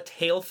 Instead of a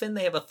tail fin,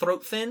 they have a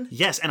throat fin?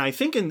 Yes, and I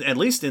think at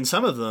least in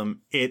some of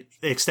them, it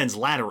extends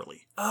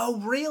laterally.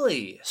 Oh,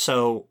 really?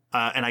 So,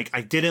 and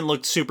I didn't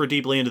look super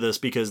deeply into this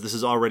because this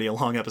is already a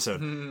long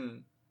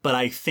episode, but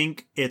I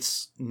think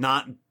it's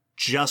not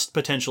just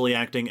potentially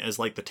acting as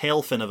like the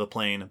tail fin of a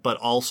plane, but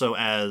also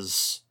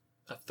as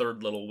a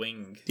third little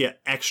wing. Yeah,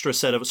 extra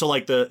set of, so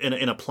like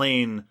in a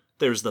plane,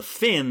 there's the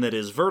fin that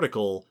is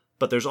vertical,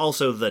 but there's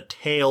also the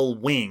tail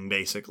wing,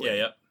 basically.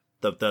 Yeah.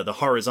 The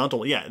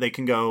horizontal, they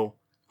can go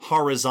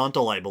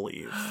horizontal, I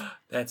believe.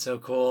 That's so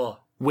cool.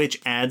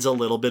 which adds a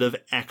little bit of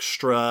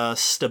extra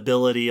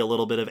stability, a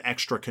little bit of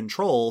extra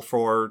control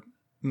for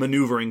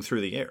maneuvering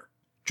through the air.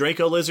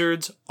 Draco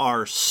lizards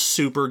are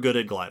super good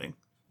at gliding.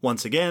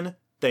 Once again,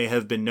 they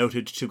have been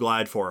noted to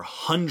glide for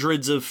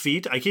hundreds of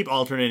feet. I keep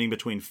alternating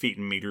between feet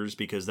and meters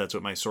because that's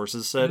what my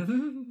sources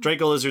said.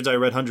 Draco lizards, I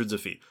read hundreds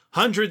of feet.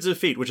 Hundreds of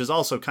feet, which is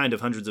also kind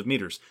of hundreds of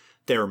meters.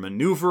 They're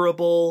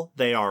maneuverable.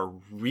 They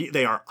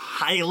are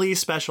highly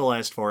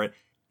specialized for it.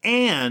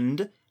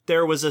 And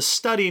there was a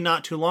study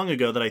not too long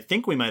ago that I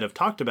think we might have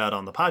talked about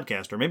on the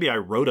podcast, or maybe I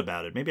wrote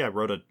about it. Maybe I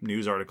wrote a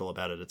news article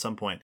about it at some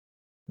point,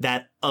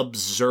 that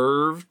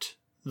observed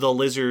the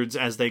lizards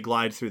as they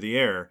glide through the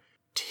air.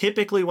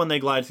 Typically, when they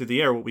glide through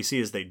the air, what we see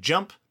is they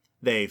jump,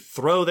 they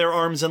throw their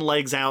arms and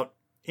legs out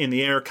in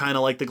the air, kind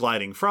of like the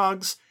gliding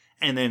frogs,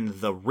 and then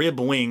the rib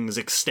wings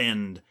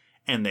extend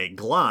and they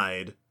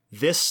glide.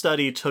 This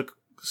study took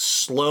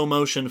slow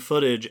motion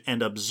footage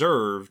and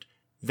observed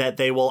that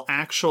they will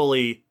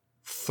actually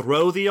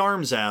throw the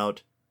arms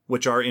out,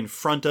 which are in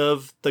front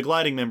of the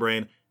gliding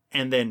membrane,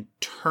 and then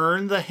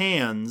turn the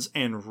hands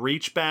and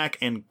reach back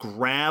and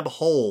grab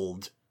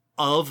hold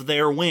of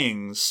their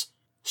wings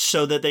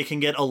so that they can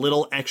get a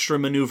little extra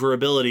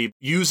maneuverability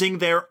using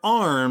their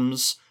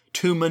arms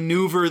to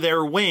maneuver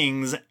their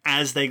wings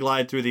as they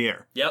glide through the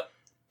air. Yep.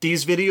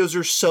 These videos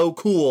are so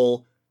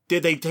cool.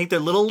 Did they take their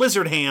little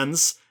lizard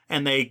hands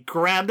and they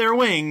grab their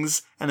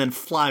wings and then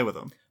fly with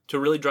them? To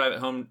really drive it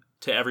home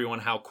to everyone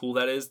how cool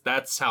that is,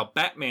 that's how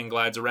Batman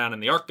glides around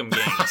in the Arkham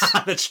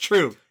games. That's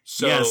true.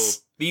 So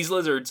yes. These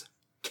lizards,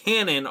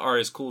 canon, are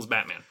as cool as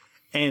Batman.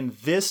 And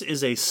this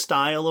is a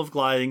style of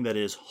gliding that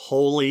is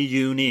wholly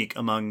unique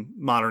among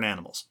modern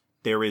animals.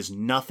 There is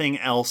nothing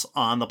else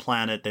on the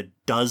planet that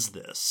does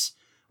this.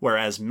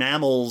 Whereas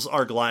mammals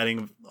are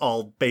gliding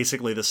all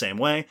basically the same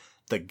way.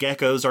 The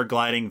geckos are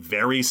gliding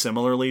very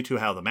similarly to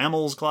how the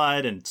mammals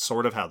glide and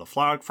sort of how the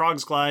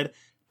frogs glide.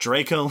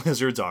 Draco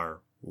lizards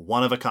are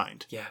one of a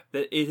kind. Yeah,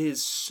 it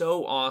is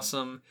so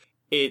awesome.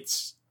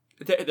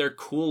 They're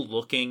cool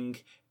looking,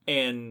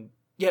 and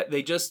yeah,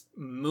 they just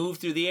move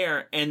through the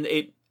air, and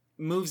it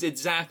moves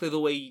exactly the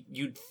way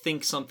you'd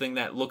think something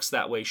that looks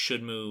that way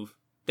should move.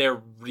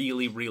 They're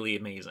really, really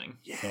amazing.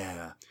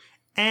 Yeah.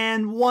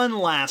 And one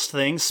last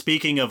thing,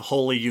 speaking of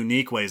wholly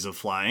unique ways of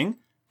flying,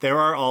 there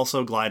are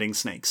also gliding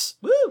snakes.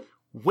 Woo!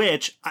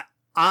 Which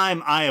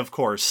I of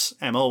course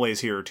am always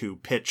here to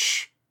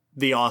pitch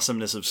the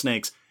awesomeness of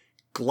snakes.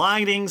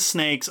 Gliding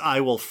snakes,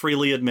 I will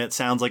freely admit,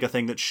 sounds like a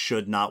thing that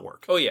should not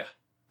work. Oh yeah.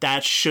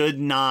 That should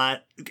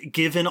not,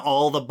 given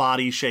all the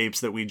body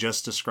shapes that we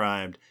just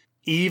described,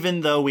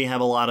 even though we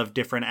have a lot of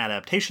different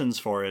adaptations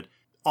for it,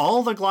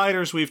 all the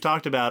gliders we've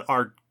talked about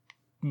are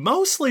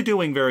mostly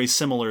doing very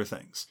similar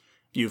things.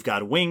 You've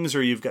got wings,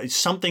 or you've got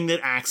something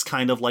that acts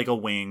kind of like a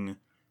wing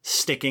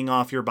sticking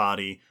off your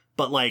body,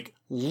 but like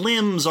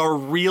limbs are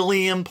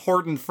really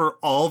important for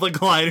all the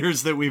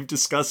gliders that we've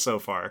discussed so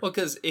far. Well,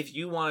 because if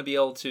you want to be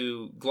able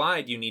to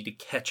glide, you need to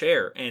catch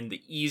air, and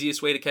the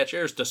easiest way to catch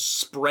air is to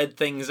spread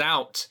things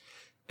out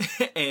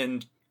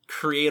and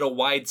create a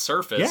wide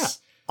surface. Yeah.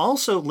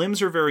 Also,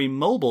 limbs are very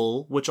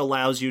mobile, which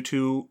allows you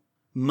to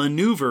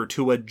maneuver,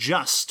 to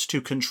adjust,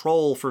 to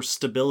control for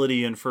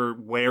stability and for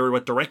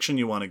what direction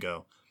you want to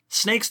go.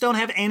 Snakes don't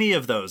have any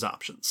of those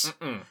options.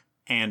 Mm-mm.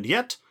 And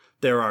yet,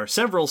 there are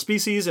several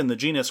species in the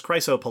genus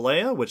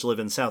Chrysopelea, which live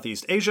in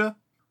Southeast Asia,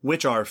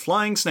 which are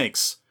flying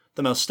snakes,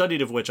 the most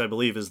studied of which I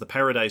believe is the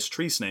paradise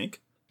tree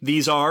snake.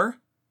 These are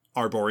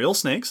arboreal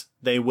snakes.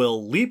 They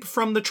will leap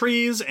from the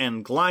trees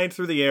and glide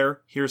through the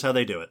air. Here's how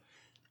they do it.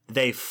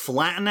 They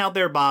flatten out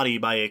their body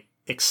by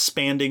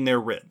expanding their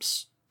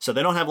ribs. So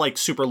they don't have like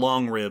super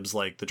long ribs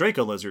like the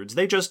Draco lizards.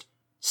 They just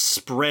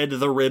spread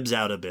the ribs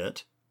out a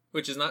bit.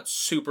 Which is not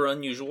super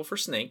unusual for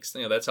snakes.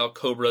 You know, that's how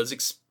cobras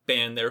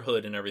expand their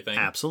hood and everything.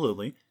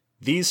 Absolutely.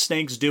 These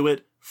snakes do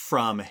it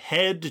from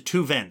head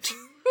to vent.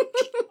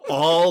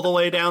 All the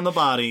way down the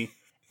body.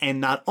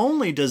 And not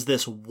only does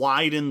this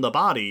widen the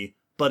body,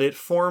 but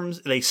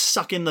they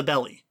suck in the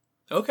belly.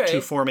 Okay.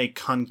 To form a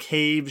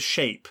concave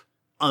shape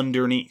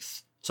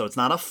underneath. So it's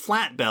not a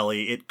flat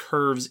belly, it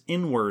curves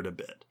inward a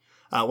bit.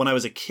 When I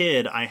was a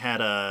kid, I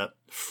had a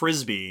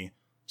Frisbee.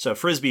 So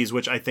Frisbees,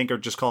 which I think are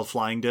just called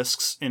flying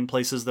discs in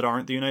places that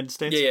aren't the United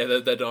States. Yeah,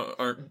 that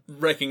aren't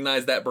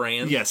recognize that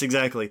brand. Yes,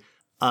 exactly.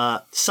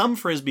 Some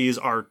Frisbees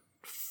are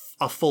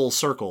a full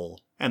circle,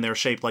 and they're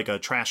shaped like a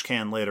trash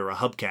can lid or a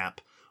hubcap,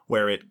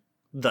 where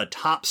the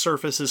top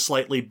surface is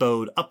slightly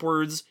bowed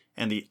upwards,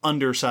 and the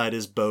underside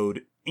is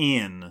bowed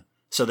in,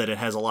 so that it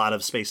has a lot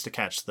of space to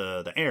catch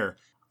the air.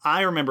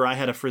 I remember I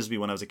had a Frisbee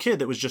when I was a kid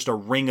that was just a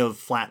ring of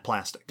flat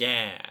plastic.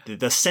 Yeah.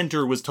 The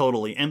center was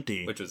totally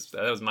empty.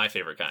 That was my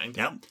favorite kind.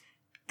 Yep.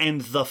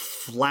 And the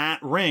flat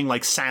ring,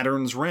 like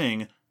Saturn's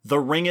ring, the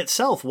ring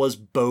itself was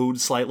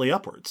bowed slightly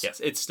upwards. Yes,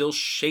 it's still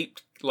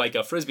shaped like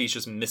a Frisbee, it's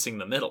just missing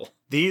the middle.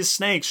 These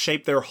snakes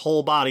shape their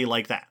whole body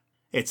like that.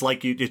 It's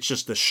like it's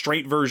just the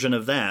straight version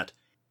of that.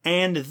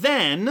 And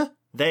then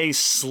they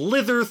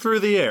slither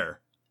through the air.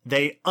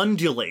 They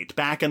undulate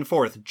back and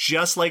forth,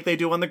 just like they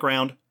do on the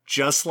ground,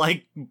 just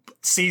like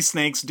sea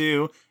snakes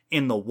do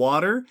in the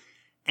water.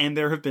 And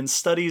there have been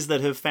studies that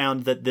have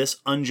found that this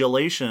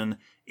undulation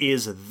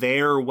is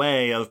their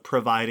way of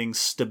providing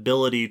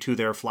stability to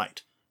their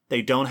flight.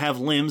 They don't have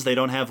limbs, they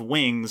don't have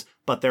wings,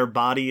 but their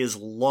body is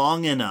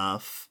long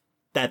enough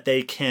that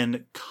they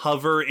can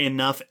cover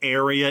enough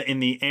area in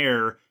the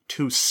air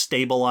to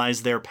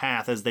stabilize their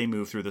path as they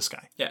move through the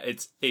sky. Yeah,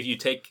 it's if you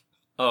take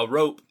a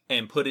rope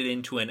and put it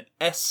into an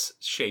S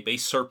shape, a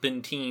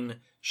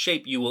serpentine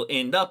shape, you will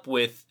end up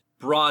with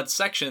broad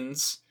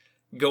sections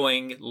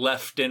going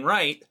left and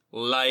right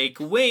like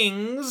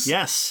wings.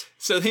 Yes.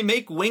 So they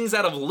make wings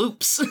out of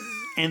loops.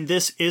 And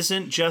this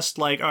isn't just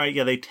like, all right,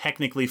 yeah, they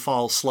technically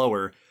fall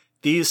slower.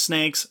 These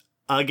snakes,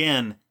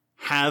 again,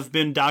 have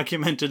been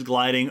documented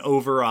gliding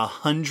over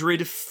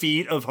 100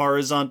 feet of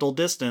horizontal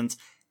distance.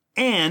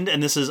 And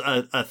this is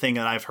a thing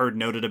that I've heard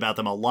noted about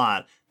them a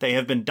lot, they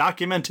have been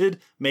documented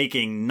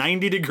making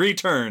 90-degree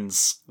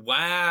turns.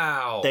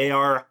 Wow. They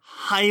are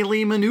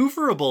highly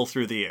maneuverable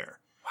through the air.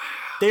 Wow.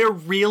 They are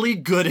really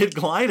good at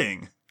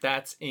gliding.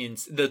 That's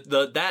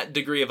that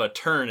degree of a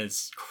turn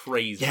is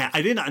crazy. Yeah,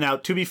 I did not. Now,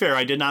 to be fair,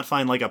 I did not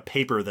find like a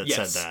paper that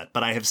said that,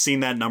 but I have seen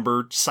that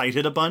number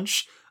cited a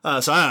bunch.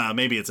 So I don't know,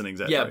 maybe it's an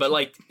exaggeration. Yeah, but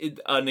like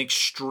an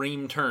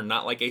extreme turn,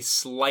 not like a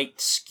slight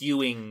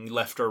skewing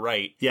left or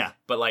right. Yeah.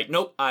 But like,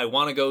 nope, I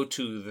want to go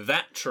to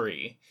that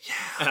tree. Yeah.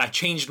 And I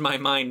changed my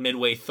mind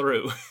midway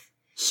through.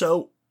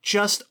 So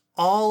just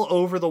all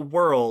over the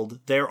world,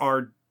 there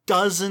are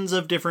dozens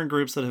of different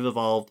groups that have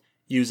evolved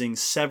using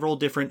several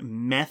different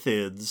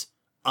methods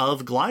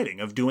of gliding,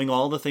 of doing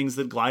all the things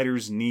that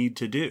gliders need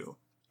to do.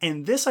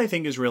 And this, I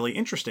think, is really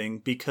interesting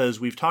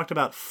because we've talked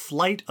about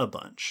flight a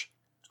bunch.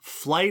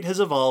 Flight has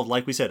evolved,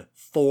 like we said,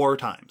 4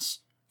 times.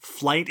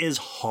 Flight is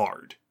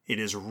hard. It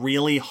is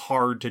really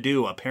hard to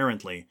do,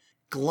 apparently.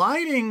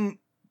 Gliding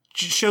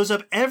shows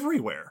up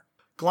everywhere.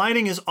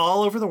 Gliding is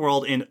all over the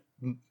world in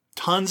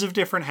tons of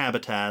different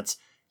habitats.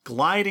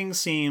 Gliding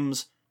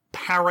seems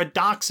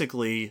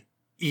paradoxically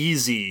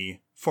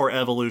easy for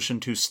evolution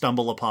to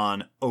stumble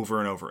upon over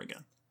and over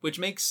again. Which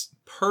makes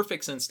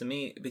perfect sense to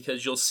me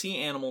because you'll see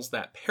animals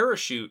that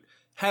parachute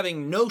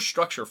having no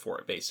structure for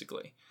it,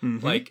 basically.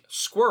 Mm-hmm. Like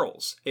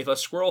squirrels. If a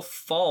squirrel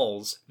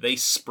falls, they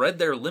spread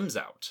their limbs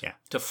out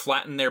to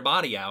flatten their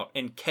body out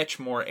and catch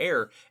more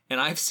air. And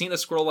I've seen a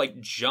squirrel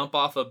like jump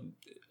off a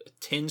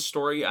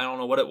 10-story, I don't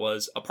know what it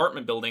was,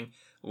 apartment building,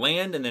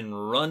 land, and then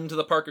run to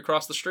the park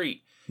across the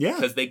street. Yeah.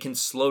 Because they can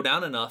slow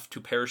down enough to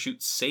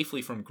parachute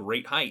safely from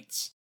great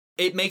heights.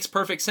 It makes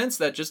perfect sense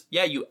that just,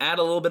 you add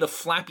a little bit of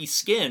flappy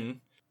skin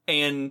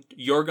and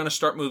you're going to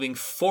start moving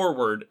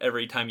forward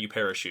every time you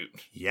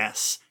parachute.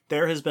 Yes.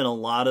 There has been a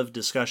lot of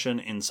discussion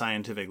in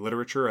scientific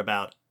literature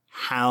about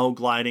how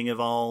gliding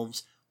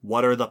evolves,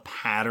 what are the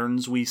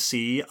patterns we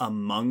see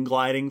among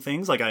gliding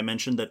things. Like I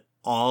mentioned that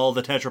all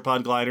the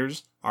tetrapod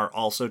gliders are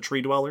also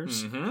tree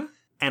dwellers. Mm-hmm.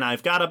 And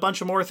I've got a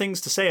bunch of more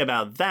things to say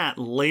about that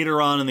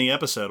later on in the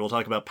episode. We'll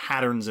talk about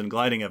patterns in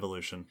gliding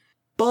evolution.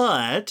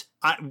 But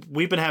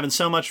we've been having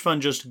so much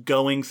fun just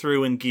going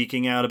through and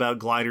geeking out about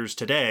gliders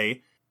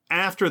today.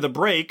 After the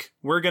break,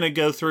 we're going to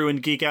go through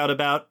and geek out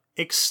about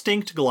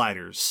extinct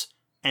gliders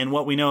and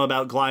what we know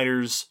about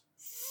gliders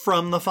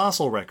from the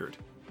fossil record.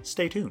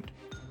 Stay tuned.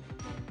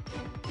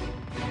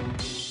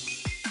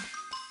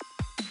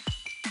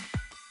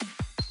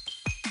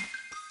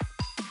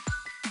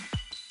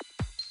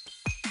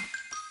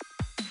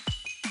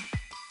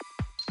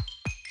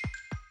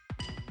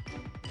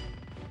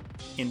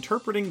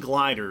 Interpreting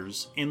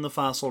gliders in the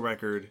fossil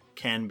record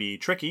can be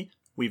tricky.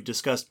 We've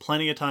discussed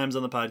plenty of times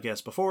on the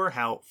podcast before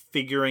how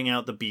figuring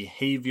out the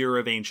behavior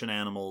of ancient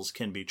animals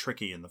can be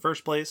tricky in the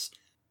first place.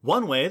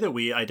 One way that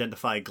we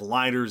identify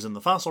gliders in the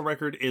fossil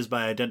record is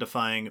by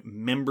identifying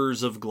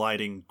members of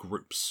gliding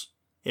groups.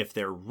 If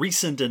they're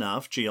recent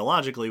enough,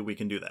 geologically, we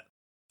can do that.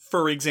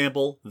 For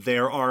example,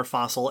 there are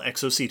fossil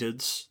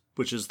exocetids,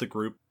 which is the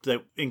group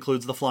that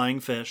includes the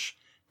flying fish.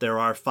 There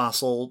are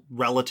fossil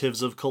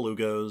relatives of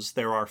colugos.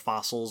 There are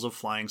fossils of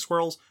flying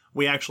squirrels.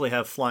 We actually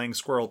have flying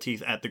squirrel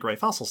teeth at the Gray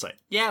Fossil Site.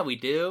 Yeah, we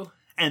do.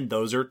 And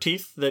those are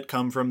teeth that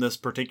come from this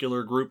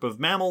particular group of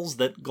mammals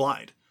that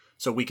glide.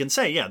 So we can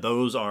say,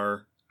 those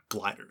are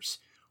gliders.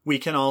 We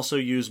can also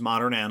use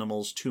modern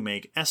animals to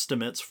make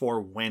estimates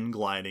for when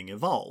gliding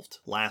evolved.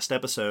 Last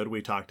episode,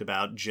 we talked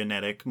about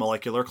genetic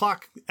molecular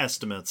clock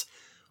estimates.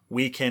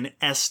 We can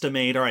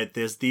estimate, all right,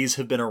 these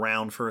have been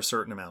around for a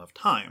certain amount of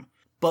time.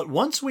 But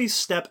once we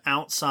step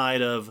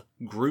outside of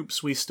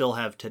groups we still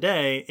have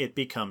today, it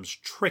becomes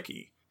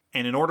tricky.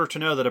 And in order to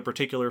know that a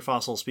particular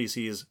fossil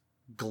species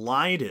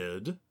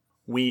glided,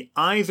 we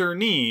either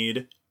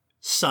need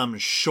some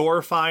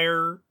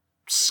surefire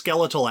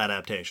skeletal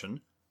adaptation,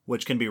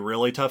 which can be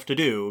really tough to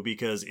do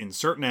because in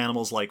certain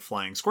animals like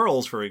flying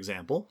squirrels, for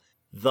example,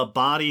 the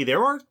body,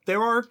 there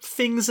are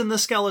things in the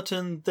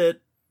skeleton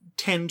that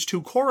tend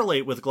to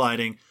correlate with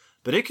gliding,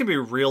 but it can be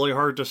really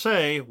hard to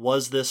say,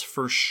 was this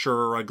for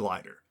sure a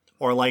glider?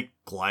 Or like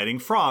gliding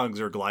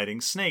frogs or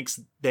gliding snakes,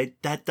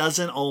 that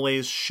doesn't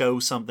always show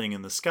something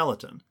in the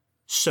skeleton.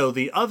 So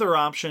the other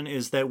option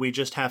is that we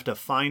just have to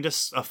find a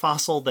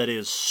fossil that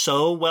is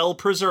so well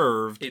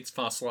preserved. It's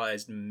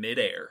fossilized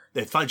midair.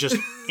 If I just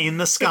in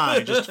the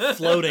sky, just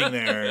floating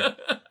there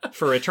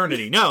for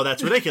eternity. No,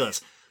 that's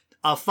ridiculous.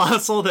 A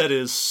fossil that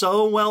is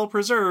so well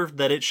preserved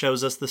that it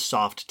shows us the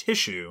soft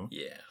tissue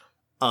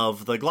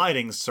of the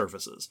gliding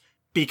surfaces.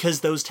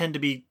 Because those tend to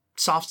be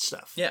soft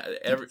stuff. Yeah.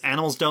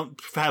 Animals don't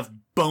have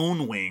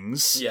bone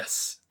wings.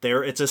 Yes.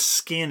 It's a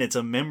skin, it's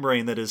a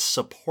membrane that is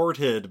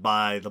supported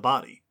by the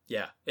body.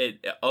 Yeah.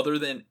 Other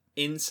than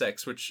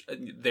insects, which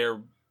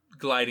their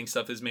gliding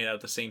stuff is made out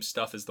of the same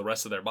stuff as the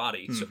rest of their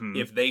body. So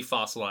if they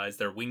fossilize,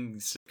 their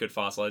wings could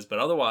fossilize, but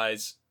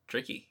otherwise,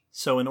 tricky.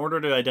 So in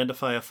order to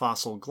identify a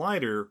fossil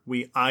glider,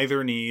 we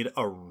either need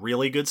a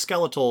really good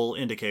skeletal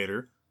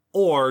indicator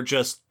or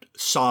just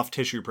soft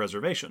tissue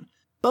preservation,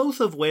 both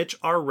of which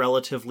are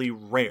relatively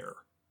rare.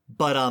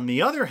 But on the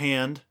other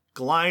hand,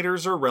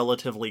 gliders are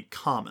relatively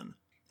common.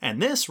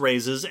 And this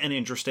raises an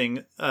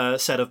interesting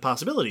set of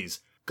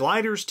possibilities.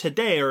 Gliders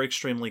today are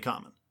extremely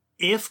common.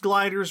 If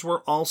gliders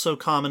were also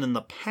common in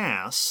the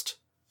past,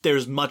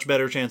 there's much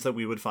better chance that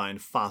we would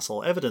find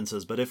fossil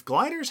evidences. But if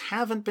gliders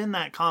haven't been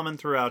that common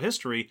throughout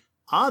history,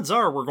 odds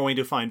are we're going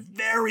to find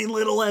very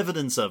little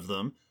evidence of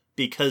them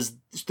because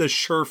the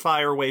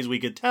surefire ways we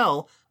could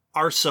tell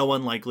are so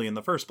unlikely in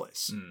the first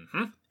place.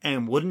 Mm-hmm.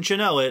 And wouldn't you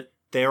know it,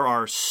 there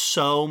are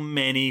so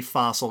many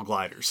fossil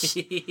gliders.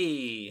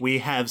 We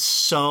have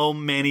so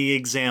many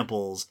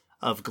examples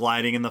of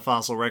gliding in the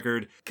fossil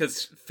record.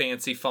 Because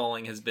fancy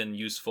falling has been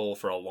useful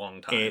for a long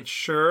time. It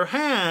sure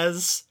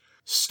has.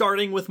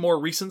 Starting with more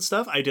recent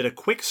stuff, I did a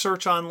quick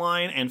search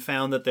online and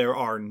found that there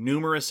are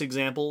numerous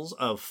examples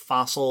of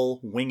fossil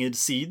winged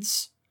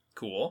seeds.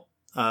 Cool.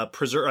 I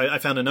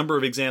found a number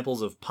of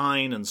examples of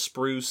pine and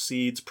spruce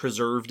seeds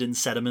preserved in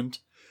sediment.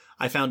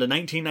 I found a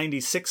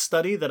 1996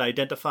 study that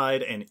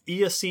identified an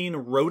Eocene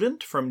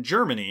rodent from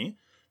Germany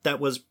that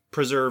was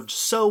preserved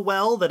so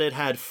well that it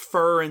had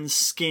fur and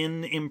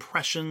skin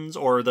impressions,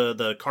 or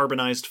the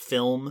carbonized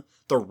film,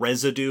 the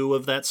residue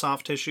of that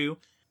soft tissue,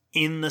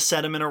 in the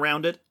sediment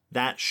around it.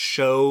 That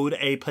showed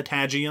a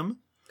patagium,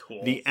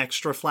 Cool. the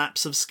extra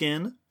flaps of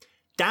skin.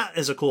 That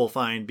is a cool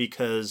find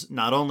because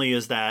not only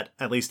is that,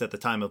 at least at the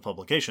time of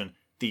publication,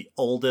 the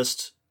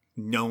oldest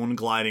known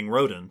gliding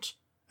rodent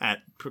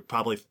at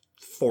probably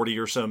 40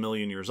 or so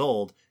million years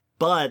old,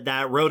 but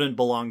that rodent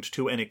belonged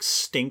to an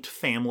extinct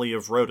family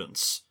of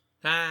rodents.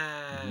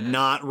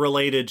 Not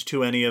related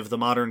to any of the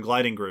modern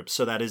gliding groups,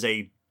 so that is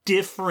a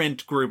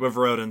different group of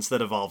rodents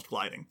that evolved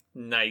gliding.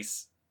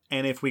 Nice.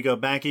 And if we go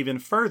back even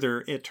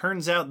further, it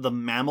turns out the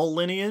mammal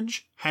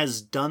lineage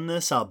has done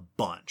this a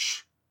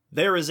bunch.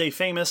 There is a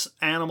famous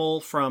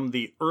animal from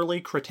the early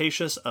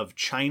Cretaceous of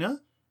China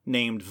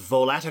named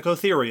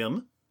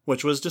Volaticotherium,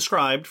 which was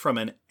described from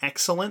an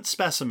excellent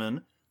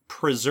specimen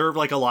preserved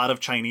like a lot of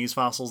Chinese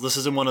fossils. This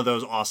is in one of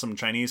those awesome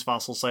Chinese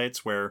fossil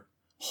sites where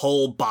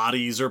whole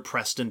bodies are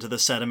pressed into the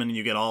sediment and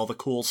you get all the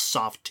cool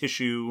soft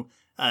tissue,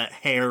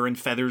 hair and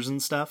feathers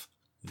and stuff.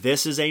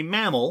 This is a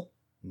mammal,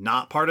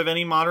 not part of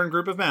any modern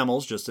group of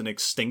mammals, just an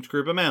extinct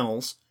group of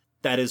mammals,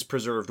 that is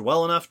preserved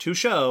well enough to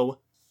show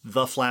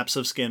the flaps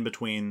of skin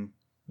between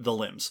the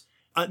limbs.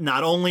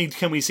 Not only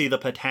can we see the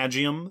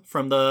patagium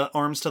from the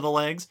arms to the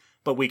legs,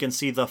 but we can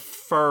see the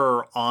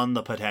fur on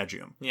the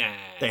patagium. Yeah.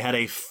 They had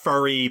a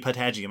furry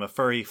patagium, a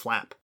furry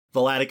flap.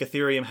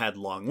 Volaticotherium had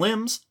long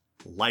limbs,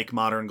 like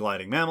modern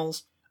gliding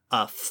mammals,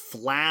 a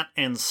flat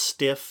and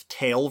stiff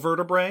tail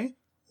vertebrae,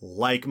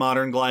 like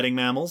modern gliding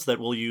mammals that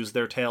will use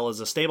their tail as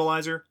a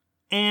stabilizer,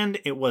 and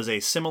it was a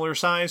similar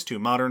size to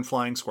modern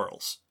flying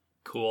squirrels.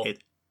 Cool.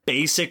 It's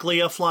basically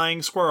a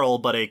flying squirrel,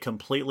 but a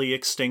completely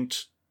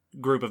extinct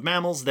group of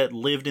mammals that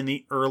lived in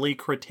the early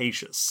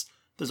Cretaceous.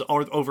 This is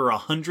over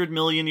 100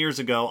 million years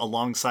ago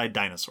alongside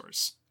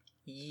dinosaurs.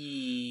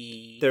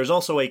 There's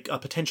also a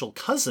potential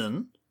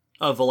cousin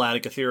of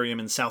Volaticotherium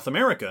in South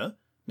America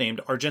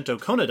named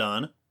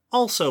Argentoconodon,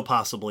 also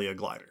possibly a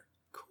glider.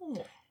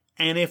 Cool.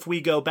 And if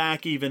we go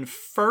back even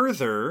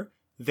further,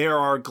 there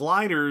are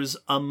gliders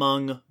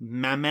among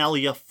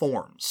mammalia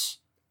forms.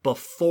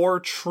 Before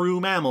true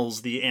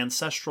mammals, the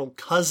ancestral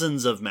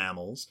cousins of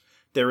mammals,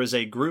 there is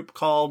a group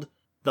called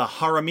the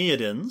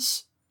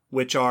Harameidans,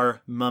 which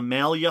are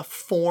mammalia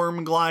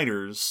form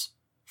gliders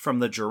from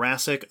the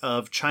Jurassic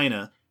of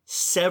China.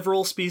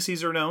 Several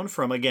species are known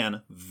from,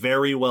 again,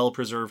 very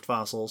well-preserved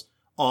fossils,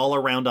 all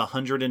around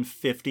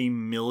 150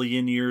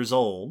 million years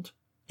old,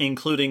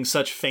 including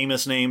such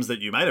famous names that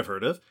you might have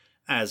heard of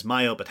as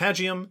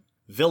Myopatagium,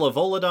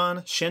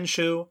 Villavolodon,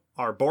 Shenshu,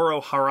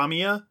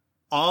 Arboroharamia.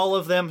 All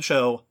of them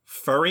show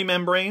furry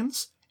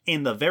membranes.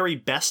 In the very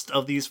best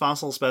of these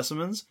fossil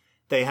specimens,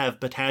 they have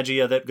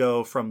patagia that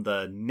go from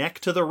the neck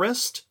to the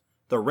wrist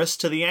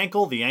to the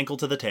ankle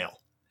to the tail.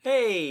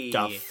 Hey!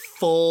 A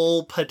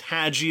full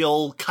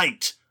patagial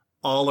kite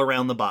all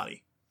around the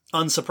body.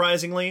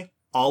 Unsurprisingly,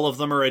 all of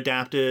them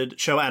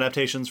show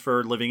adaptations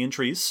for living in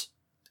trees,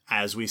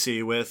 as we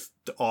see with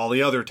all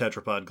the other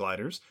tetrapod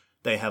gliders.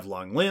 They have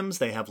long limbs,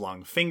 they have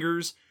long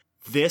fingers.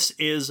 This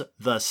is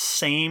the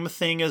same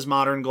thing as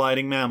modern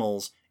gliding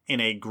mammals in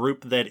a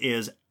group that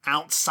is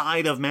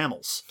outside of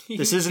mammals.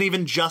 This isn't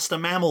even just a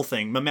mammal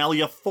thing.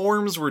 Mammalia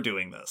forms were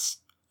doing this.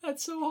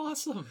 That's so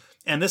awesome.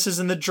 And this is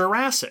in the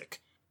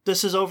Jurassic.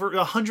 This is over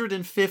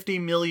 150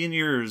 million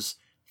years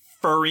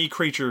furry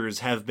creatures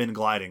have been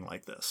gliding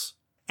like this.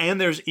 And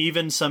there's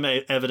even some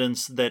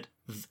evidence that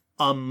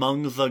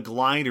among the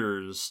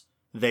gliders,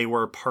 they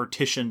were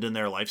partitioned in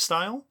their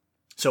lifestyle.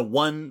 So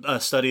one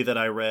study that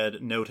I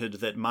read noted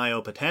that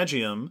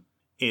Myopatagium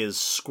is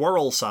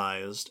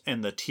squirrel-sized,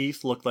 and the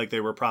teeth looked like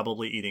they were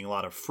probably eating a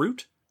lot of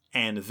fruit.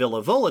 And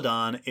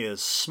Villavolodon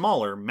is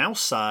smaller,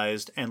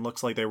 mouse-sized, and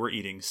looks like they were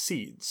eating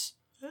seeds.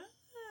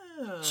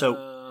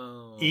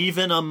 So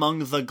even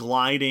among the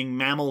gliding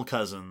mammal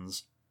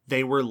cousins,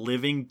 they were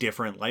living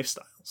different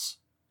lifestyles.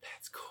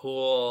 That's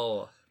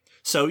cool.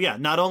 So yeah,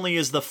 not only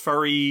is the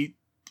furry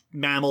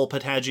mammal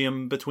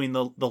patagium between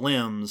the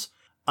limbs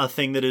a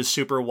thing that is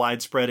super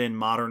widespread in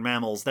modern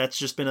mammals, that's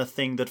just been a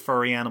thing that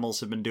furry animals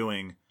have been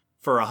doing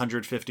for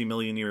 150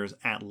 million years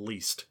at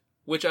least.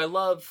 Which I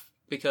love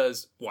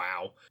because,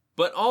 wow.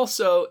 But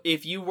also,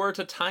 if you were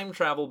to time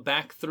travel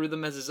back through the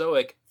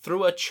Mesozoic,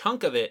 through a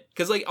chunk of it,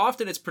 because like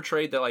often it's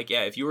portrayed that like,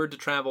 yeah, if you were to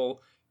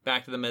travel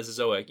back to the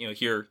Mesozoic, you know,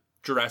 here,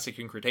 Jurassic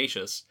and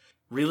Cretaceous,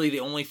 really the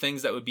only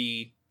things that would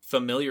be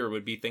familiar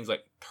would be things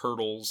like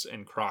turtles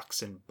and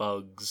crocs and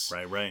bugs.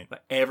 Right.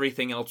 But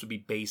everything else would be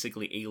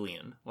basically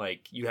alien.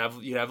 Like you have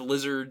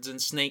lizards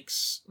and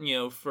snakes, you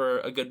know, for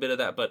a good bit of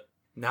that, but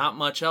not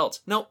much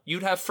else. Nope,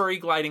 you'd have furry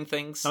gliding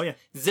things. Oh yeah,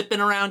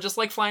 zipping around just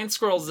like flying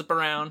squirrels zip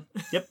around.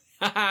 Yep.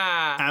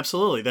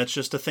 Absolutely. That's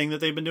just a thing that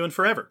they've been doing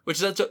forever.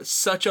 Which is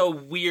such a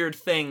weird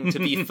thing to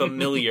be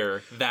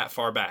familiar that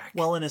far back.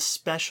 Well, and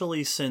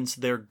especially since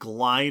they're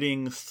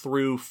gliding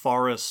through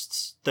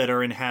forests that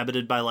are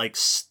inhabited by like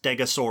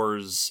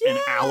stegosaurs and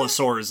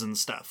allosaurs and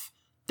stuff.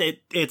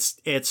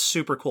 It's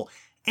super cool.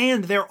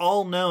 And they're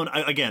all known.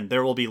 Again,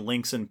 there will be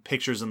links and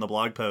pictures in the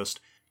blog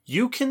post.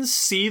 You can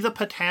see the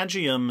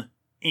patagium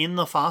in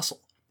the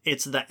fossil.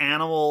 It's the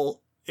animal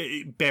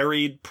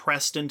buried,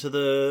 pressed into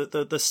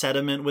the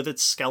sediment with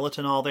its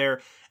skeleton all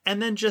there,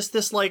 and then just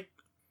this like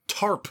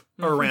tarp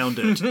around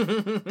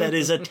it that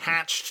is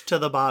attached to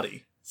the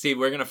body. See,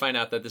 we're gonna find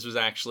out that this was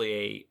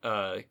actually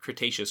a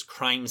Cretaceous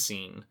crime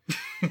scene,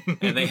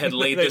 and they had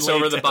laid this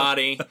over the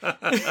body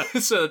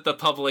so that the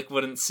public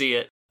wouldn't see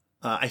it.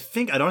 I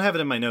think I don't have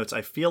it in my notes.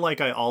 I feel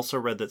like I also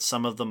read that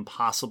some of them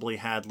possibly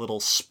had little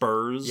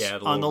spurs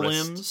on the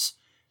limbs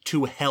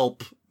to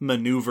help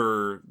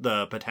maneuver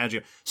the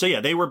patagium. So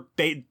yeah, they were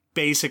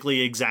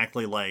basically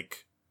exactly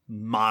like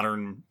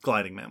modern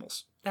gliding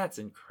mammals. That's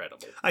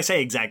incredible. I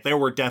say exact. There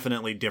were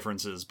definitely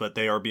differences, but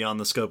they are beyond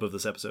the scope of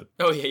this episode.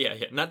 Oh yeah.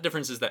 Not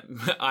differences that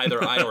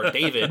either I or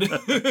David.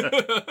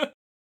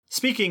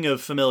 Speaking of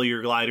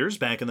familiar gliders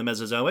back in the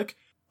Mesozoic,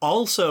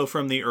 also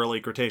from the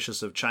early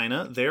Cretaceous of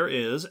China, there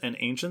is an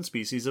ancient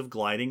species of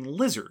gliding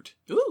lizard.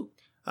 Ooh.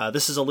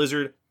 This is a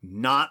lizard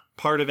not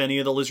part of any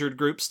of the lizard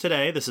groups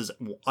today. This is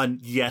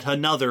yet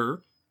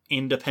another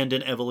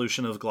independent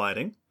evolution of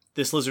gliding.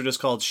 This lizard is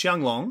called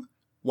xianglong.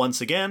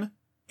 Once again,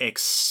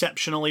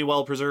 exceptionally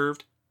well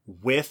preserved,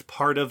 with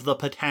part of the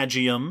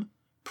patagium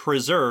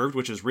preserved,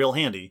 which is real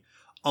handy.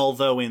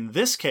 Although in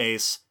this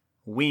case,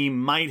 we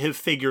might have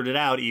figured it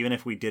out even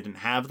if we didn't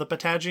have the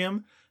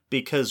patagium,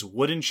 because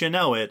wouldn't you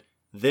know it,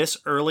 this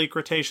early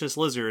Cretaceous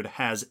lizard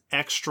has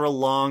extra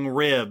long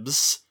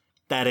ribs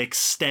that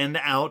extend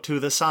out to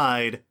the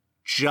side,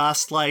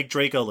 just like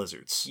Draco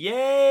lizards.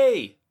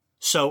 Yay!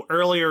 So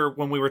earlier,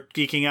 when we were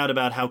geeking out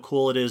about how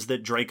cool it is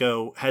that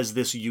Draco has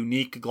this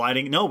unique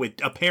gliding, no,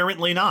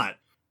 apparently not.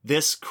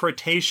 This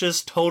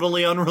Cretaceous,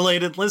 totally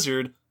unrelated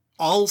lizard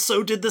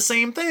also did the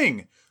same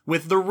thing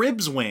with the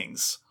ribs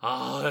wings.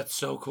 Oh, that's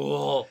so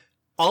cool.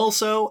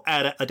 Also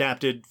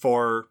adapted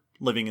for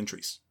living in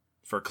trees,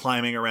 for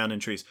climbing around in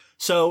trees.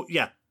 So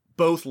yeah,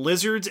 both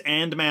lizards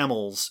and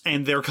mammals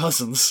and their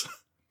cousins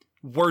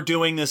were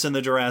doing this in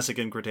the Jurassic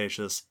and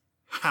Cretaceous.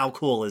 How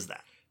cool is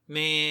that?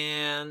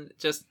 Man,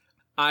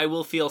 I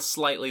will feel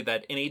slightly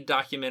that any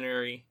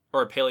documentary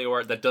or paleo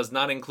art that does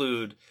not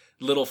include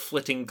little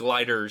flitting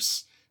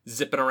gliders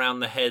zipping around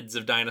the heads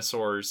of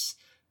dinosaurs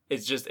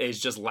is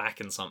just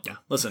lacking something. Yeah.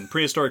 Listen,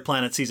 Prehistoric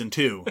Planet Season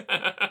 2,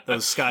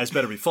 those skies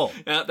better be full.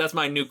 That's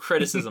my new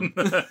criticism.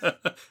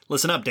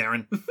 Listen up,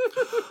 Darren.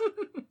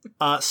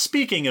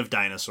 Speaking of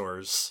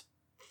dinosaurs,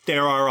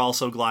 there are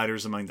also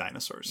gliders among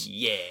dinosaurs.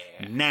 Yeah.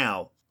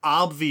 Now,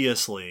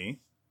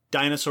 obviously,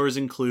 dinosaurs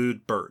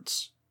include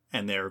birds.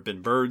 And there have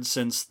been birds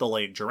since the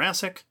late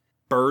Jurassic.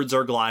 Birds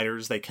are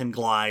gliders. They can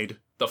glide.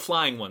 The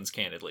flying ones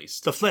can, at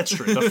least. That's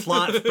true.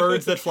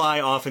 Birds that fly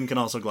often can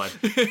also glide.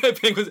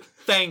 Penguins,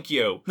 thank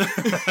you.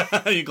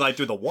 You glide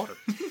through the water.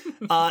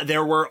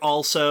 There were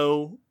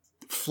also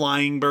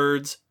flying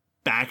birds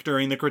back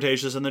during the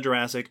Cretaceous and the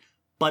Jurassic.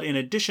 But in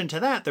addition to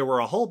that, there were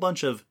a whole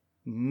bunch of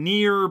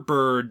near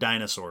bird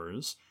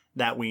dinosaurs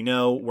that we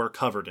know were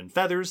covered in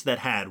feathers, that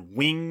had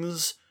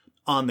wings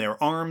on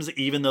their arms,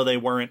 even though they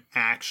weren't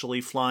actually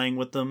flying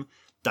with them.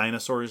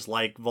 dinosaurs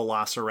like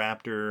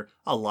Velociraptor,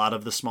 a lot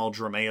of the small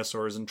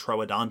dromaeosaurs and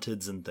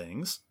troodontids and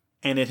things.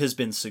 And it has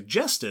been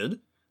suggested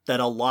that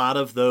a lot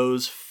of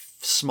those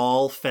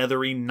small,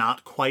 feathery,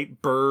 not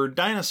quite bird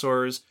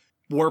dinosaurs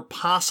were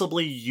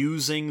possibly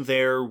using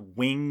their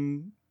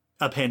wing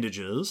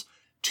appendages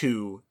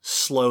to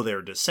slow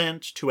their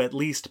descent, to at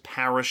least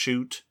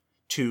parachute,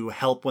 to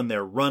help when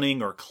they're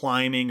running or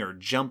climbing or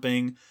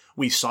jumping.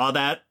 We saw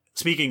that,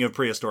 speaking of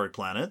Prehistoric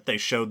Planet, they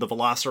showed the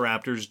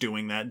velociraptors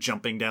doing that,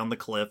 jumping down the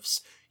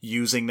cliffs,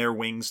 using their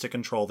wings to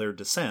control their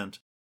descent.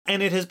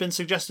 And it has been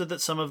suggested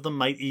that some of them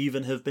might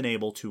even have been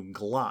able to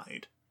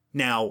glide.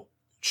 Now,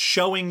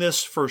 showing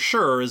this for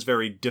sure is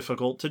very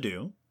difficult to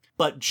do,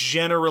 but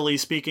generally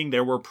speaking,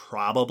 there were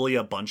probably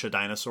a bunch of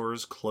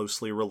dinosaurs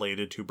closely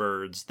related to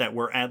birds that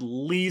were at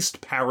least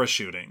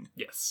parachuting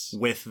Yes.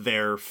 with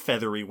their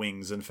feathery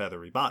wings and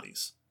feathery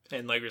bodies.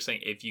 And like you're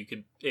saying, if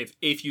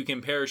you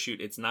can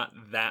parachute, it's not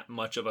that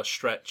much of a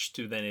stretch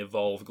to then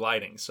evolve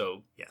gliding.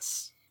 So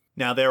Yes.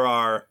 Now, there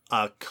are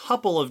a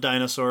couple of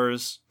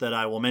dinosaurs that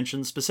I will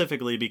mention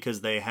specifically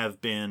because they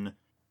have been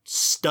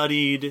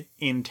studied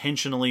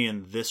intentionally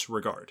in this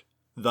regard.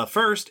 The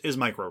first is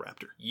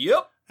Microraptor.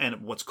 yep.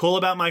 And what's cool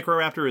about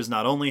Microraptor is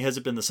not only has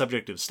it been the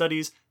subject of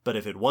studies, but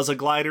if it was a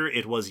glider,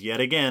 it was yet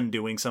again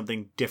doing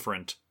something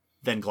different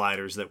than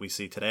gliders that we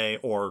see today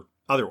or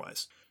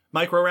otherwise.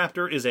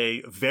 Microraptor is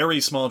a very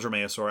small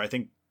dromaeosaur, I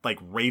think like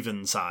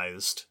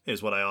raven-sized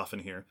is what I often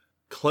hear.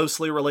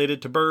 Closely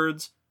related to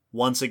birds.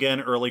 Once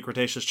again, early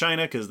Cretaceous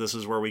China, because this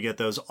is where we get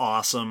those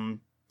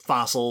awesome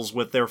fossils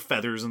with their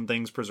feathers and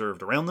things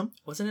preserved around them.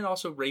 Wasn't it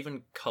also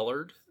raven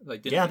colored?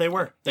 Like, Yeah, they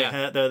were. They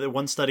had the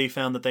one study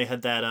found that they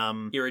had that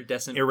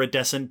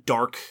iridescent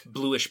dark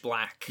bluish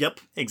black.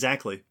 Yep,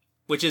 exactly.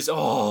 Which is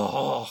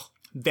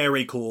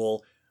Very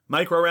cool.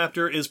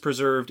 Microraptor is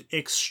preserved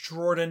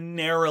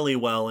extraordinarily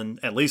well in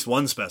at least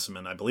one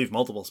specimen, I believe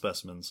multiple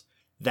specimens,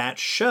 that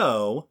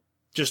show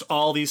just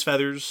all these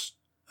feathers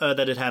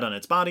that it had on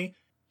its body.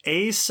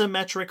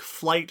 Asymmetric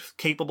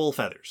flight-capable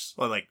feathers,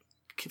 or like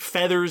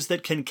feathers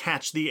that can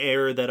catch the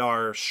air that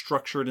are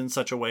structured in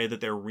such a way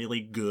that they're really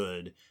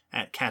good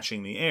at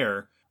catching the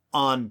air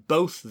on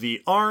both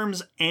the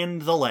arms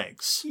and the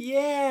legs.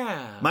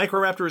 Yeah.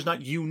 Microraptor is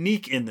not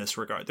unique in this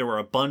regard. There were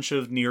a bunch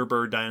of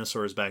near-bird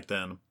dinosaurs back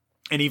then,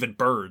 and even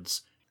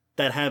birds,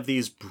 that have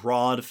these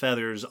broad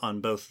feathers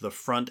on both the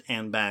front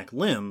and back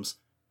limbs.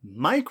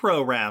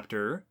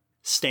 Microraptor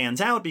stands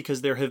out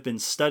because there have been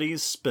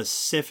studies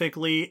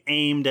specifically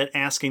aimed at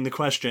asking the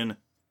question,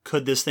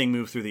 could this thing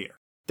move through the air?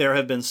 There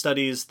have been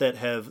studies that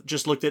have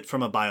just looked at it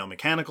from a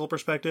biomechanical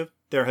perspective.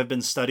 There have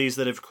been studies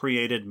that have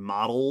created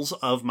models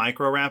of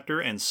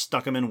Microraptor and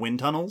stuck them in wind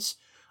tunnels.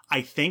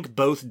 I think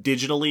both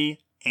digitally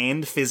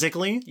and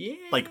physically,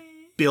 like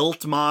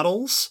built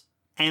models,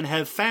 and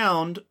have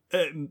found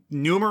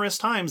numerous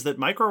times that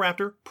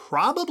Microraptor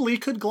probably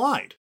could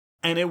glide.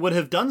 And it would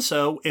have done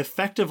so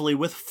effectively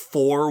with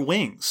 4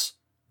 wings.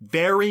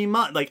 Very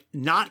much, like,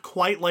 not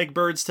quite like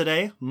birds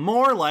today,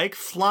 more like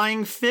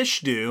flying fish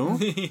do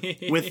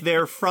with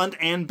their front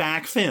and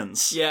back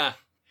fins. Yeah.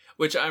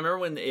 Which I remember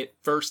when it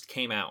first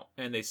came out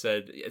and they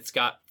said it's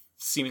got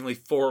seemingly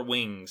 4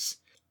 wings.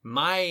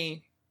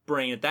 My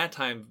brain at that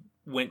time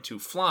went to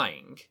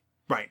flying.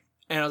 Right.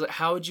 And I was like,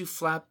 how would you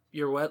flap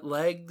your wet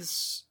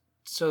legs?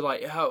 So,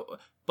 like, how...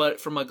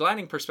 But from a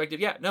gliding perspective,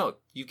 yeah, no,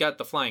 you got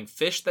the flying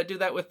fish that do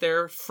that with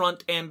their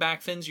front and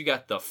back fins. You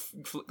got the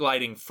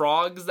gliding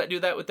frogs that do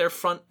that with their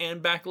front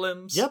and back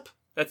limbs. Yep.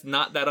 That's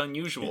not that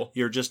unusual.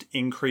 You're just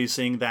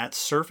increasing that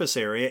surface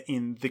area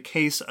in the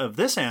case of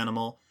this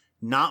animal,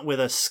 not with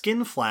a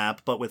skin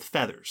flap, but with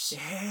feathers.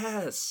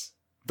 Yes.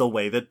 The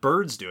way that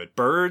birds do it.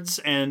 Birds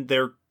and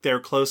their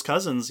close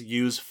cousins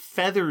use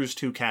feathers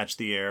to catch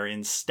the air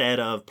instead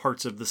of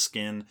parts of the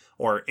skin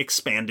or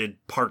expanded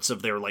parts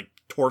of their, like,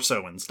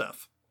 torso and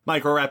stuff.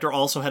 Microraptor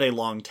also had a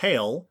long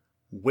tail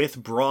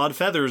with broad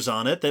feathers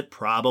on it that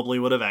probably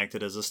would have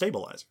acted as a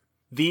stabilizer.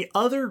 The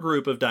other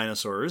group of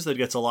dinosaurs that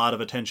gets a lot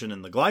of attention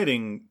in the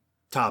gliding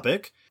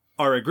topic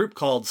are a group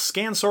called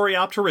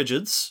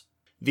Scansoriopterigids.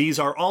 These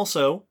are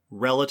also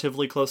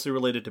relatively closely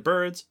related to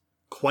birds,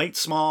 quite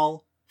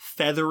small,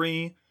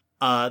 feathery.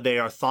 They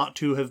are thought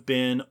to have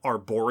been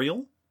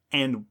arboreal,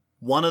 and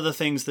one of the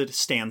things that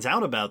stands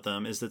out about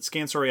them is that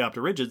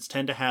Scansoriopterigids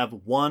tend to have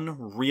one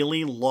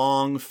really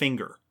long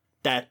finger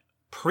that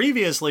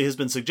previously has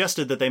been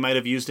suggested that they might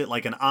have used it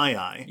like an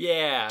eye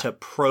Yeah. to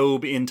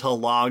probe into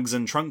logs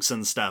and trunks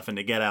and stuff and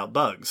to get out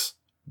bugs.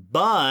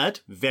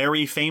 But,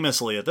 very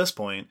famously at this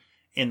point,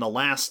 in the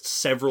last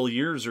several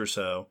years or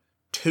so,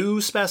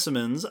 2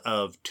 specimens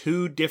of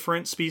 2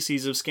 different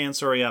species of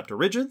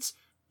Scansoriopterigids,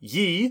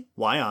 yi,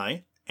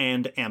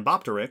 and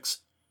Ambopteryx,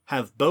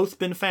 have both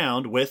been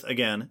found with,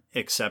 again,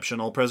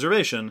 exceptional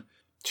preservation,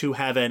 to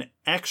have an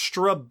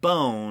extra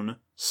bone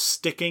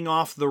sticking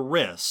off the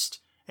wrist,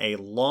 a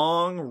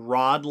long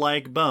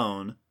rod-like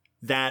bone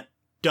that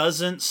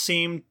doesn't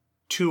seem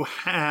to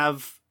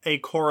have a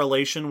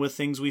correlation with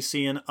things we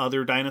see in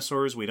other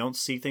dinosaurs. We don't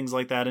see things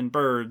like that in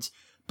birds,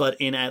 but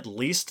in at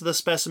least the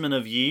specimen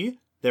of Yi,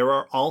 there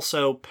are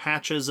also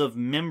patches of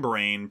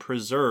membrane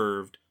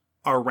preserved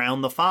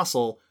around the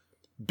fossil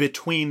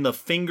between the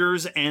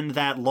fingers and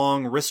that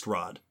long wrist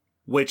rod,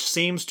 which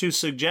seems to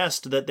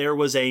suggest that there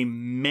was a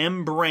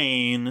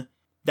membrane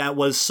that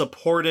was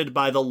supported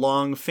by the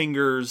long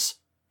fingers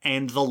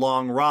and the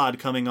long rod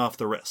coming off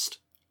the wrist.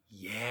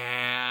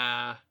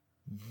 Yeah.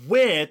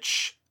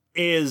 Which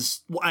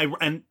is,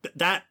 and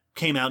that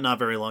came out not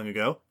very long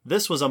ago.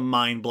 This was a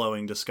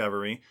mind-blowing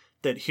discovery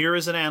that here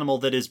is an animal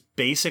that is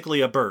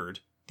basically a bird.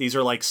 These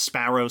are like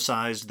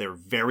sparrow-sized. They're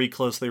very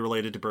closely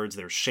related to birds.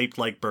 They're shaped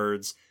like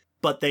birds.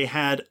 But they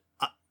had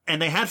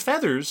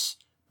feathers,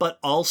 but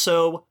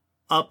also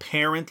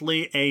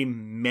apparently a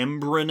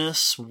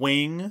membranous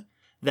wing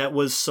that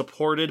was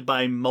supported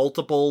by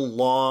multiple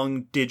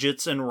long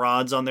digits and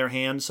rods on their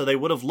hand, so they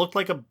would have looked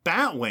like a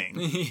bat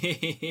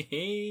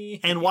wing.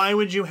 And why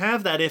would you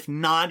have that if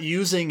not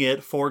using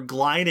it for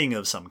gliding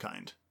of some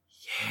kind?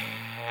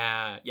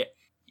 Yeah.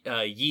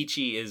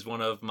 Yichi is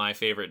one of my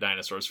favorite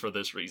dinosaurs for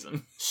this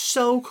reason.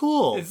 So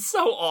cool. It's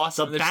so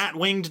awesome. The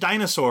bat-winged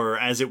dinosaur,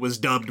 as it was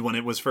dubbed when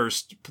it was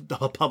first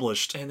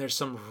published. And there's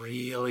some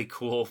really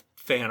cool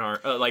fan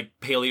art, like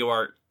paleo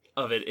art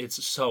of it.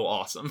 It's so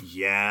awesome.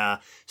 Yeah.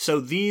 So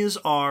these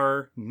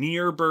are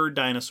near bird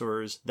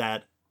dinosaurs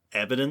that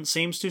evidence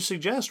seems to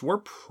suggest were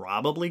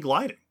probably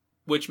gliding.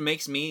 Which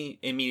makes me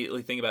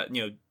immediately think about,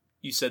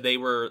 you said they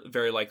were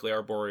very likely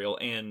arboreal,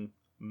 and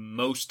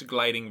most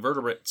gliding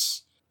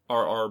vertebrates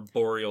are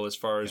arboreal as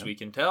far as we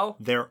can tell.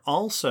 They're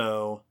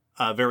also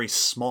very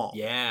small.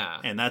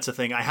 Yeah. And that's a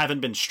thing. I haven't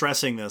been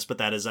stressing this, but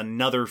that is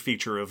another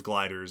feature of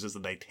gliders, is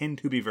that they tend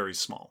to be very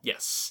small.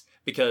 Yes.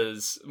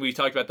 Because we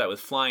talked about that with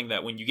flying,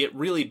 that when you get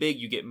really big,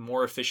 you get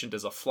more efficient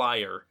as a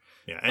flyer.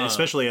 Yeah, and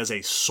especially as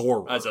a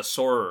soarer. As a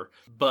soarer.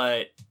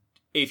 But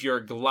if you're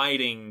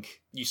gliding,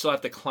 you still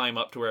have to climb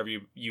up to wherever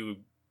you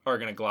are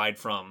going to glide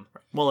from.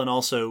 Well, and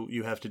also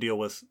you have to deal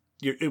with...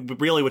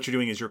 really what you're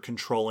doing is you're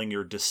controlling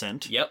your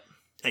descent. Yep.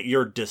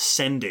 You're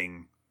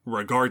descending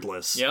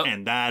regardless. Yep.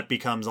 And that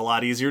becomes a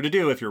lot easier to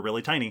do if you're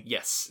really tiny.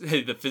 Yes.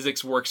 The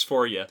physics works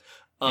for you.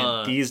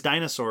 And these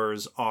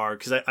dinosaurs are,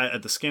 because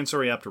at the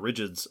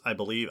Scansoriopterigids, I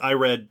believe, I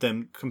read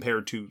them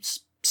compared to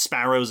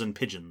sparrows and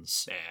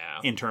pigeons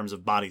in terms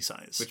of body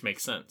size. Which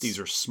makes sense. These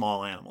are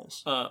small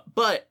animals.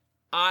 But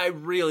I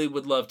really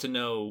would love to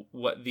know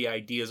what the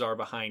ideas are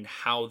behind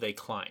how they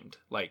climbed.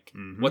 Like,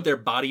 what their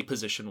body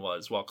position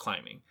was while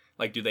climbing.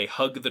 Like, do they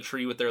hug the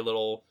tree with their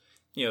little,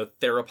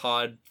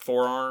 theropod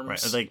forearms?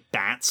 Right, like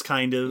bats,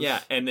 kind of. Yeah,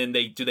 and then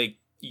do they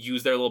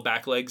use their little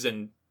back legs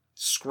and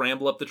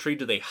scramble up the tree?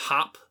 Do they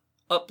hop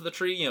up the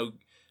tree,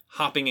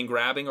 hopping and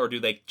grabbing, or do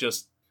they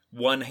just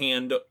one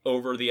hand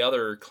over the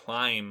other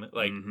climb?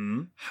 Like,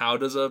 how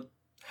does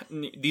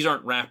these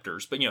aren't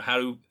raptors, but how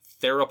do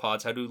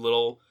theropods, how do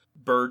little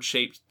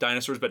bird-shaped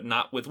dinosaurs, but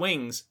not with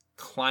wings,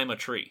 climb a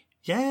tree?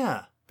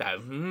 Yeah.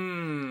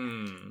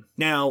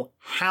 Now,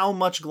 how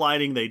much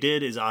gliding they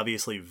did is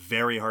obviously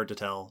very hard to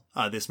tell.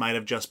 This might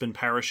have just been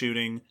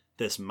parachuting.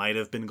 This might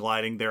have been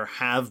gliding. There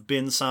have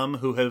been some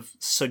who have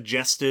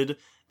suggested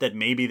that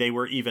maybe they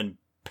were even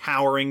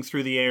powering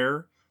through the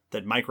air,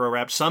 that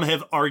Microraptor... Some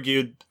have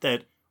argued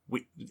that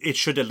it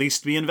should at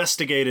least be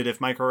investigated if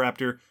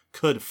Microraptor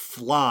could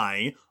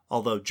fly,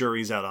 although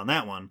jury's out on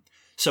that one.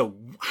 So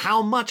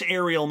how much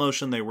aerial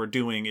motion they were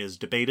doing is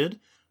debated,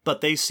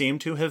 but they seem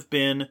to have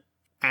been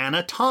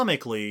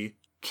anatomically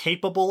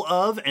capable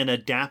of and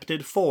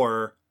adapted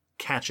for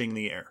catching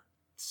the air.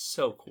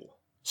 So cool.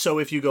 So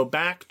if you go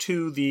back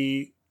to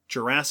the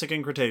Jurassic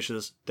and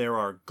Cretaceous, there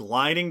are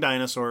gliding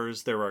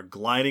dinosaurs, there are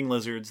gliding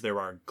lizards, there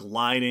are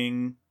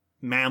gliding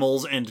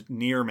mammals and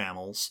near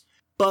mammals.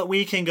 But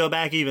we can go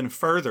back even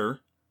further.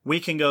 We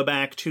can go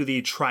back to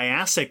the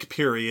Triassic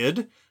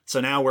period.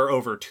 So now we're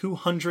over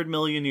 200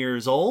 million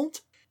years old.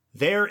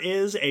 There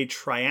is a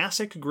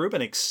Triassic group,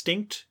 an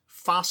extinct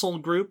fossil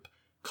group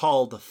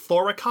called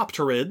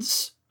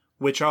Thoracopterids,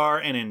 which are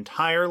an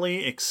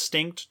entirely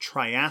extinct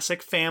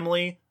Triassic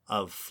family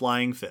of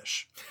flying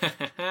fish.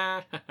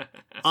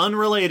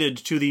 Unrelated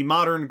to the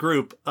modern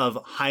group of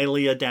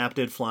highly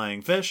adapted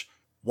flying fish.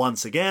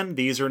 Once again,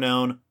 these are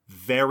known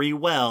very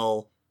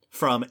well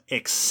from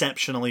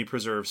exceptionally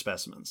preserved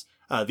specimens.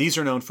 These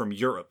are known from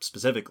Europe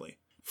specifically.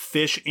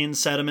 Fish in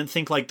sediment,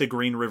 think like the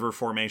Green River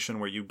Formation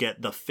where you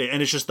get the fish,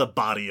 and it's just the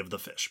body of the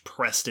fish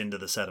pressed into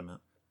the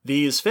sediment.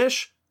 These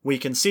fish, we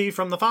can see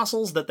from the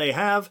fossils that they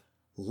have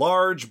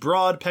large,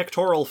 broad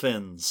pectoral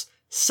fins.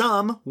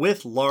 Some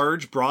with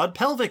large, broad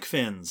pelvic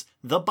fins,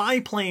 the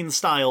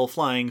biplane-style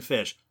flying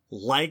fish,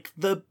 like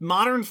the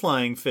modern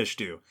flying fish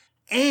do.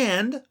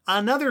 And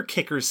another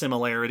kicker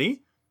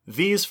similarity,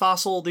 these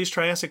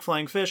Triassic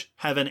flying fish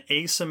have an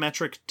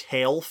asymmetric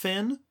tail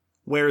fin,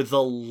 where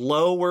the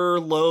lower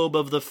lobe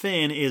of the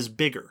fin is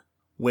bigger,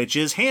 which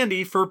is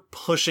handy for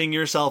pushing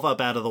yourself up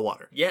out of the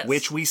water. Yes.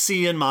 Which we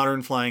see in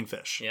modern flying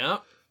fish. Yeah.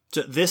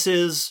 So this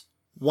is,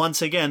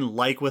 once again,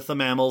 like with the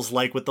mammals,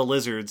 like with the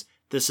lizards,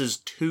 this is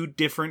two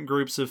different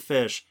groups of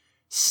fish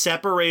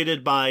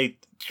separated by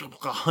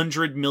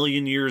 100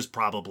 million years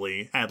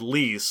probably, at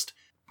least,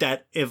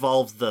 that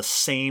evolved the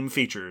same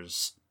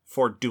features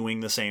for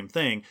doing the same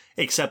thing,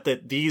 except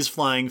that these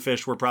flying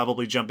fish were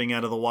probably jumping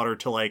out of the water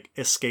to, like,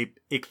 escape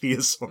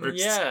ichthyosaurs.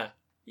 Yeah.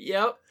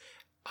 Yep.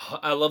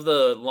 I love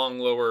the long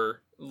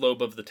lower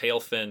lobe of the tail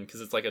fin,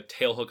 because it's like a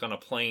tail hook on a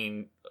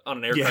plane, on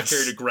an aircraft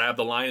carrier to grab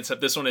the line,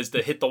 except this one is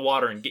to hit the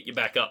water and get you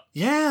back up.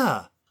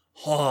 Yeah.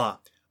 Huh.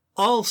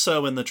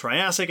 Also in the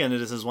Triassic, and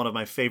this is one of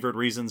my favorite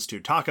reasons to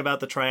talk about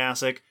the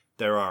Triassic,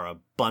 there are a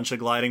bunch of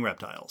gliding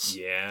reptiles.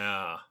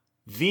 Yeah.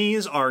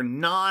 These are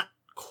not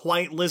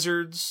quite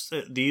lizards.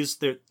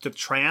 The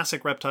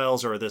Triassic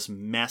reptiles are this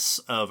mess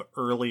of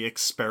early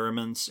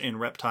experiments in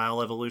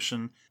reptile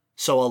evolution.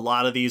 So a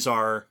lot of these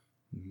are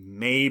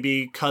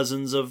maybe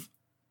cousins of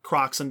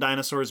crocs and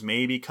dinosaurs,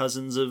 maybe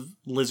cousins of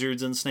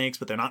lizards and snakes,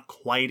 but they're not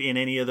quite in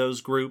any of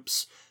those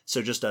groups.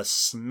 So just a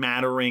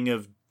smattering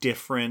of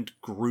different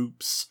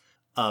groups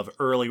of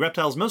early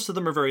reptiles. Most of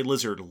them are very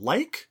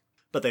lizard-like,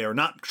 but they are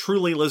not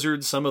truly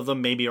lizards. Some of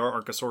them maybe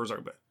are archosaurs.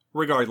 But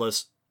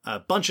regardless, a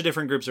bunch of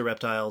different groups of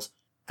reptiles,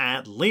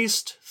 at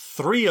least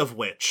 3 of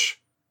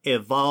which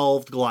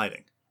evolved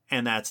gliding.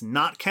 And that's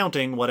not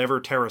counting whatever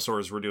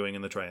pterosaurs were doing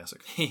in the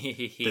Triassic.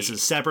 This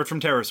is separate from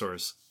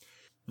pterosaurs.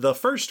 The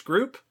first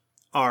group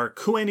are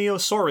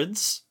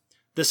Kueniosaurids.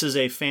 This is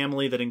a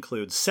family that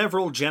includes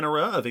several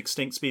genera of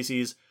extinct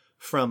species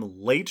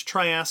from late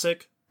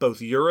Triassic,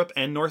 both Europe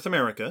and North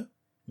America.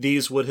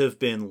 These would have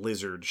been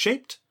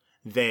lizard-shaped.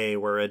 They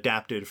were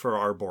adapted for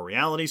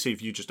arboreality, so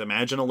if you just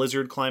imagine a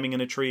lizard climbing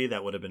in a tree,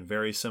 that would have been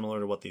very similar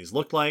to what these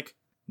looked like.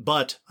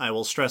 But, I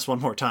will stress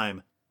one more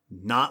time,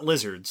 not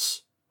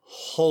lizards.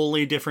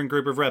 Wholly different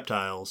group of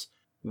reptiles.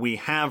 We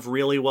have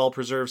really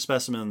well-preserved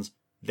specimens.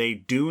 They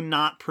do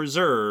not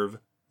preserve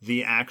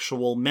the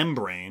actual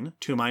membrane,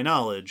 to my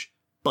knowledge,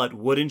 but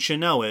wouldn't you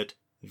know it,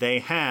 they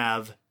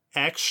have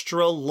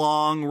extra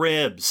long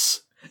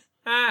ribs.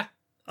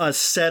 A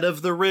set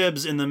of the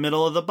ribs in the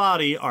middle of the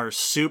body are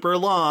super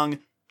long,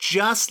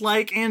 just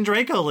like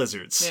Andraco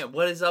lizards. Man,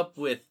 what is up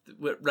with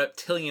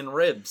reptilian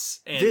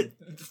ribs and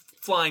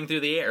flying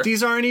through the air?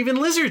 These aren't even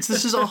lizards.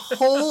 This is a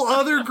whole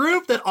other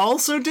group that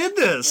also did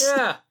this.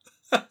 Yeah.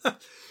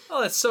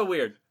 Oh, that's so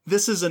weird.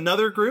 This is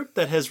another group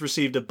that has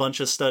received a bunch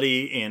of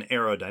study in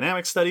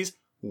aerodynamic studies,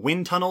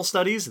 wind tunnel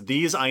studies.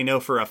 These I know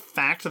for a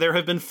fact there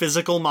have been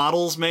physical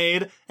models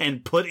made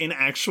and put in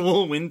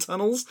actual wind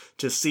tunnels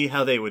to see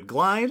how they would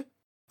glide.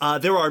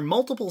 There are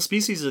multiple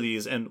species of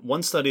these, and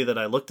one study that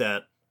I looked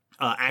at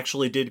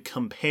actually did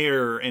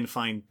compare and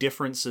find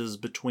differences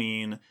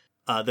between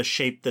the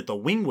shape that the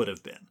wing would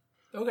have been.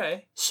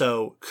 Okay.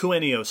 So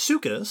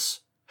Kueniosuchus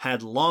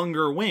had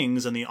longer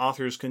wings, and the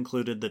authors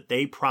concluded that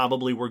they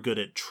probably were good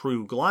at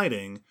true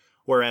gliding,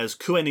 whereas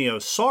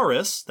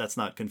Kueniosaurus, that's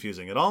not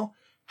confusing at all,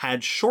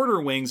 had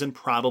shorter wings and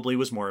probably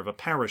was more of a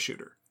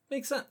parachuter.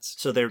 Makes sense.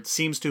 So there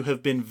seems to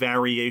have been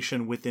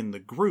variation within the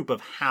group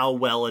of how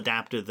well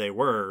adapted they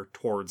were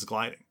towards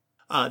gliding.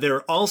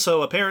 There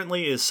also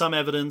apparently is some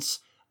evidence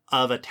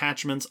of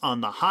attachments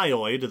on the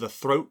hyoid, the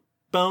throat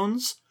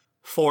bones,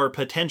 for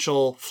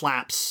potential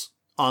flaps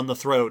on the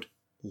throat,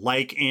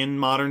 like in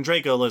modern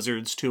Draco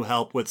lizards, to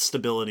help with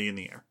stability in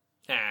the air.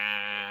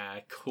 Ah,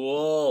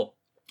 cool.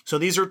 So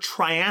these are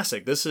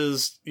Triassic. This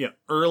is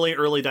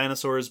early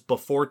dinosaurs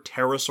before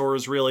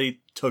pterosaurs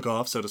really took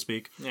off, so to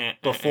speak.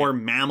 Before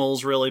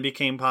mammals really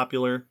became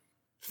popular.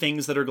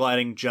 Things that are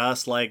gliding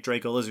just like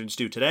Draco lizards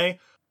do today.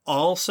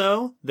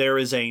 Also, there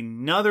is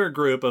another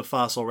group of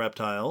fossil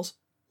reptiles,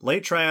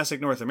 late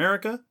Triassic North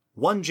America,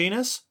 one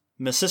genus,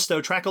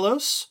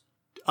 Mecistotrachelos,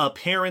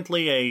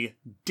 apparently a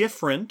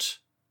different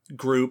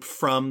group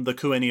from the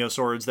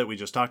Kueniosaurids that we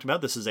just talked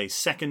about. This is a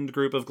second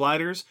group of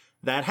gliders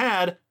that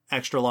had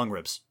extra long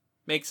ribs.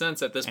 Makes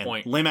sense at this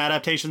point. Limb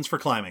adaptations for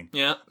climbing.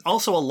 Yeah.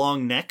 Also a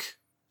long neck,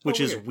 which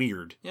is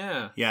weird.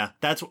 Yeah. Yeah,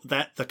 that's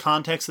the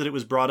context that it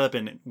was brought up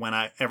in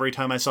every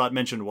time I saw it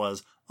mentioned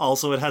was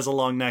also it has a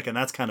long neck, and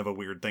that's kind of a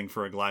weird thing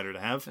for a glider to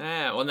have.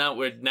 Ah, well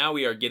now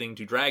we are getting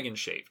to dragon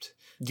shaped.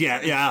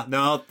 Yeah,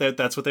 no,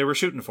 that's what they were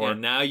shooting for.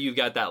 And now you've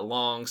got that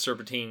long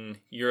serpentine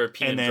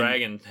European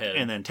dragon head.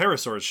 And then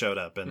pterosaurs showed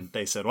up, and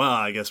they said, well,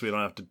 I guess we don't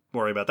have to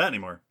worry about that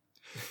anymore.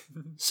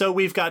 So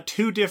we've got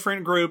 2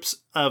 different groups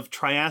of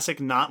Triassic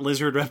not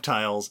lizard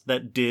reptiles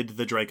that did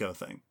the Draco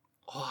thing.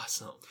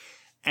 Awesome.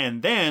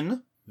 And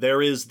then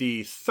there is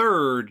the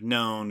third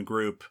known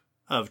group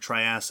of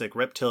Triassic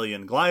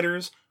reptilian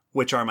gliders,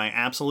 which are my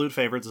absolute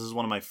favorites. This is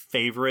one of my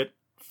favorite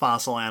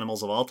fossil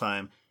animals of all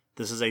time.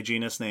 This is a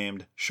genus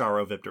named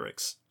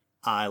Charovipteryx.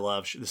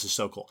 This is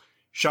so cool.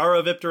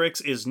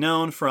 Charovipteryx is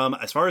known from,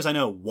 as far as I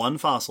know, one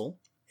fossil,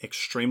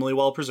 extremely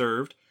well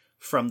preserved,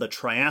 from the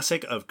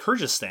Triassic of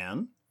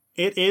Kyrgyzstan.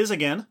 It is,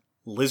 again,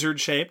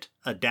 lizard-shaped,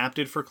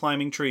 adapted for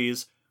climbing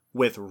trees,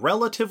 with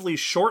relatively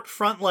short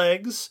front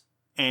legs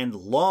and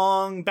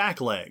long back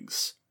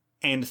legs.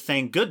 And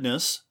thank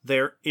goodness,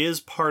 there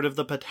is part of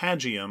the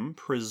patagium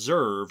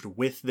preserved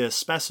with this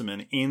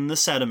specimen in the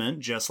sediment,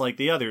 just like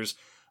the others.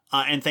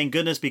 And thank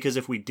goodness, because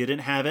if we didn't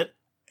have it,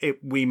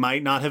 we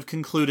might not have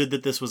concluded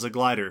that this was a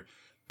glider,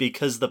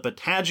 because the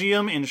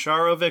patagium in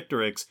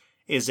Charovipteryx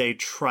is a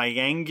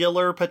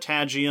triangular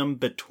patagium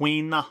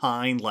between the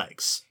hind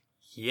legs.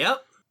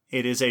 Yep.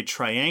 It is a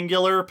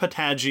triangular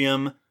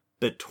patagium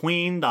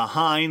between the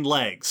hind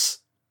legs,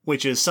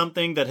 which is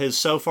something that has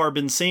so far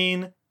been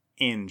seen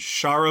in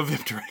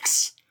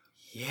Charovipteryx.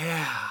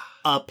 Yeah.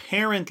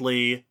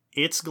 Apparently,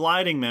 its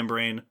gliding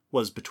membrane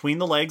was between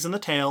the legs and the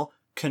tail,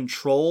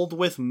 controlled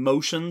with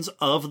motions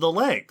of the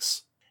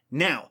legs.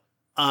 Now,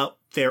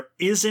 there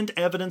isn't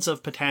evidence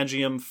of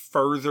patagium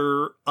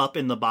further up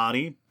in the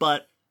body,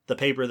 but the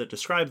paper that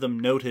described them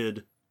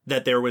noted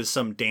that there was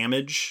some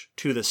damage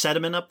to the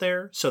sediment up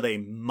there, so they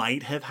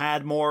might have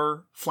had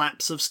more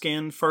flaps of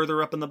skin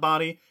further up in the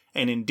body.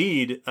 And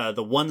indeed,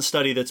 the one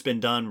study that's been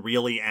done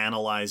really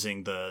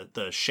analyzing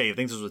the shape, I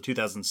think this was a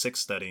 2006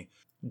 study,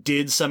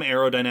 did some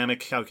aerodynamic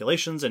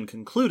calculations and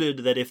concluded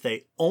that if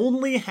they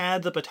only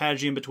had the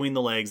patagium between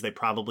the legs, they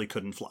probably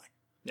couldn't fly.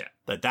 Yeah.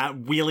 That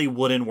really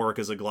wouldn't work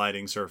as a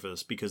gliding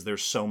surface because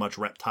there's so much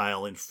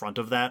reptile in front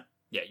of that.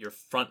 Yeah, you're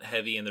front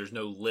heavy and there's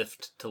no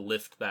lift to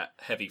lift that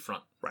heavy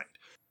front. Right.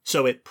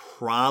 So it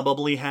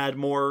probably had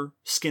more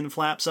skin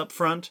flaps up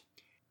front,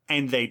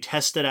 and they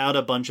tested out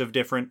a bunch of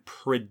different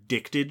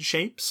predicted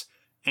shapes,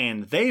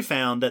 and they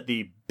found that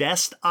the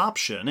best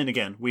option, and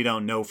again, we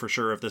don't know for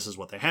sure if this is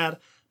what they had,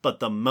 but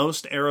the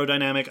most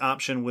aerodynamic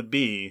option would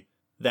be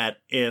that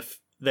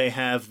if they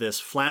have this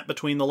flap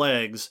between the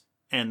legs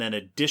and then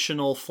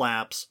additional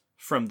flaps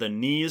from the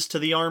knees to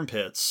the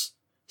armpits,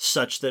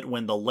 such that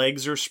when the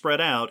legs are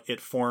spread out, it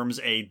forms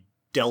a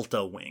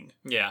delta wing.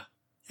 Yeah.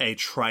 A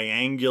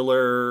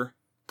triangular,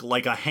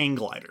 like a hang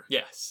glider.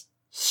 Yes.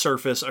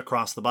 Surface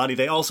across the body.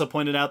 They also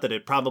pointed out that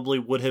it probably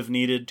would have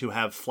needed to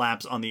have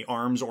flaps on the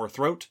arms or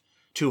throat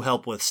to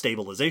help with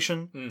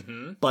stabilization.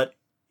 Mm-hmm. But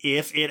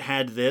if it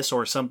had this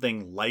or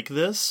something like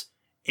this,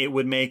 it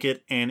would make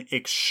it an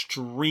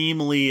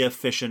extremely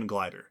efficient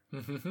glider.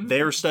 Mm-hmm.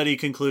 Their study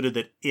concluded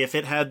that if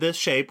it had this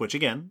shape, which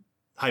again,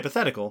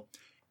 hypothetical,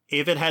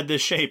 if it had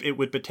this shape, it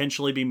would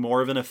potentially be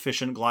more of an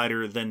efficient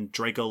glider than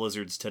Draco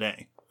lizards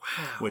today.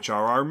 Wow. Which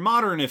are our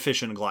modern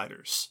efficient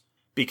gliders.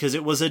 Because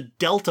it was a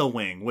delta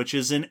wing, which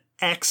is an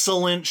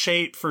excellent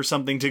shape for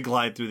something to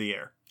glide through the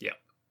air. Yeah.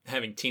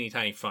 Having teeny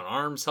tiny front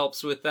arms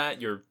helps with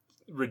that. You're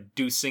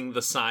reducing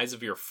the size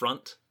of your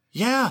front.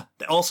 Yeah.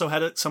 They also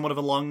had somewhat of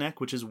a long neck,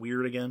 which is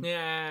weird again.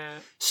 Yeah.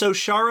 So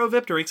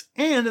Charovipteryx,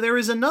 and there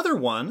is another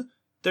one.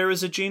 There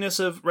is a genus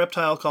of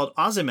reptile called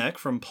Ozymek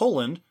from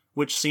Poland,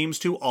 which seems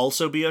to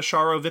also be a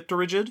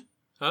Charovipterygid.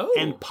 Oh.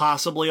 And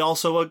possibly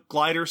also a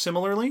glider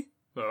similarly.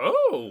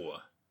 Oh.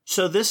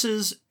 So this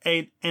is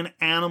an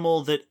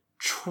animal that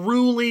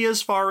truly,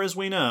 as far as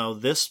we know,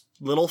 this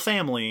little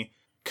family,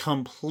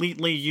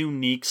 completely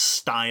unique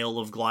style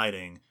of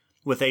gliding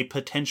with a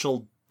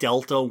potential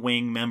delta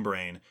wing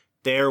membrane.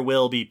 There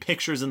will be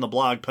pictures in the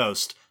blog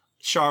post.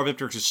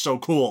 Charovipteryx is so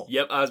cool.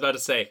 Yep, I was about to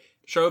say,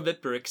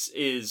 Charovipteryx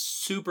is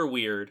super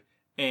weird,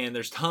 and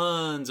there's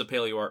tons of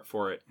paleo art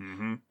for it.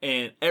 Mm-hmm.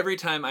 And every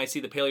time I see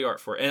the paleo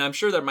art for it, and I'm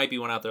sure there might be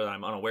one out there that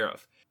I'm unaware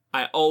of,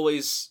 I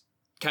always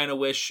kind of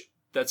wish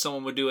that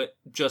someone would do it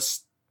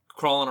just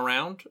crawling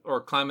around or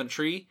climbing a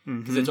tree,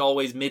 because it's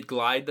always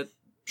mid-glide that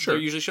they're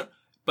usually showing.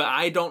 But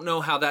I don't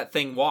know how that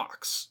thing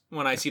walks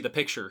when I see the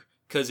picture,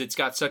 because it's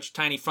got such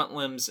tiny front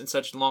limbs and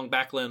such long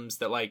back limbs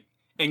that, like,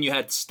 and you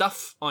had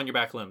stuff on your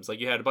back limbs, like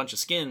you had a bunch of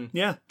skin.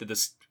 Yeah.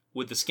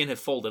 Would the skin have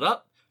folded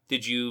up?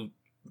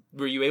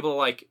 Were you able to,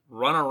 like,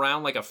 run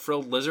around like a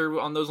frilled lizard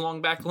on those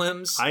long back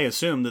limbs? I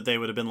assume that they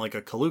would have been like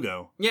a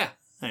Colugo. Yeah.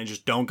 And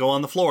just don't go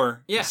on the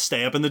floor. Yeah. Just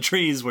stay up in the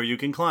trees where you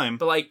can climb.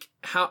 But, like,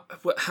 how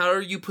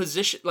are you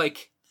positioned?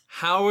 Like,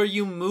 how are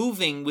you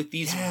moving with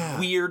these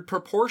weird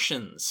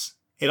proportions?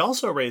 It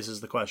also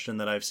raises the question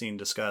that I've seen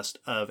discussed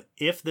of,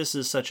 if this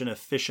is such an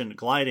efficient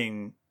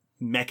gliding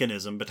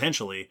mechanism,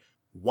 potentially,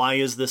 why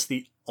is this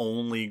the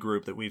only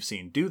group that we've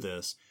seen do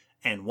this?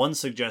 And one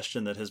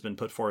suggestion that has been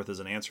put forth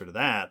as an answer to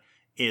that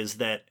is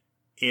that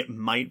it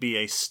might be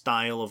a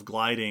style of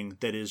gliding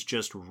that is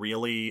just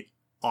really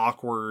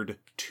awkward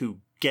to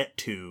get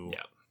to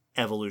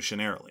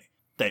evolutionarily.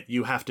 That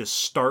you have to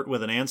start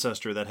with an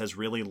ancestor that has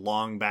really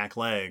long back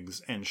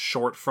legs and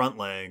short front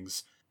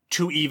legs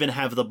to even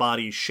have the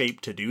body shape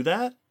to do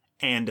that.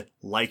 And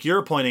like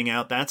you're pointing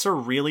out, that's a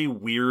really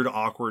weird,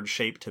 awkward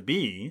shape to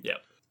be. Yep.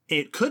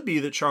 It could be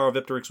that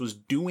Charovipteryx was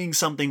doing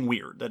something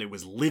weird, that it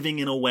was living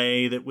in a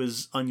way that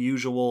was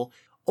unusual,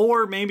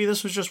 or maybe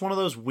this was just one of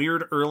those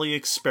weird early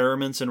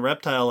experiments in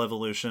reptile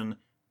evolution.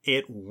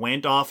 It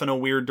went off in a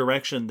weird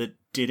direction that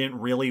didn't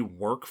really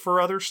work for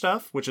other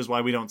stuff, which is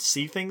why we don't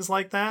see things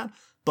like that.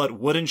 But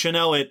wouldn't you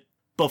know it,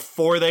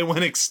 before they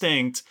went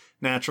extinct,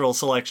 natural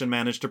selection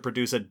managed to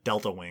produce a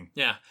delta wing.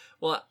 Yeah.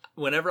 Well,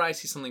 whenever I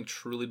see something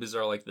truly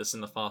bizarre like this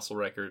in the fossil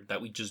record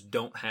that we just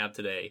don't have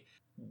today,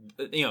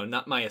 you know,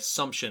 not my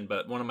assumption,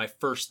 but one of my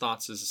first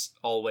thoughts is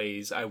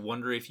always, I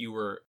wonder if you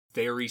were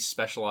very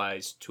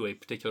specialized to a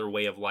particular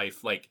way of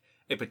life, like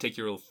a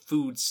particular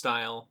food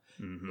style,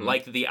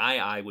 like the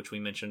eye, which we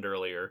mentioned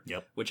earlier,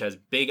 which has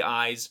big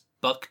eyes,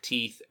 buck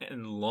teeth,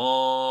 and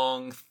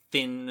long,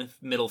 thin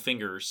middle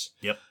fingers.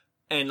 Yep.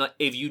 And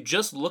if you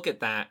just look at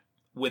that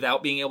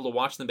without being able to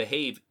watch them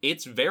behave,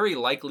 it's very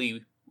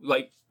likely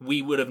like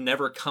we would have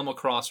never come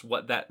across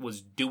what that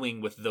was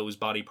doing with those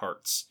body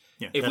parts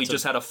if we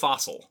just had a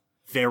fossil.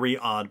 Very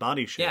odd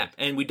body shape. Yeah,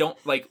 and we don't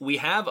we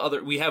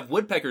have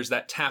woodpeckers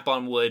that tap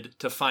on wood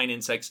to find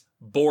insects,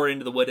 bore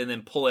into the wood, and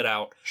then pull it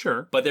out.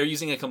 Sure. But they're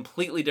using a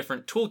completely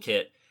different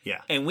toolkit.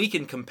 Yeah. And we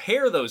can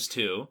compare those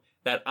two,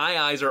 that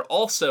eyes are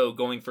also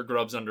going for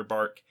grubs under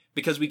bark,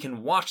 because we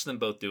can watch them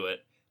both do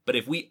it. But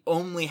if we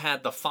only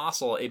had the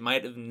fossil, it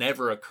might have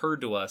never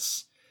occurred to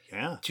us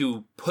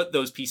to put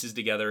those pieces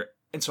together.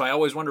 And so I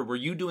always wonder, were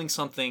you doing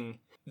something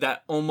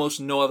that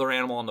almost no other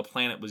animal on the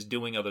planet was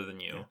doing other than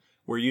you? Yeah.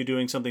 Were you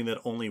doing something that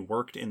only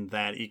worked in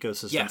that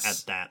ecosystem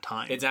at that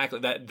time? Exactly.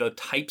 That the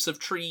types of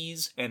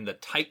trees and the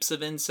types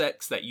of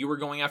insects that you were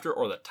going after,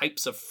 or the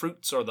types of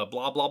fruits, or the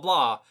blah, blah,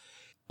 blah,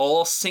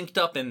 all synced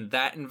up in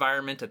that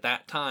environment at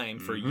that time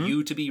for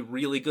you to be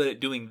really good at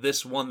doing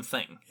this one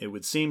thing. It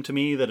would seem to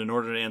me that in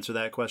order to answer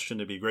that question,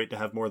 it'd be great to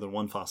have more than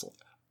one fossil.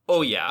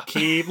 Oh, yeah.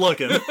 Keep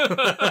looking.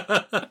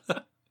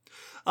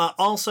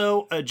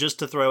 Also, just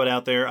to throw it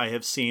out there, I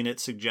have seen it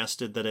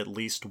suggested that at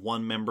least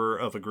one member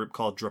of a group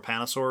called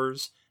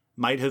Drepanosaurs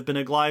might have been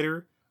a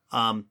glider.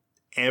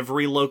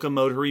 Every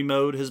locomotory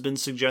mode has been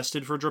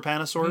suggested for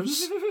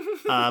Drepanosaurs.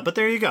 But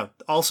there you go.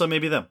 Also,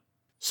 maybe them.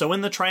 So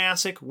in the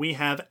Triassic, we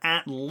have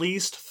at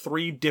least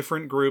 3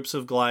 different groups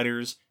of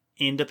gliders,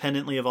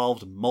 independently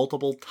evolved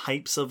multiple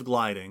types of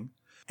gliding.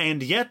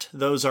 And yet,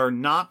 those are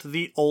not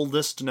the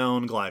oldest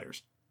known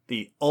gliders.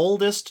 The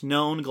oldest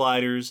known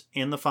gliders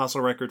in the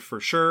fossil record for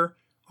sure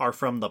are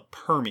from the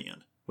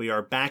Permian. We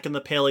are back in the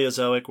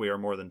Paleozoic. We are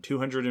more than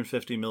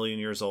 250 million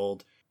years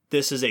old.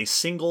 This is a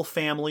single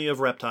family of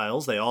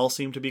reptiles. They all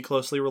seem to be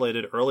closely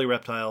related, early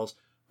reptiles,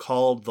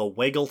 called the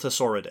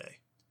Wageltosauridae.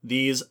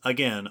 These,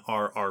 again,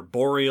 are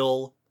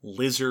arboreal,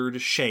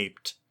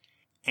 lizard-shaped,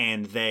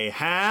 and they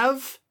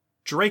have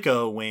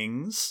Draco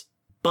wings,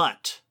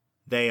 but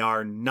they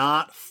are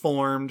not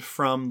formed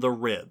from the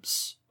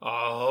ribs.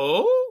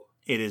 Oh?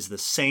 It is the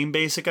same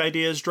basic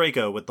idea as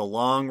Draco, with the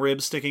long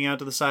ribs sticking out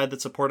to the side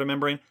that support a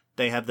membrane.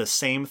 They have the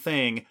same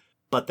thing,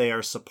 but they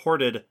are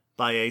supported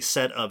by a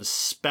set of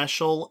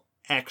special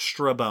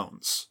extra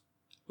bones.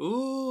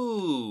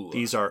 Ooh.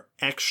 These are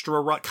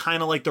extra,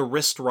 kind of like the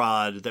wrist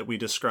rod that we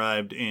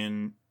described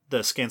in the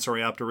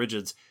Scansoriopter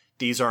rigids.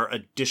 These are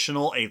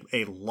additional,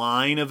 a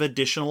line of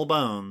additional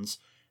bones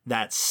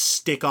that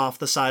stick off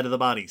the side of the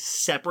body,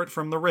 separate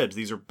from the ribs.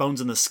 These are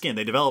bones in the skin.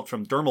 They developed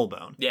from dermal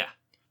bone. Yeah.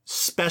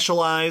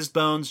 Specialized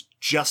bones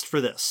just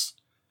for this,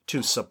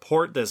 to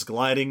support this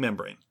gliding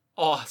membrane.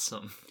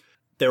 Awesome.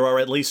 There are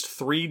at least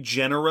 3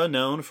 genera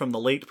known from the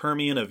late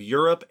Permian of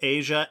Europe,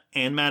 Asia,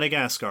 and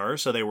Madagascar,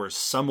 so they were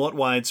somewhat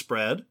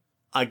widespread.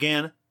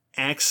 Again,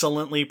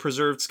 excellently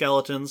preserved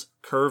skeletons,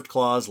 curved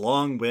claws,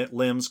 long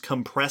limbs,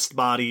 compressed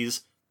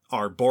bodies,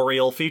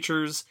 arboreal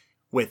features,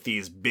 with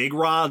these big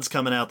rods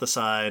coming out the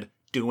side,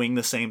 doing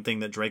the same thing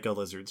that Draco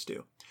lizards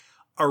do.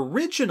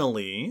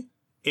 Originally,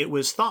 it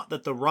was thought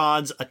that the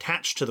rods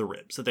attached to the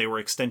ribs, that they were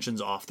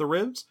extensions off the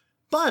ribs.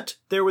 But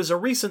there was a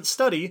recent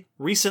study,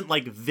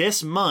 like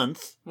this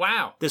month.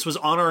 Wow. This was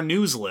on our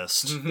news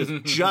list.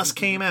 That just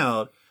came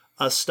out.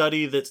 A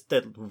study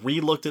that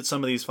re-looked at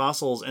some of these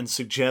fossils and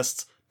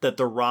suggests that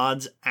the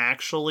rods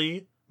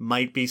actually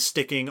might be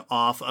sticking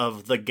off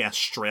of the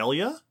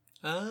gastralia,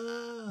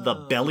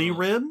 the belly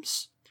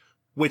ribs,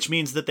 which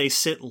means that they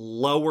sit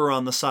lower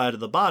on the side of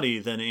the body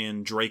than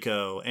in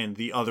Draco and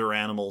the other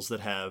animals that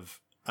have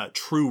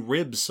true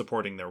ribs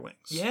supporting their wings.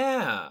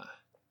 Yeah.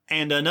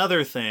 And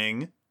another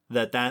thing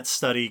that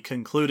study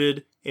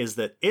concluded is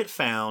that it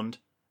found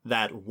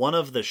that one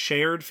of the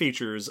shared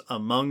features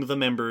among the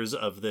members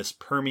of this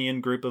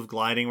Permian group of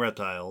gliding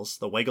reptiles,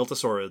 the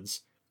Wageltosaurids,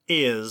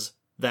 is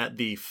that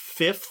the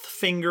 5th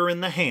finger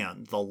in the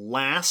hand, the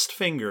last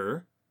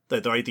finger,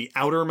 the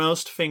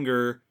outermost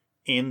finger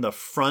in the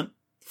front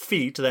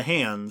feet, the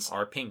hands,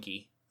 our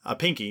pinky,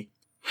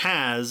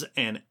 has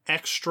an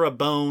extra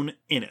bone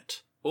in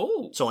it.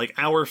 Oh. So like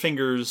our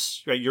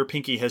fingers, right, your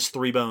pinky has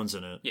 3 bones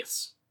in it.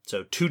 Yes.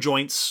 So 2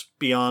 joints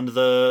beyond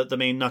the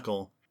main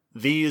knuckle.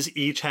 These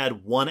each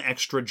had 1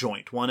 extra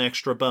joint, 1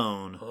 extra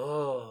bone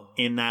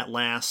in that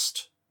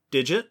last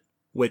digit,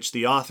 which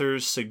the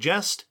authors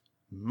suggest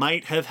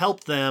might have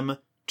helped them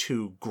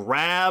to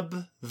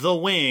grab the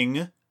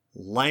wing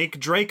like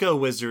Draco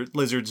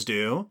lizards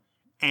do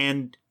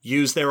and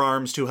use their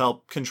arms to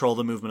help control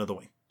the movement of the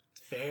wing.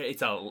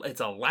 It's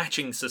a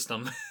latching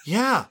system.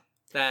 Yeah.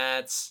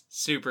 That's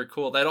super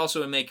cool. That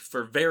also would make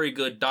for very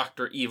good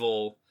Dr.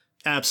 Evil.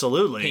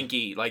 Absolutely.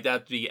 Pinky. Like,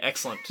 that'd be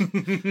excellent.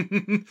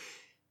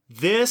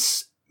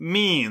 This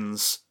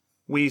means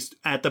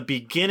at the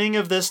beginning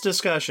of this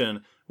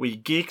discussion, we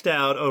geeked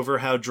out over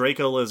how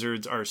Draco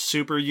lizards are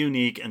super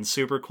unique and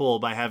super cool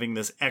by having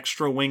this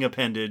extra wing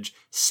appendage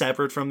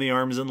separate from the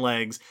arms and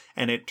legs.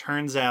 And it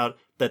turns out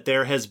that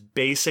there has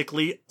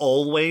basically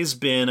always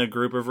been a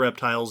group of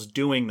reptiles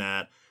doing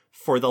that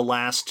for the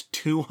last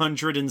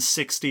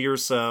 260 or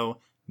so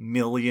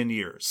million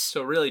years.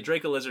 So really,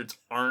 Draco lizards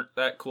aren't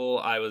that cool.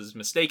 I was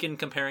mistaken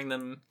comparing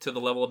them to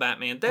the level of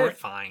Batman. They're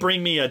fine.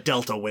 Bring me a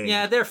delta wing.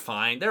 Yeah, they're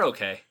fine. They're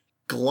okay.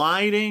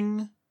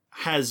 Gliding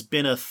has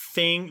been a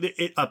thing.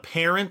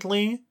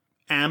 Apparently,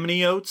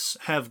 amniotes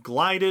have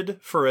glided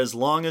for as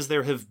long as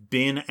there have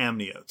been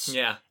amniotes.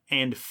 Yeah.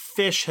 And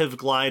fish have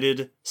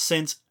glided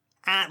since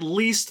at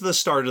least the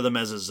start of the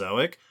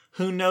Mesozoic.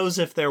 Who knows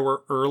if there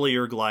were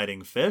earlier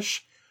gliding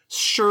fish?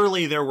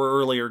 Surely there were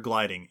earlier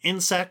gliding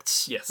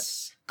insects.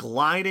 Yes.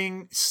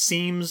 Gliding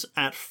seems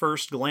at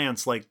first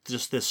glance like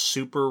just this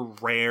super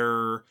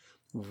rare,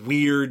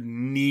 weird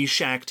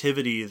niche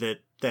activity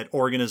that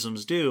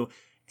organisms do.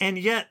 And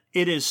yet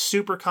it is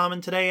super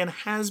common today and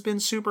has been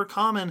super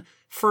common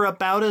for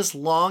about as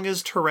long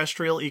as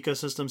terrestrial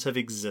ecosystems have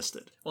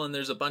existed. Well, and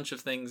there's a bunch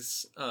of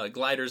things,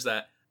 gliders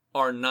that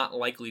are not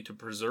likely to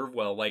preserve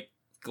well, like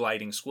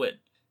gliding squid.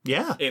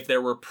 Yeah. If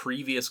there were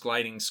previous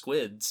gliding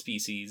squid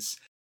species,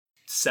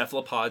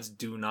 cephalopods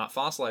do not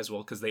fossilize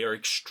well because they are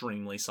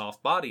extremely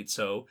soft-bodied.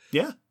 So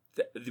yeah,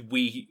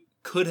 we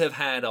could have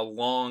had a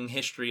long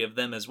history of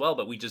them as well,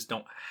 but we just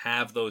don't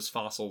have those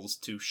fossils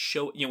to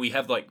show. We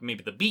have like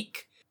maybe the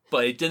beak,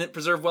 but it didn't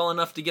preserve well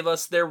enough to give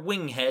us their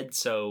wing head,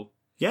 so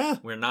yeah,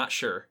 we're not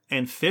sure.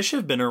 And fish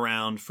have been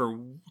around for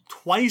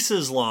twice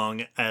as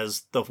long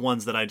as the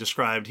ones that I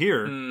described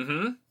here.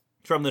 Mm-hmm.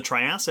 From the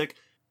Triassic,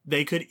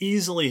 they could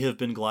easily have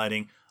been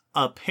gliding.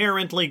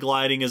 Apparently,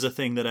 gliding is a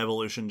thing that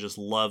evolution just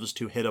loves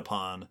to hit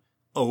upon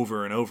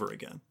over and over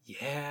again.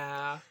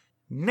 Yeah.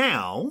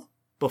 Now,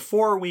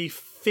 before we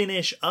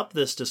finish up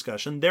this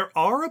discussion, there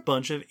are a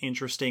bunch of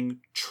interesting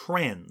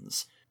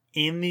trends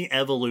in the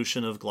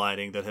evolution of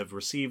gliding that have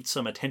received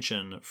some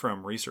attention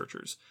from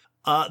researchers.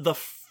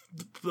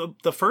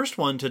 The first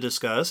one to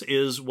discuss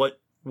is what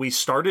we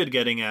started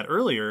getting at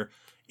earlier,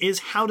 is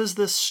how does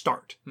this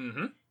start?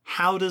 Mm-hmm.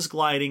 How does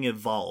gliding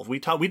evolve? We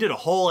did a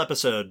whole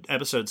episode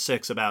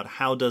 6, about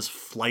how does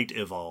flight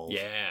evolve.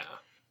 Yeah.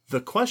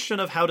 The question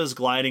of how does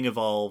gliding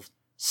evolve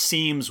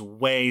seems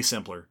way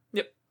simpler.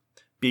 Yep.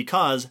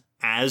 Because,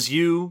 as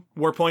you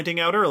were pointing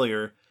out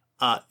earlier,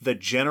 the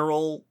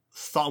general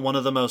thought, one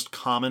of the most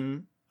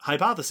common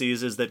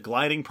hypotheses is that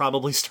gliding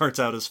probably starts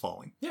out as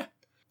falling. Yeah.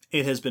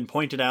 It has been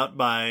pointed out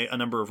by a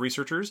number of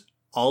researchers.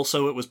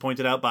 Also, it was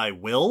pointed out by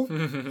Will,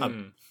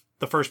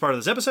 the first part of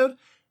this episode,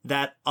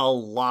 that a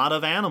lot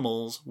of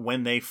animals,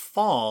 when they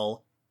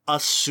fall,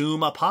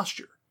 assume a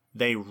posture.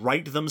 They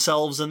right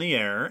themselves in the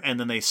air, and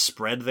then they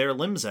spread their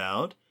limbs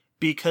out,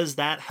 because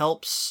that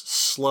helps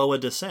slow a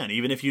descent.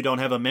 Even if you don't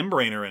have a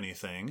membrane or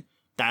anything,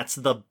 that's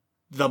the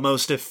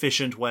most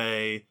efficient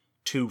way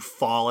to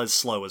fall as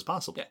slow as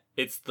possible. Yeah,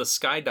 it's the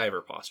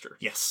skydiver posture.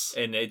 Yes.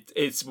 And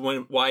it's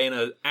why in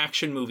an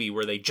action movie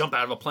where they jump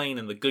out of a plane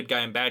and the good guy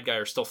and bad guy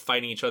are still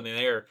fighting each other in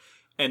the air,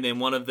 and then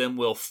one of them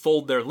will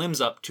fold their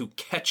limbs up to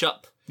catch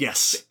up.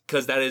 Yes.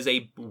 Because that is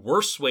a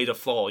worse way to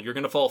fall. You're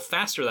going to fall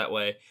faster that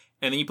way.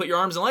 And then you put your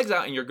arms and legs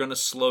out and you're going to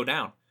slow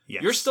down.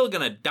 Yes. You're still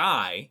going to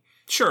die.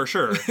 Sure.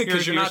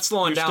 Because you're not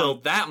slowing down still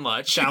that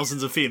much.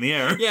 Thousands of feet in the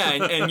air. Yeah,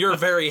 and you're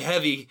very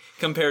heavy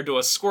compared to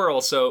a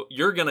squirrel, so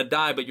you're going to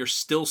die, but you're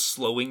still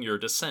slowing your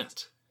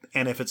descent.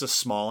 And if it's a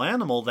small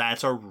animal,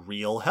 that's a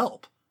real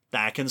help.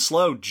 That can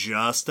slow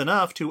just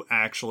enough to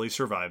actually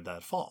survive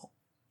that fall.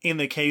 In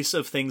the case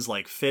of things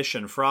like fish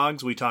and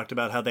frogs, we talked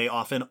about how they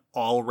often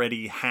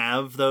already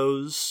have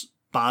those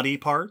body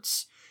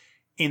parts.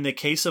 In the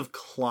case of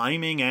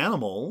climbing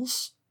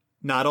animals,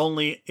 not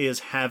only is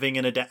having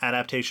an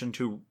adaptation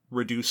to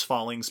reduce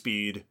falling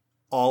speed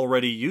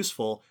already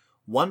useful,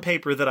 one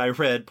paper that I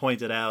read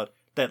pointed out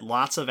that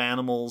lots of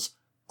animals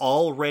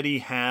already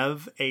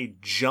have a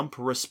jump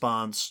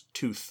response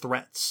to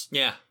threats.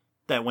 Yeah.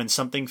 That when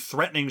something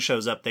threatening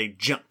shows up, they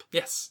jump.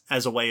 Yes.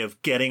 As a way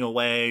of getting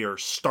away or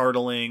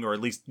startling or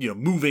at least,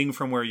 moving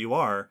from where you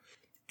are.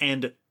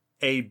 And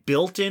a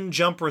built-in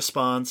jump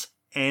response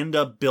and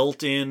a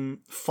built-in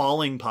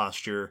falling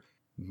posture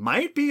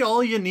might be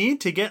all you need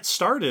to get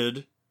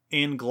started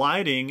in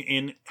gliding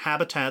in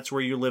habitats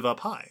where you live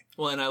up high.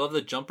 Well, and I love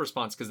the jump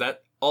response because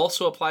that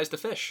also applies to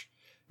fish.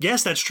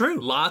 Yes, that's true.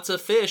 Lots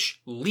of fish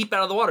leap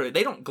out of the water.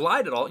 They don't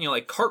glide at all.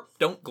 Like carp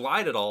don't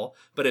glide at all.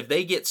 But if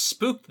they get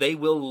spooked, they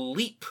will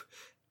leap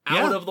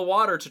out of the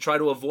water to try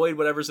to avoid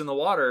whatever's in the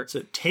water.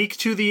 So take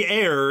to the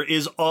air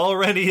is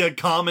already a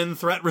common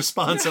threat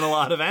response in a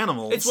lot of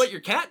animals. It's what your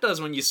cat does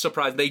when you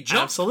surprise. They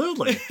jump.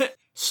 Absolutely.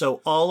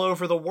 So all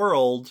over the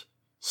world,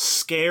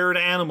 scared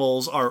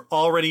animals are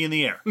already in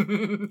the air.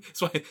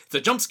 That's why it's a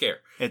jump scare.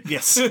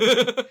 Yes.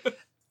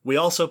 We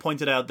also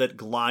pointed out that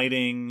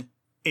gliding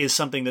is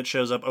something that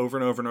shows up over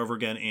and over and over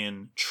again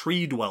in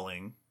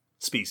tree-dwelling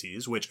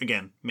species, which,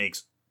 again,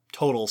 makes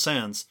total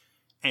sense.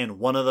 And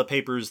one of the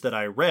papers that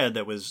I read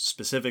that was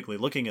specifically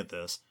looking at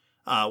this,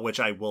 which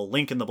I will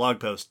link in the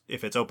blog post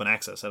if it's open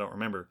access, I don't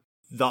remember,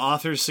 the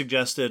authors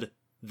suggested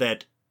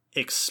that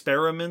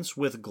experiments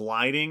with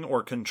gliding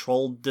or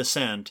controlled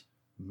descent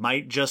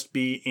might just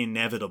be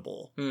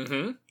inevitable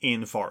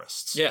in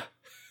forests. Yeah.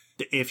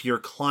 If you're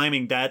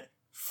climbing, that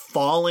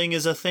falling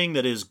is a thing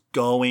that is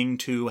going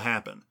to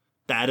happen.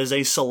 That is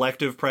a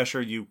selective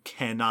pressure you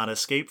cannot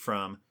escape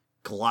from.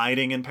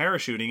 Gliding and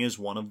parachuting is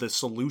one of the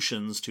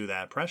solutions to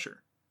that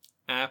pressure.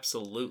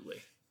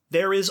 Absolutely.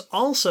 There is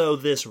also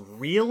this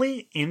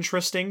really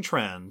interesting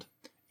trend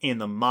in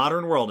the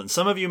modern world, and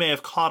some of you may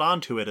have caught on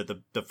to it at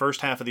the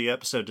first half of the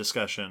episode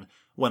discussion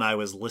when I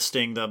was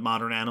listing the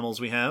modern animals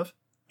we have.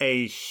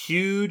 A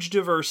huge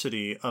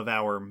diversity of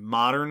our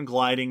modern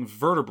gliding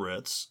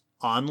vertebrates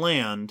on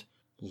land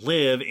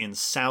live in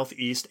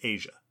Southeast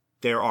Asia.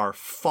 There are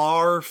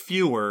far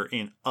fewer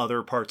in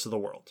other parts of the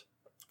world.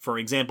 For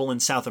example, in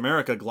South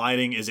America,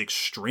 gliding is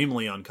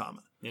extremely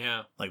uncommon.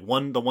 Yeah. Like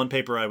the one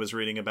paper I was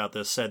reading about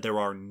this said there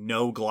are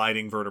no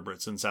gliding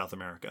vertebrates in South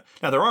America.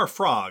 Now, there are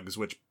frogs,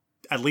 which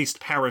at least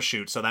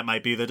parachute, so that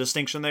might be the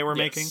distinction they were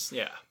making.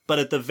 Yeah. But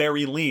at the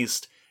very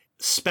least,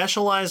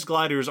 specialized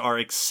gliders are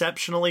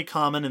exceptionally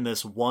common in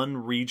this one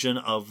region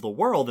of the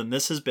world, and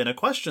this has been a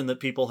question that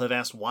people have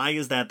asked, why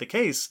is that the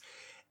case?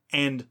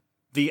 And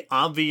the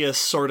obvious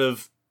sort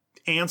of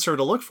answer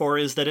to look for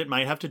is that it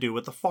might have to do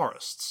with the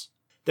forests.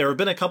 There have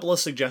been a couple of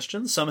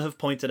suggestions. Some have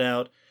pointed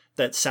out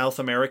that South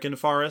American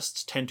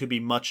forests tend to be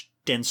much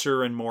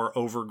denser and more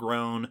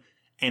overgrown,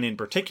 and in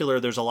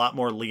particular, there's a lot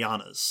more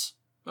lianas,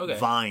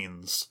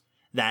 vines,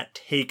 that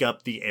take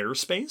up the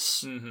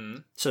airspace. Mm-hmm.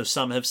 So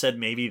some have said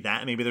maybe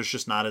there's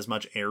just not as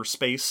much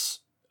airspace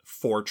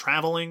for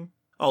traveling,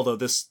 although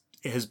this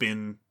has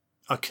been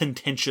a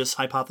contentious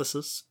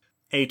hypothesis.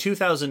 A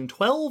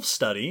 2012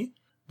 study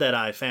that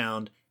I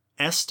found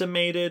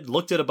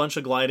looked at a bunch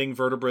of gliding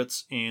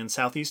vertebrates in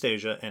Southeast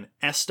Asia and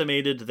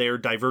estimated their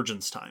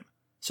divergence time.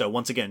 So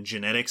once again,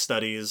 genetic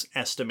studies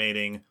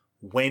estimating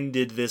when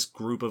did this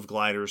group of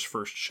gliders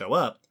first show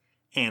up,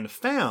 and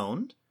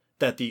found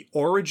that the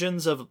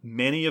origins of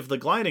many of the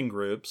gliding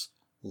groups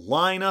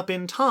line up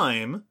in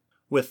time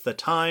with the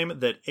time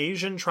that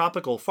Asian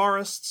tropical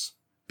forests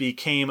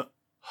became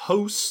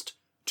host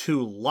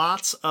to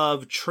lots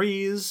of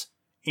trees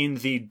in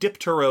the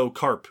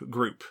Dipterocarp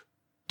group.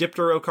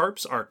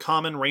 Dipterocarps are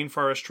common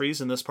rainforest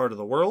trees in this part of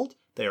the world.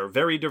 They are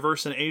very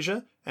diverse in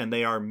Asia, and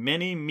they are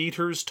many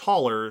meters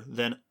taller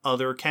than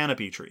other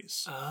canopy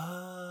trees.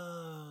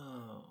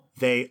 Oh.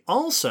 They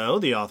also,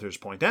 the authors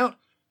point out,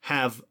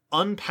 have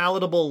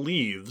unpalatable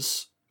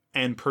leaves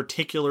and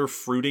particular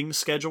fruiting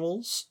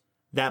schedules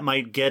that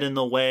might get in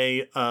the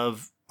way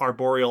of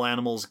arboreal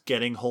animals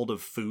getting hold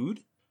of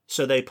food.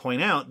 So they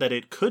point out that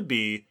it could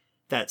be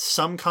that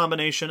some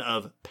combination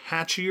of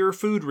patchier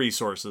food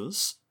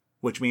resources,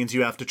 which means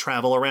you have to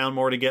travel around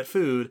more to get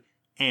food,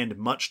 and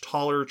much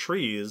taller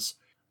trees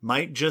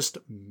might just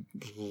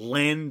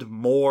lend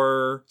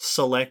more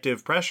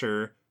selective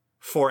pressure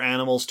for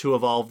animals to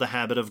evolve the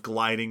habit of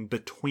gliding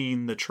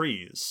between the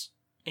trees.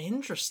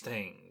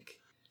 Interesting.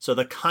 So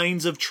the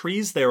kinds of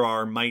trees there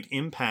are might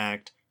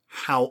impact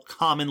how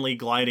commonly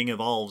gliding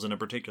evolves in a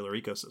particular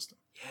ecosystem.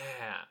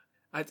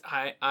 Yeah.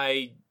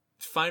 I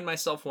find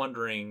myself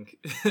wondering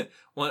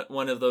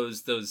one of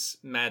those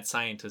mad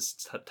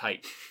scientist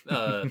type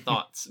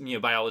thoughts,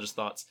 biologist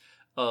thoughts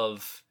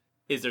of,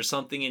 is there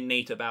something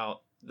innate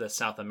about the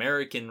South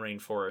American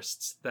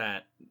rainforests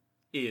that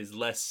is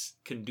less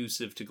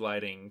conducive to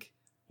gliding,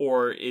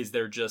 or is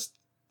there just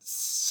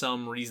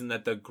some reason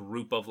that the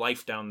group of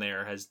life down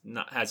there has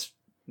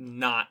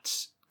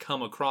not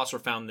come across or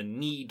found the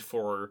need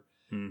for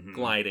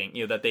gliding,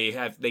 that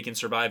they can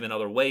survive in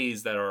other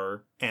ways that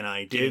are, and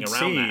I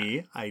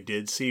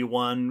did see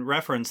one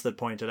reference that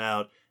pointed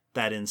out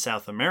that in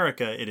South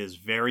America it is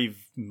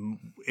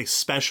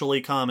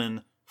especially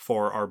common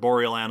for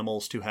arboreal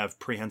animals to have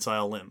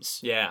prehensile limbs.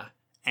 Yeah.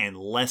 And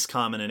less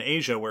common in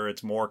Asia, where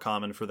it's more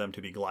common for them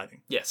to be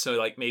gliding. Yeah, so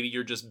like maybe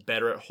you're just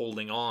better at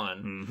holding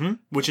on. Mm-hmm.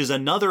 Which is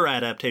another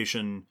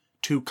adaptation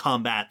to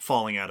combat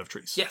falling out of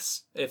trees.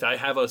 Yes, if I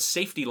have a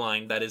safety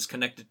line that is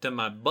connected to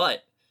my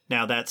butt.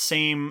 Now, that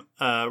same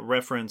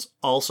reference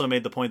also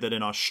made the point that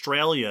in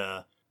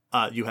Australia,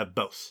 you have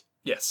both.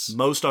 Yes.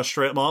 Most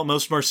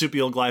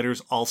marsupial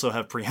gliders also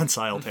have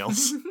prehensile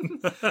tails.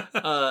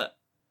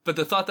 But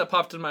the thought that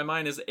popped in my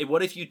mind is,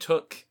 what if you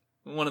took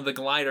one of the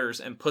gliders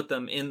and put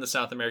them in the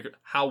South America?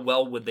 How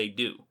well would they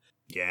do?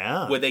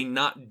 Yeah. Would they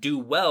not do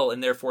well,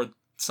 and therefore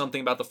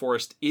something about the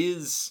forest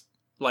is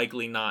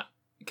likely not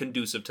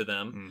conducive to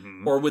them?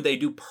 Mm-hmm. Or would they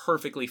do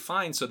perfectly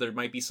fine, so there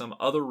might be some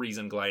other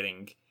reason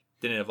gliding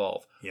didn't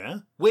evolve? Yeah.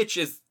 Which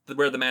is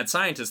where the mad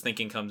scientist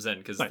thinking comes in,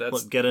 because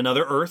that's... Get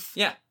another Earth.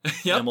 Yeah.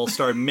 Yep. And we'll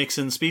start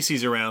mixing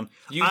species around.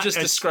 You just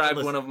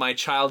described one of my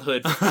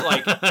childhood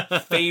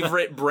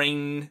favorite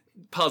brain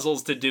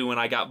puzzles to do when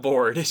I got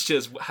bored. It's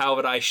just, how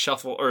would I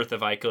shuffle Earth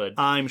if I could?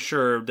 I'm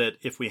sure that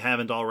if we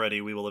haven't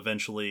already, we will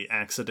eventually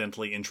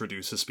accidentally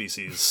introduce a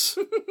species.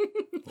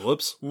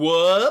 Whoops.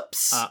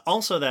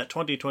 Also, that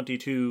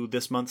 2022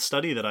 this month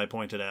study that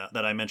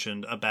I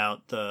mentioned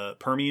about the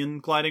Permian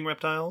gliding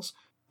reptiles,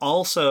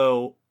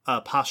 also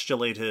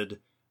postulated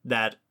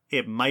that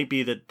it might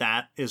be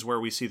that is where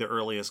we see the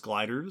earliest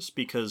gliders,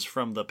 because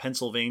from the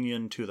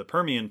Pennsylvanian to the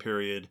Permian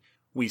period,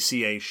 we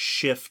see a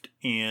shift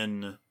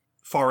in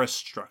forest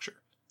structure,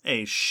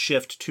 a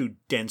shift to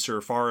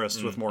denser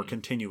forests with more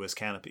continuous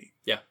canopy.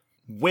 Yeah.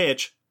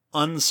 which,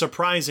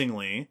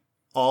 unsurprisingly,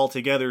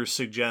 altogether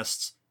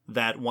suggests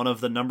that one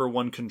of the number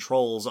one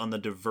controls on the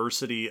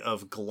diversity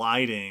of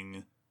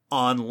gliding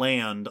on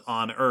land,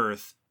 on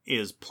Earth,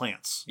 is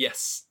plants.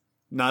 Yes.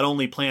 Not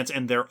only plants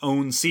and their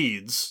own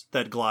seeds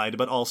that glide,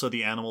 but also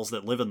the animals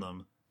that live in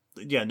them.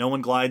 Yeah, no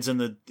one glides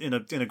in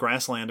a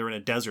grassland or in a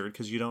desert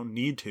because you don't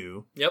need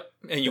to. Yep,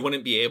 and you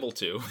wouldn't be able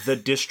to. The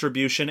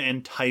distribution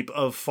and type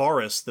of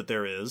forest that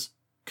there is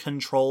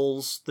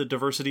controls the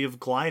diversity of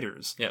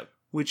gliders. Yep.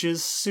 Which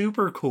is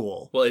super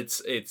cool. Well,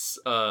 it's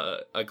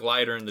a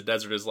glider in the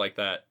desert is like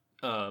that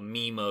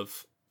meme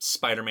of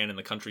Spider-Man in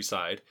the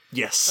countryside.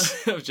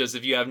 Yes. Just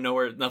if you have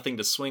nothing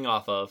to swing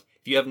off of,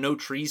 if you have no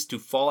trees to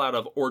fall out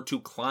of or to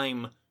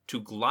climb to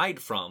glide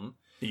from,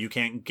 you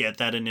can't get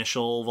that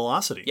initial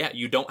velocity. Yeah,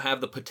 you don't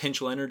have the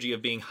potential energy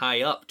of being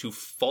high up to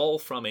fall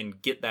from and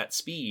get that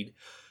speed,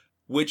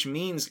 which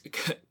means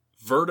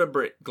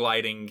vertebrate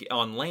gliding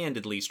on land,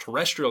 at least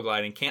terrestrial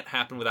gliding, can't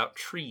happen without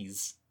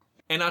trees.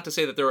 And not to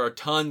say that there are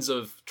tons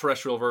of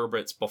terrestrial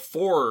vertebrates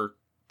before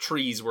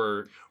trees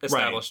were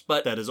established, right.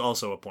 But that is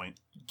also a point.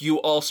 You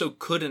also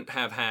couldn't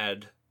have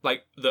had,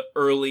 like, the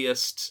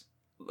earliest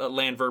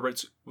land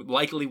vertebrates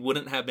likely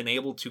wouldn't have been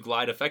able to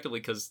glide effectively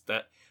because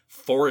that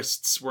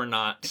forests were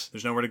not...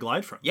 There's nowhere to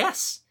glide from.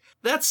 Yes!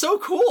 That's so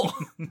cool!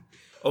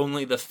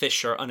 Only the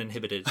fish are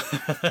uninhibited.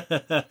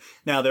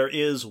 Now, there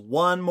is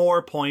one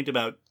more point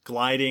about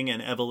gliding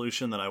and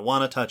evolution that I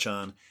want to touch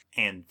on,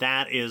 and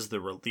that is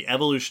the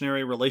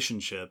evolutionary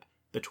relationship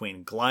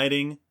between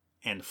gliding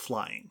and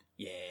flying.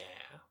 Yeah.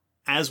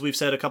 As we've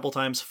said a couple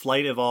times,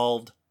 flight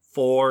evolved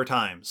 4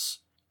 times.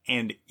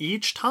 And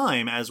each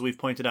time, as we've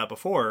pointed out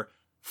before,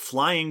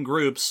 flying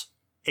groups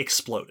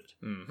exploded.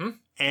 Mm-hmm.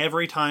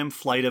 Every time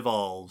flight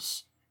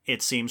evolves,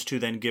 it seems to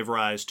then give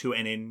rise to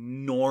an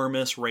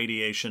enormous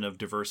radiation of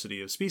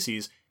diversity of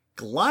species.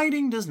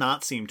 Gliding does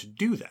not seem to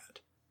do that.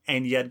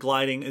 And yet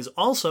gliding is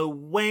also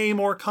way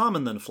more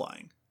common than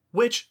flying,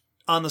 which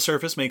on the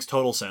surface makes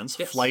total sense.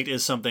 Yes. Flight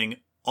is something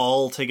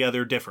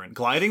altogether different.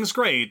 Gliding's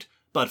great,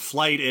 but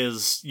flight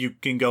is you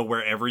can go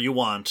wherever you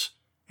want,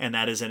 and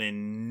that is an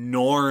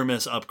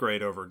enormous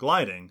upgrade over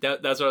gliding.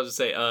 That's what I was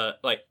going to say.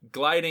 Like,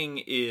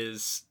 gliding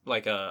is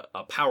like a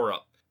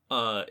power-up.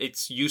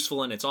 It's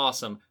useful and it's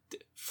awesome.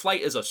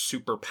 Flight is a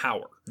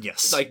superpower.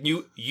 Yes. Like,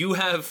 you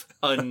have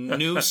a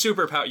new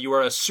superpower. You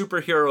are a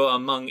superhero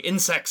among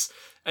insects,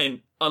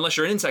 and unless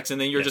you're insects, and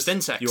then you're just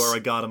insects. You are a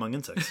god among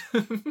insects.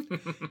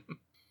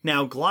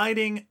 Now,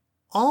 gliding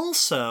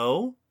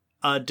also,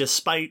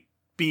 despite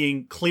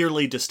being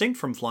clearly distinct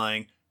from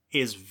flying,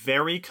 is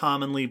very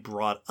commonly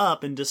brought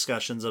up in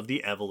discussions of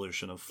the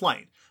evolution of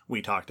flight.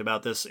 We talked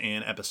about this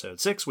in episode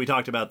 6. We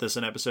talked about this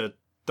in episode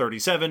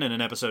 37 and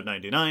in episode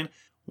 99.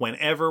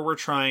 Whenever we're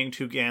trying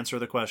to answer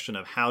the question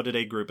of how did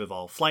a group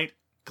evolve flight,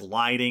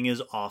 gliding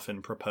is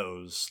often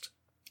proposed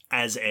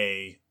as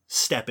a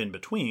step in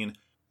between,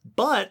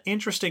 but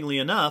interestingly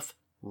enough,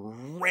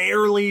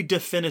 rarely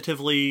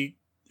definitively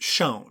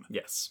shown.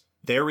 Yes.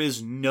 There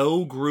is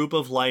no group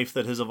of life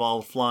that has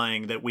evolved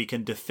flying that we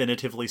can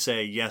definitively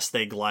say, yes,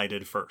 they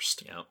glided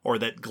first, Yeah. or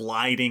that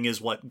gliding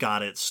is what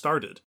got it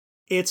started.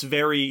 It's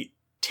very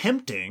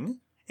tempting,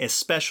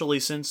 especially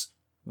since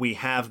we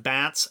have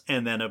bats,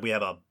 and then we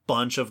have a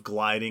bunch of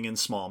gliding in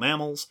small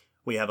mammals.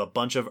 We have a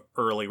bunch of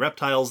early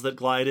reptiles that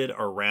glided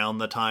around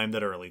the time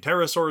that early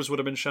pterosaurs would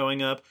have been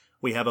showing up.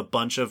 We have a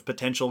bunch of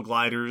potential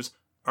gliders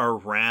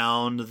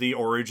around the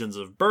origins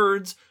of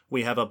birds.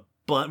 We have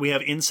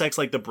insects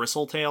like the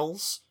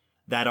bristletails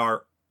that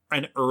are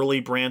an early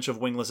branch of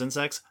wingless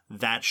insects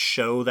that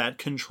show that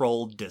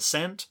controlled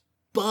descent.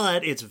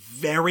 But it's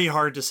very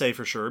hard to say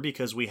for sure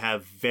because we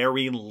have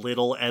very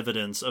little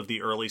evidence of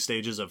the early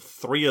stages of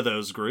 3 of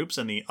those groups,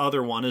 and the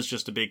other one is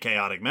just a big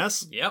chaotic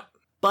mess. Yep.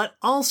 But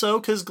also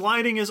because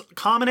gliding is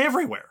common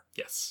everywhere.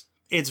 Yes.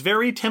 It's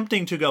very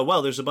tempting to go,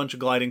 well, there's a bunch of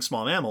gliding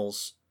small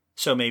mammals,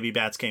 so maybe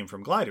bats came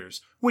from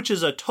gliders, which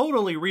is a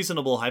totally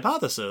reasonable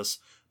hypothesis,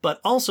 but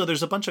also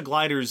there's a bunch of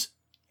gliders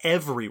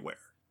everywhere,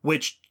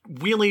 which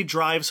really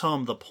drives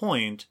home the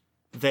point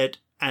that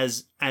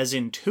as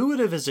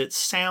intuitive as it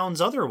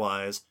sounds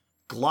otherwise,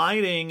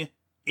 gliding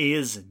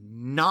is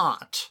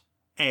not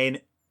an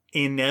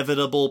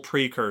inevitable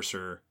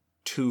precursor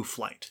to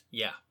flight.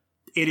 Yeah.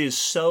 It is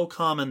so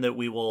common that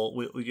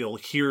you'll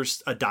hear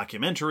a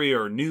documentary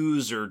or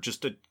news or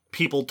just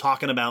people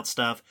talking about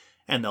stuff,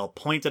 and they'll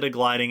point at a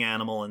gliding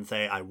animal and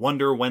say, I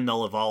wonder when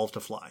they'll evolve to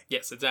fly.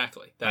 Yes,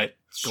 exactly. Right?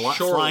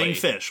 Flying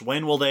fish,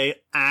 when will they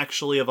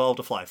actually evolve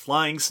to fly?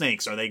 Flying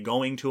snakes, are they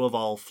going to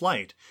evolve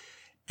flight?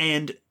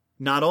 And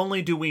not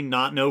only do we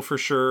not know for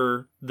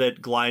sure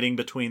that gliding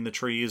between the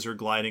trees or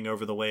gliding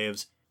over the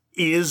waves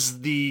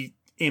is the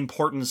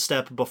important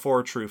step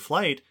before true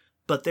flight,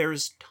 but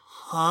there's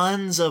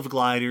tons of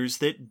gliders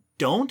that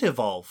don't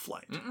evolve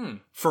flight.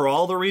 Mm-mm. For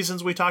all the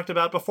reasons we talked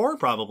about before,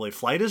 probably.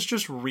 Flight is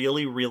just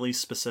really, really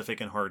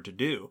specific and hard to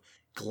do.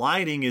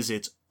 Gliding is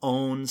its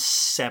own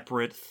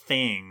separate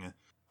thing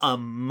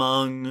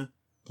among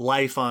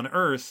life on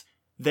Earth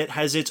that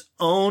has its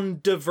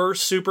own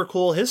diverse, super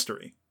cool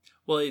history.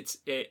 Well, it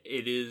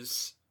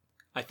is.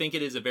 I think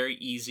it is a very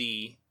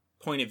easy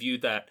point of view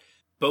that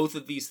both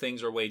of these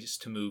things are ways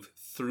to move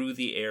through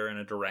the air in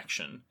a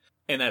direction,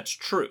 and that's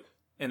true.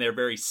 And they're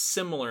very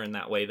similar in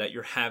that way, that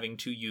you're having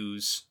to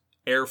use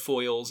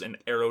airfoils and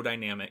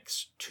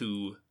aerodynamics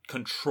to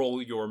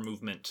control your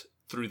movement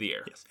through the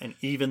air. Yes. And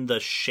even the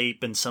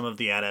shape and some of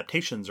the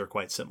adaptations are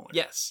quite similar.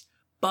 Yes.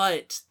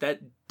 But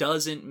that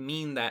doesn't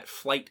mean that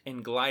flight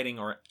and gliding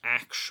are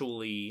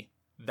actually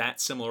that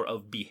similar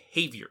of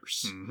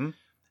behaviors. Mm-hmm.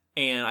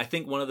 And I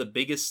think one of the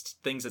biggest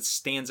things that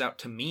stands out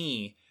to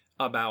me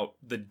about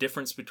the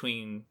difference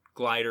between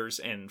gliders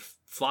and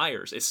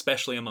flyers,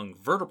 especially among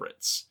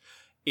vertebrates,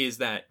 is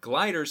that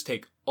gliders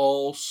take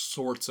all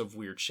sorts of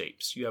weird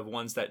shapes. You have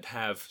ones that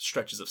have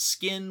stretches of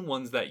skin,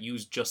 ones that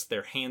use just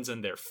their hands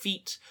and their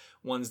feet,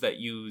 ones that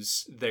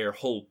use their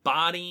whole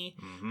body,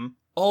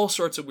 all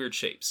sorts of weird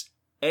shapes.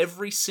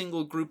 Every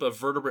single group of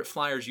vertebrate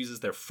flyers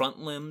uses their front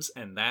limbs,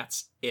 and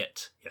that's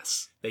it.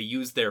 Yes. They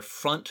use their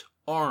front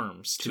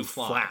arms to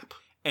fly. Flap.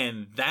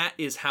 And that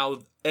is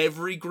how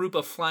every group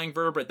of flying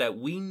vertebrate that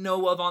we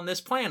know of on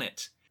this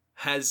planet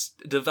has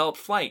developed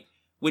flight,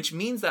 which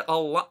means that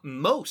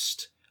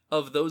most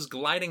of those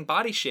gliding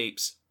body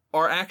shapes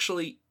are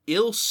actually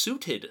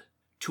ill-suited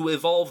to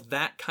evolve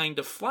that kind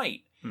of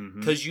flight,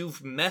 because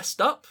you've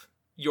messed up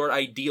your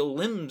ideal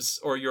limbs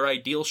or your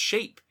ideal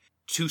shape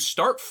to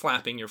start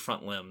flapping your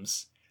front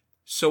limbs.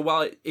 So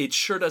while it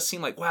sure does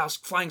seem like, wow,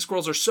 flying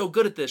squirrels are so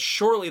good at this,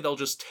 surely they'll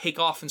just take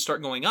off and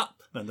start going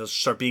up. And they'll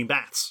start being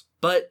bats.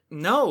 But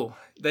no,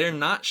 they're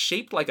not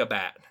shaped like a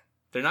bat.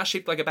 They're not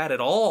shaped like a bat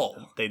at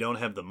all. They don't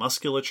have the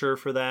musculature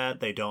for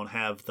that. They don't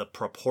have the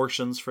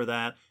proportions for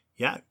that.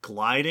 Yeah,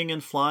 gliding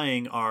and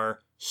flying are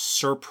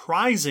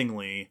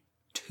surprisingly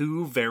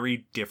two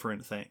very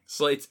different things.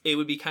 So it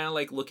would be kind of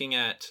like looking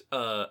at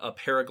a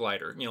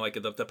paraglider, like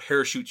the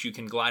parachutes you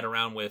can glide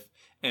around with,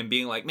 and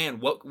being like, man,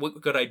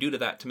 what could I do to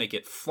that to make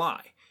it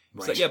fly?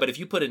 It's like, yeah, but if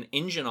you put an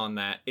engine on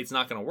that, it's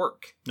not going to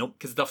work. Nope.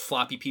 Because it's a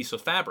floppy piece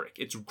of fabric.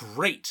 It's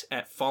great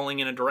at falling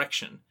in a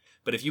direction.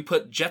 But if you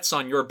put jets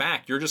on your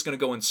back, you're just going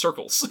to go in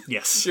circles.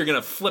 Yes. You're going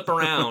to flip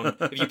around.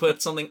 If you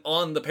put something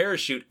on the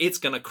parachute, it's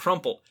going to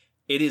crumple.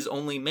 It is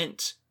only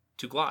meant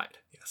to glide.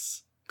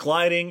 Yes.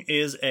 Gliding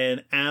is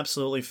an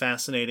absolutely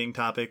fascinating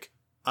topic.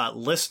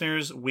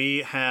 Listeners,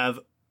 we have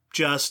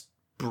just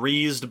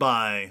breezed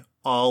by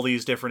all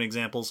these different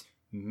examples.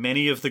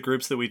 Many of the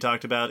groups that we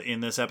talked about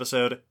in this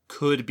episode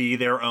could be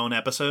their own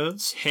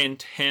episodes.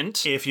 Hint,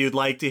 hint. If you'd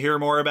like to hear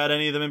more about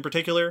any of them in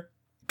particular,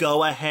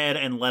 go ahead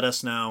and let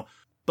us know.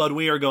 But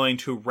we are going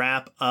to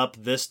wrap up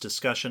this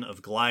discussion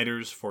of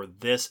gliders for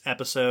this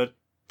episode.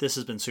 This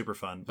has been super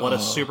fun. What a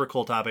super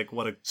cool topic.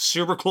 What a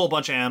super cool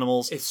bunch of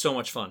animals. It's so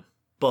much fun.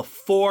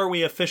 Before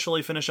we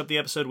officially finish up the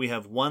episode, we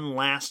have one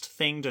last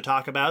thing to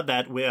talk about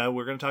that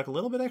we're going to talk a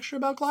little bit extra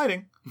about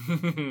gliding.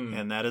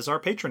 And that is our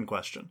patron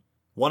question.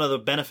 One of the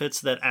benefits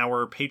that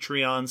our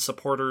Patreon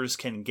supporters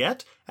can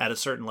get at a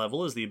certain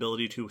level is the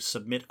ability to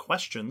submit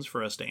questions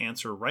for us to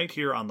answer right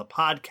here on the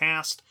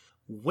podcast.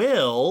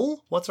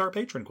 Will, what's our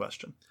patron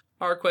question?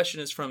 Our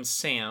question is from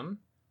Sam,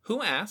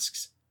 who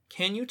asks,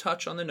 can you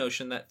touch on the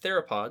notion that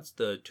theropods,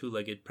 the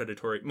two-legged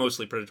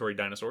mostly predatory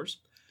dinosaurs,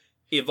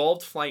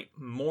 evolved flight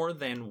more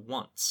than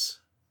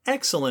once?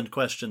 Excellent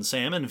question,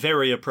 Sam, and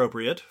very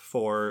appropriate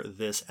for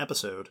this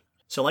episode.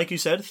 So like you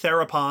said,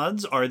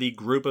 theropods are the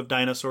group of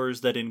dinosaurs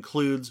that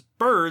includes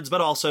birds,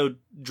 but also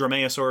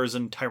dromaeosaurs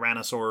and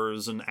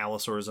tyrannosaurs and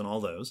allosaurs and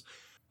all those.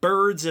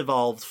 Birds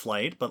evolved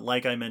flight, but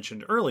like I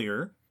mentioned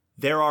earlier,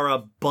 there are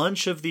a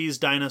bunch of these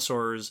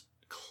dinosaurs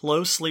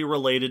closely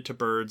related to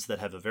birds that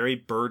have a very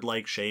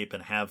bird-like shape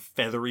and have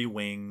feathery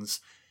wings,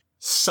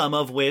 some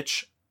of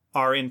which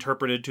are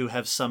interpreted to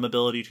have some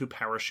ability to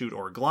parachute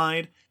or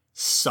glide.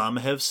 Some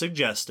have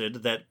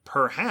suggested that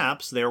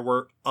perhaps there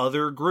were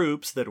other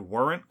groups that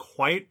weren't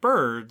quite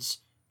birds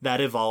that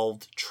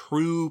evolved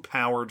true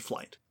powered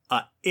flight.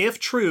 If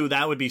true,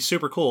 that would be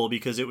super cool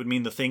because it would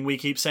mean the thing we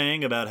keep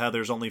saying about how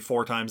there's only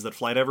 4 times that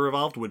flight ever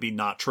evolved would be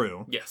not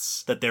true.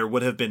 Yes. That there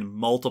would have been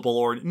multiple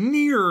or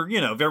near,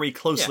 very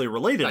closely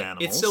related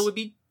animals. It still would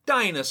be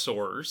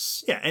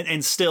dinosaurs. Yeah,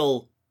 and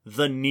still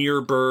the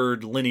near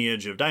bird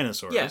lineage of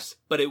dinosaurs. Yes,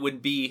 but it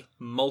would be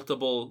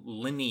multiple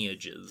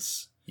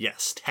lineages.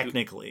 Yes,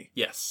 technically.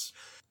 Yes.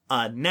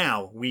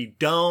 Now, we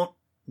don't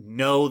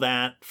know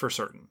that for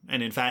certain.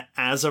 And in fact,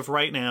 as of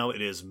right now,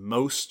 it is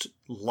most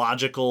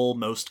logical,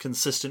 most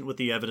consistent with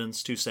the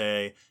evidence to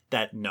say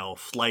that no,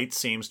 flight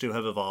seems to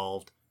have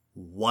evolved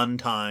one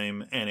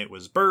time, and it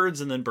was birds,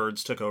 and then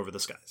birds took over the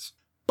skies.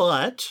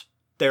 But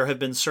there have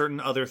been certain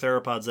other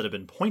theropods that have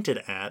been pointed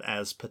at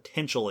as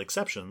potential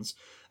exceptions.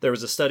 There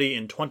was a study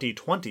in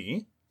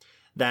 2020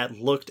 that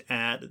looked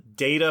at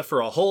data for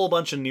a whole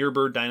bunch of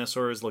near-bird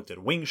dinosaurs, looked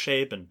at wing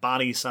shape and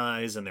body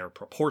size and their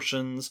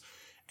proportions,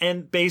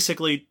 and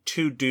basically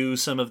to do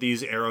some of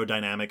these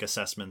aerodynamic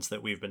assessments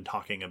that we've been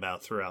talking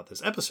about throughout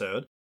this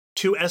episode,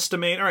 to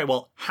estimate, all right,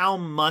 well, how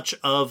much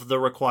of the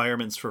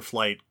requirements for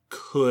flight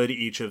could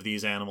each of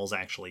these animals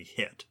actually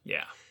hit?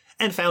 Yeah.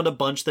 and found a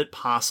bunch that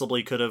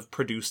possibly could have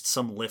produced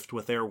some lift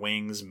with their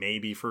wings,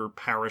 maybe for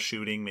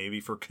parachuting, maybe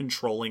for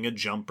controlling a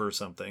jump or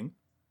something.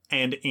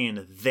 And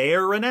in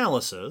their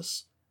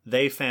analysis,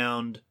 they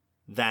found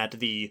that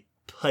the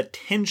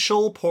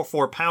potential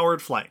for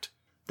powered flight,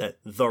 that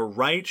the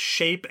right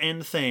shape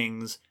and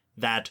things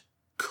that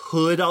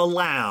could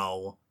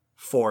allow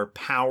for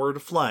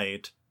powered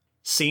flight,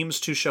 seems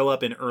to show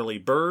up in early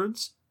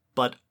birds,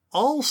 but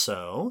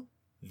also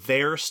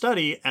their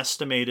study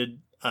estimated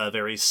a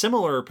very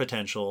similar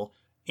potential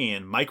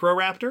in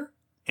Microraptor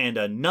and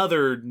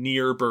another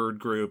near bird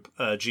group,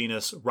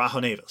 genus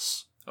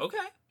Rhoneavis. Okay.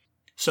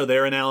 So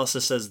their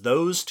analysis says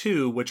those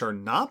two, which are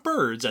not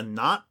birds and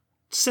not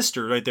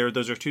sisters, right there,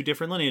 those are two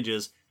different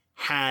lineages,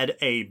 had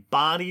a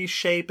body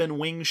shape and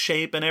wing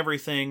shape and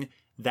everything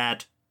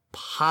that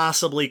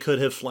possibly could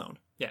have flown.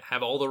 Yeah,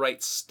 have all the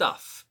right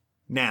stuff.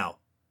 Now,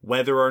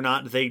 whether or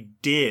not they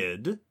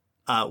did,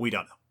 we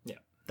don't know. Yeah.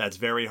 That's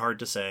very hard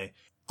to say.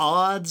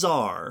 Odds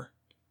are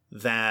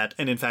that,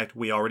 and in fact,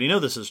 we already know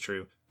this is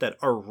true, that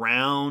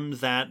around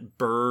that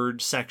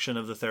bird section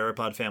of the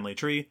theropod family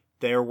tree,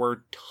 there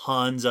were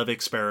tons of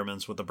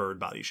experiments with the bird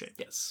body shape.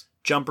 Yes.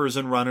 Jumpers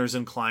and runners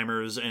and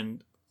climbers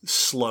and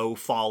slow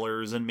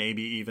fallers and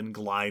maybe even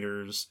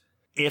gliders.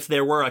 If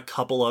there were a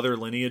couple other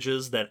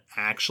lineages that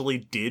actually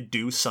did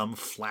do some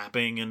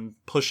flapping and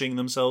pushing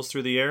themselves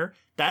through the air,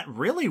 that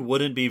really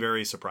wouldn't be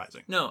very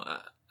surprising. No,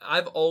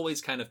 I've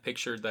always kind of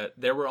pictured that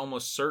there were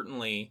almost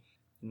certainly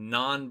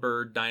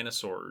non-bird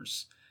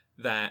dinosaurs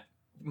that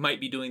might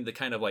be doing the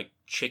kind of like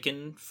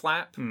chicken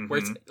flap, where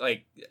it's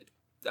like,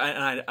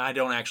 I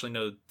don't actually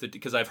know,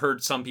 because I've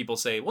heard some people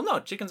say, well, no,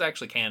 chickens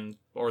actually can,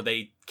 or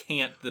they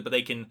can't, but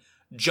they can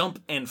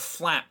jump and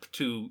flap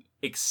to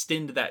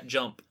extend that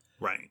jump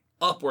Right.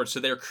 upward. So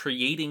they're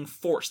creating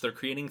force, they're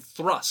creating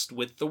thrust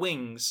with the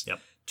wings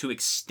to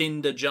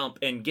extend a jump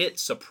and get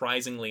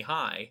surprisingly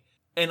high.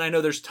 And I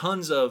know there's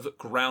tons of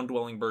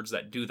ground-dwelling birds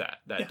that do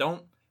that,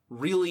 don't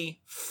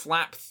really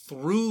flap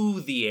through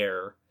the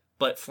air,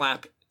 but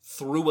flap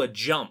through a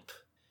jump.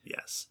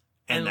 Yes.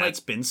 And that's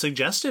been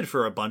suggested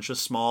for a bunch of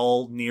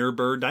small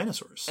near-bird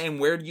dinosaurs. And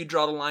where do you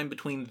draw the line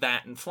between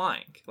that and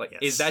flying? Like,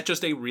 is that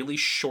just a really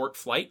short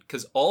flight?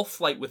 Because all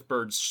flight with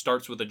birds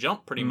starts with a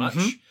jump pretty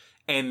much,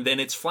 and then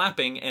it's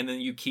flapping, and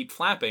then you keep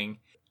flapping.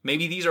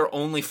 Maybe these are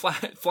only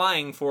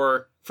flying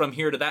from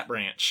here to that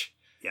branch.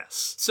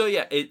 Yes. So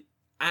yeah, it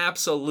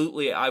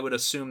absolutely, I would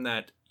assume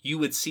that you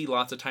would see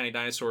lots of tiny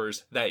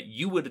dinosaurs that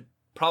you would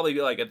probably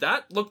be like,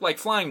 that looked like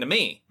flying to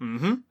me.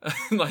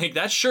 Like,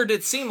 that sure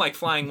did seem like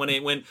flying when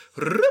it went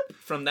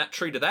from that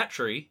tree to that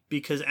tree.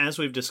 Because as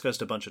we've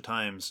discussed a bunch of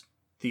times,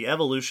 the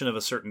evolution of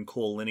a certain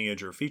cool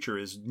lineage or feature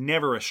is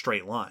never a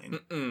straight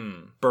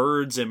line.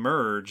 Birds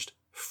emerged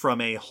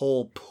from a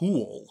whole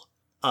pool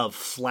of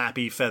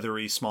flappy,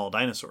 feathery, small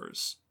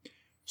dinosaurs.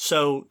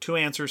 So, to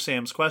answer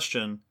Sam's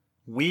question,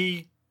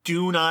 we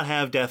do not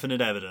have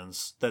definite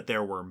evidence that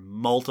there were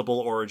multiple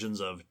origins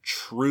of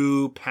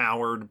true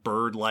powered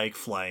bird-like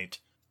flight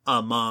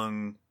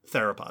among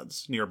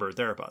theropods, near-bird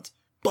theropods.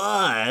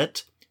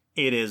 But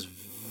it is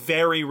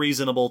very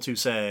reasonable to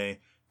say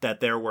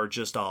that there were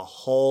just a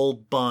whole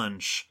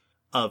bunch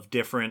of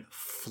different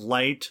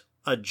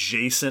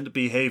flight-adjacent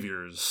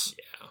behaviors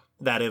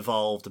that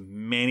evolved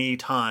many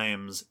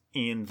times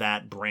in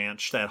that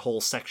branch, that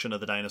whole section of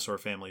the dinosaur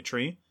family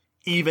tree.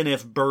 Even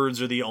if birds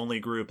are the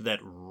only group that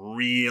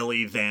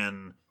really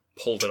then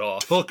pulled it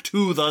off, took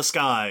to the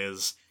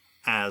skies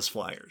as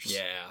flyers.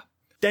 Yeah.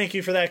 Thank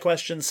you for that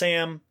question,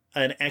 Sam.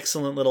 An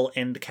excellent little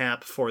end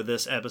cap for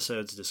this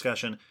episode's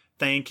discussion.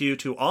 Thank you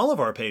to all of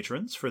our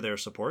patrons for their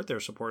support. Their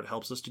support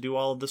helps us to do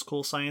all of this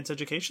cool science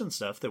education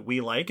stuff that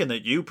we like and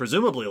that you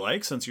presumably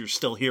like since you're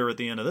still here at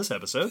the end of this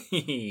episode.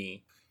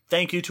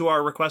 Thank you to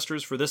our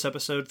requesters for this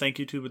episode. Thank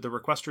you to the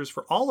requesters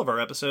for all of our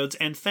episodes.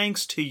 And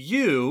thanks to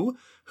you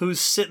who's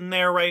sitting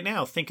there right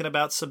now thinking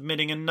about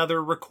submitting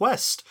another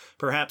request,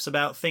 perhaps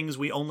about things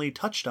we only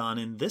touched on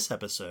in this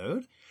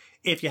episode.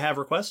 If you have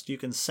requests, you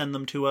can send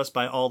them to us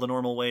by all the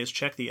normal ways.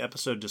 Check the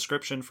episode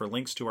description for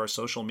links to our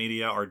social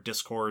media, our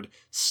Discord,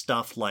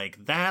 stuff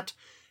like that.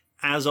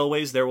 As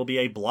always, there will be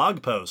a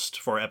blog post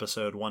for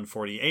episode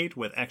 148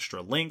 with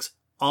extra links,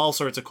 all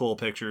sorts of cool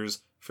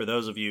pictures for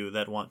those of you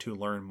that want to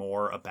learn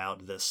more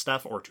about this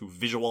stuff or to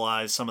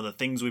visualize some of the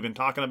things we've been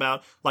talking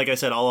about. Like I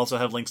said, I'll also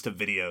have links to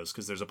videos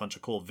because there's a bunch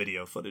of cool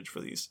video footage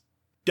for these.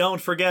 Don't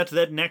forget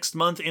that next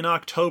month in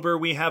October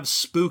we have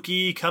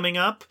Spooky coming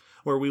up,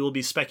 where we will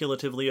be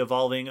speculatively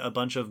evolving a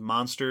bunch of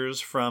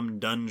monsters from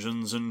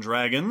Dungeons and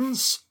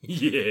Dragons.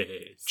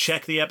 Yes.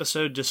 Check the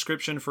episode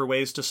description for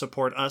ways to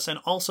support us, and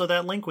also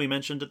that link we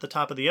mentioned at the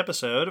top of the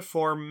episode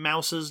for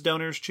Mouse's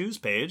Donors Choose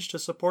page to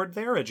support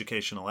their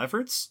educational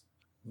efforts.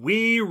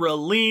 We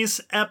release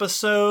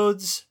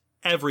episodes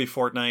every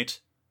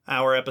fortnight.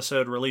 Our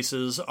episode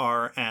releases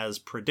are as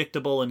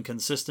predictable and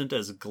consistent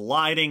as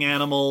gliding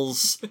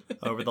animals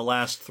over the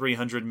last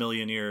 300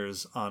 million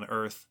years on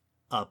Earth.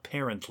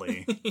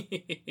 Apparently.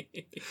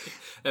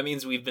 That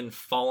means we've been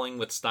falling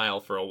with style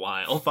for a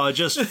while.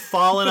 Just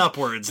falling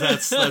upwards.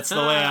 That's the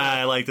way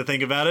I like to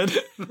think about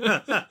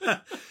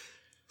it.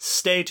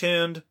 Stay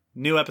tuned.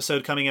 New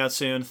episode coming out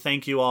soon.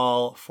 Thank you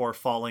all for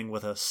falling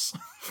with us.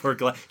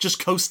 Just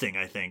coasting,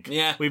 I think.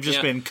 Yeah. We've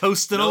just been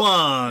coasting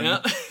along.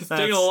 Yeah. It's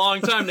taking a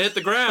long time to hit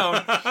the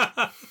ground.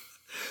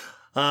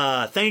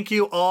 Thank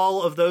you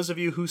all of those of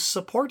you who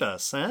support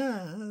us.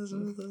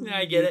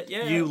 I get it.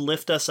 Yeah. You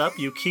lift us up.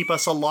 You keep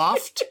us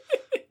aloft.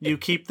 You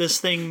keep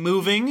this thing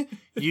moving.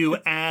 You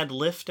add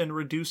lift and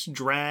reduce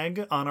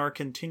drag on our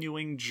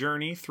continuing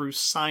journey through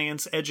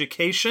science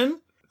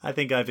education. I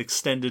think I've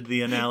extended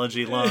the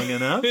analogy long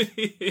enough.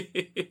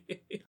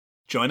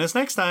 Join us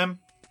next time.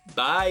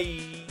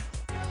 Bye.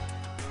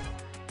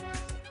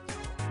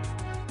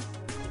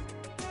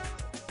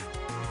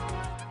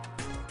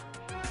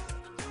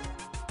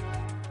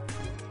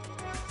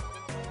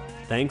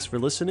 Thanks for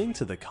listening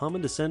to the Common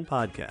Descent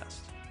podcast.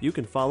 You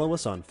can follow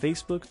us on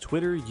Facebook,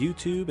 Twitter,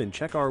 YouTube, and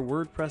check our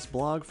WordPress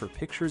blog for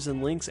pictures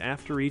and links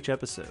after each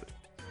episode.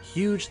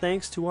 Huge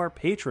thanks to our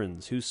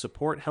patrons whose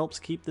support helps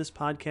keep this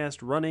podcast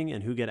running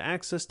and who get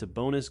access to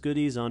bonus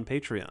goodies on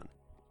Patreon.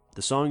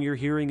 The song you're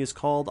hearing is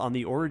called On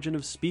the Origin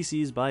of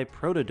Species by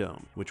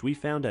Protodome, which we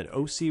found at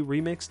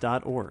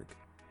ocremix.org.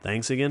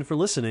 Thanks again for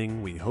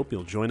listening. We hope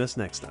you'll join us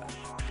next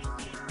time.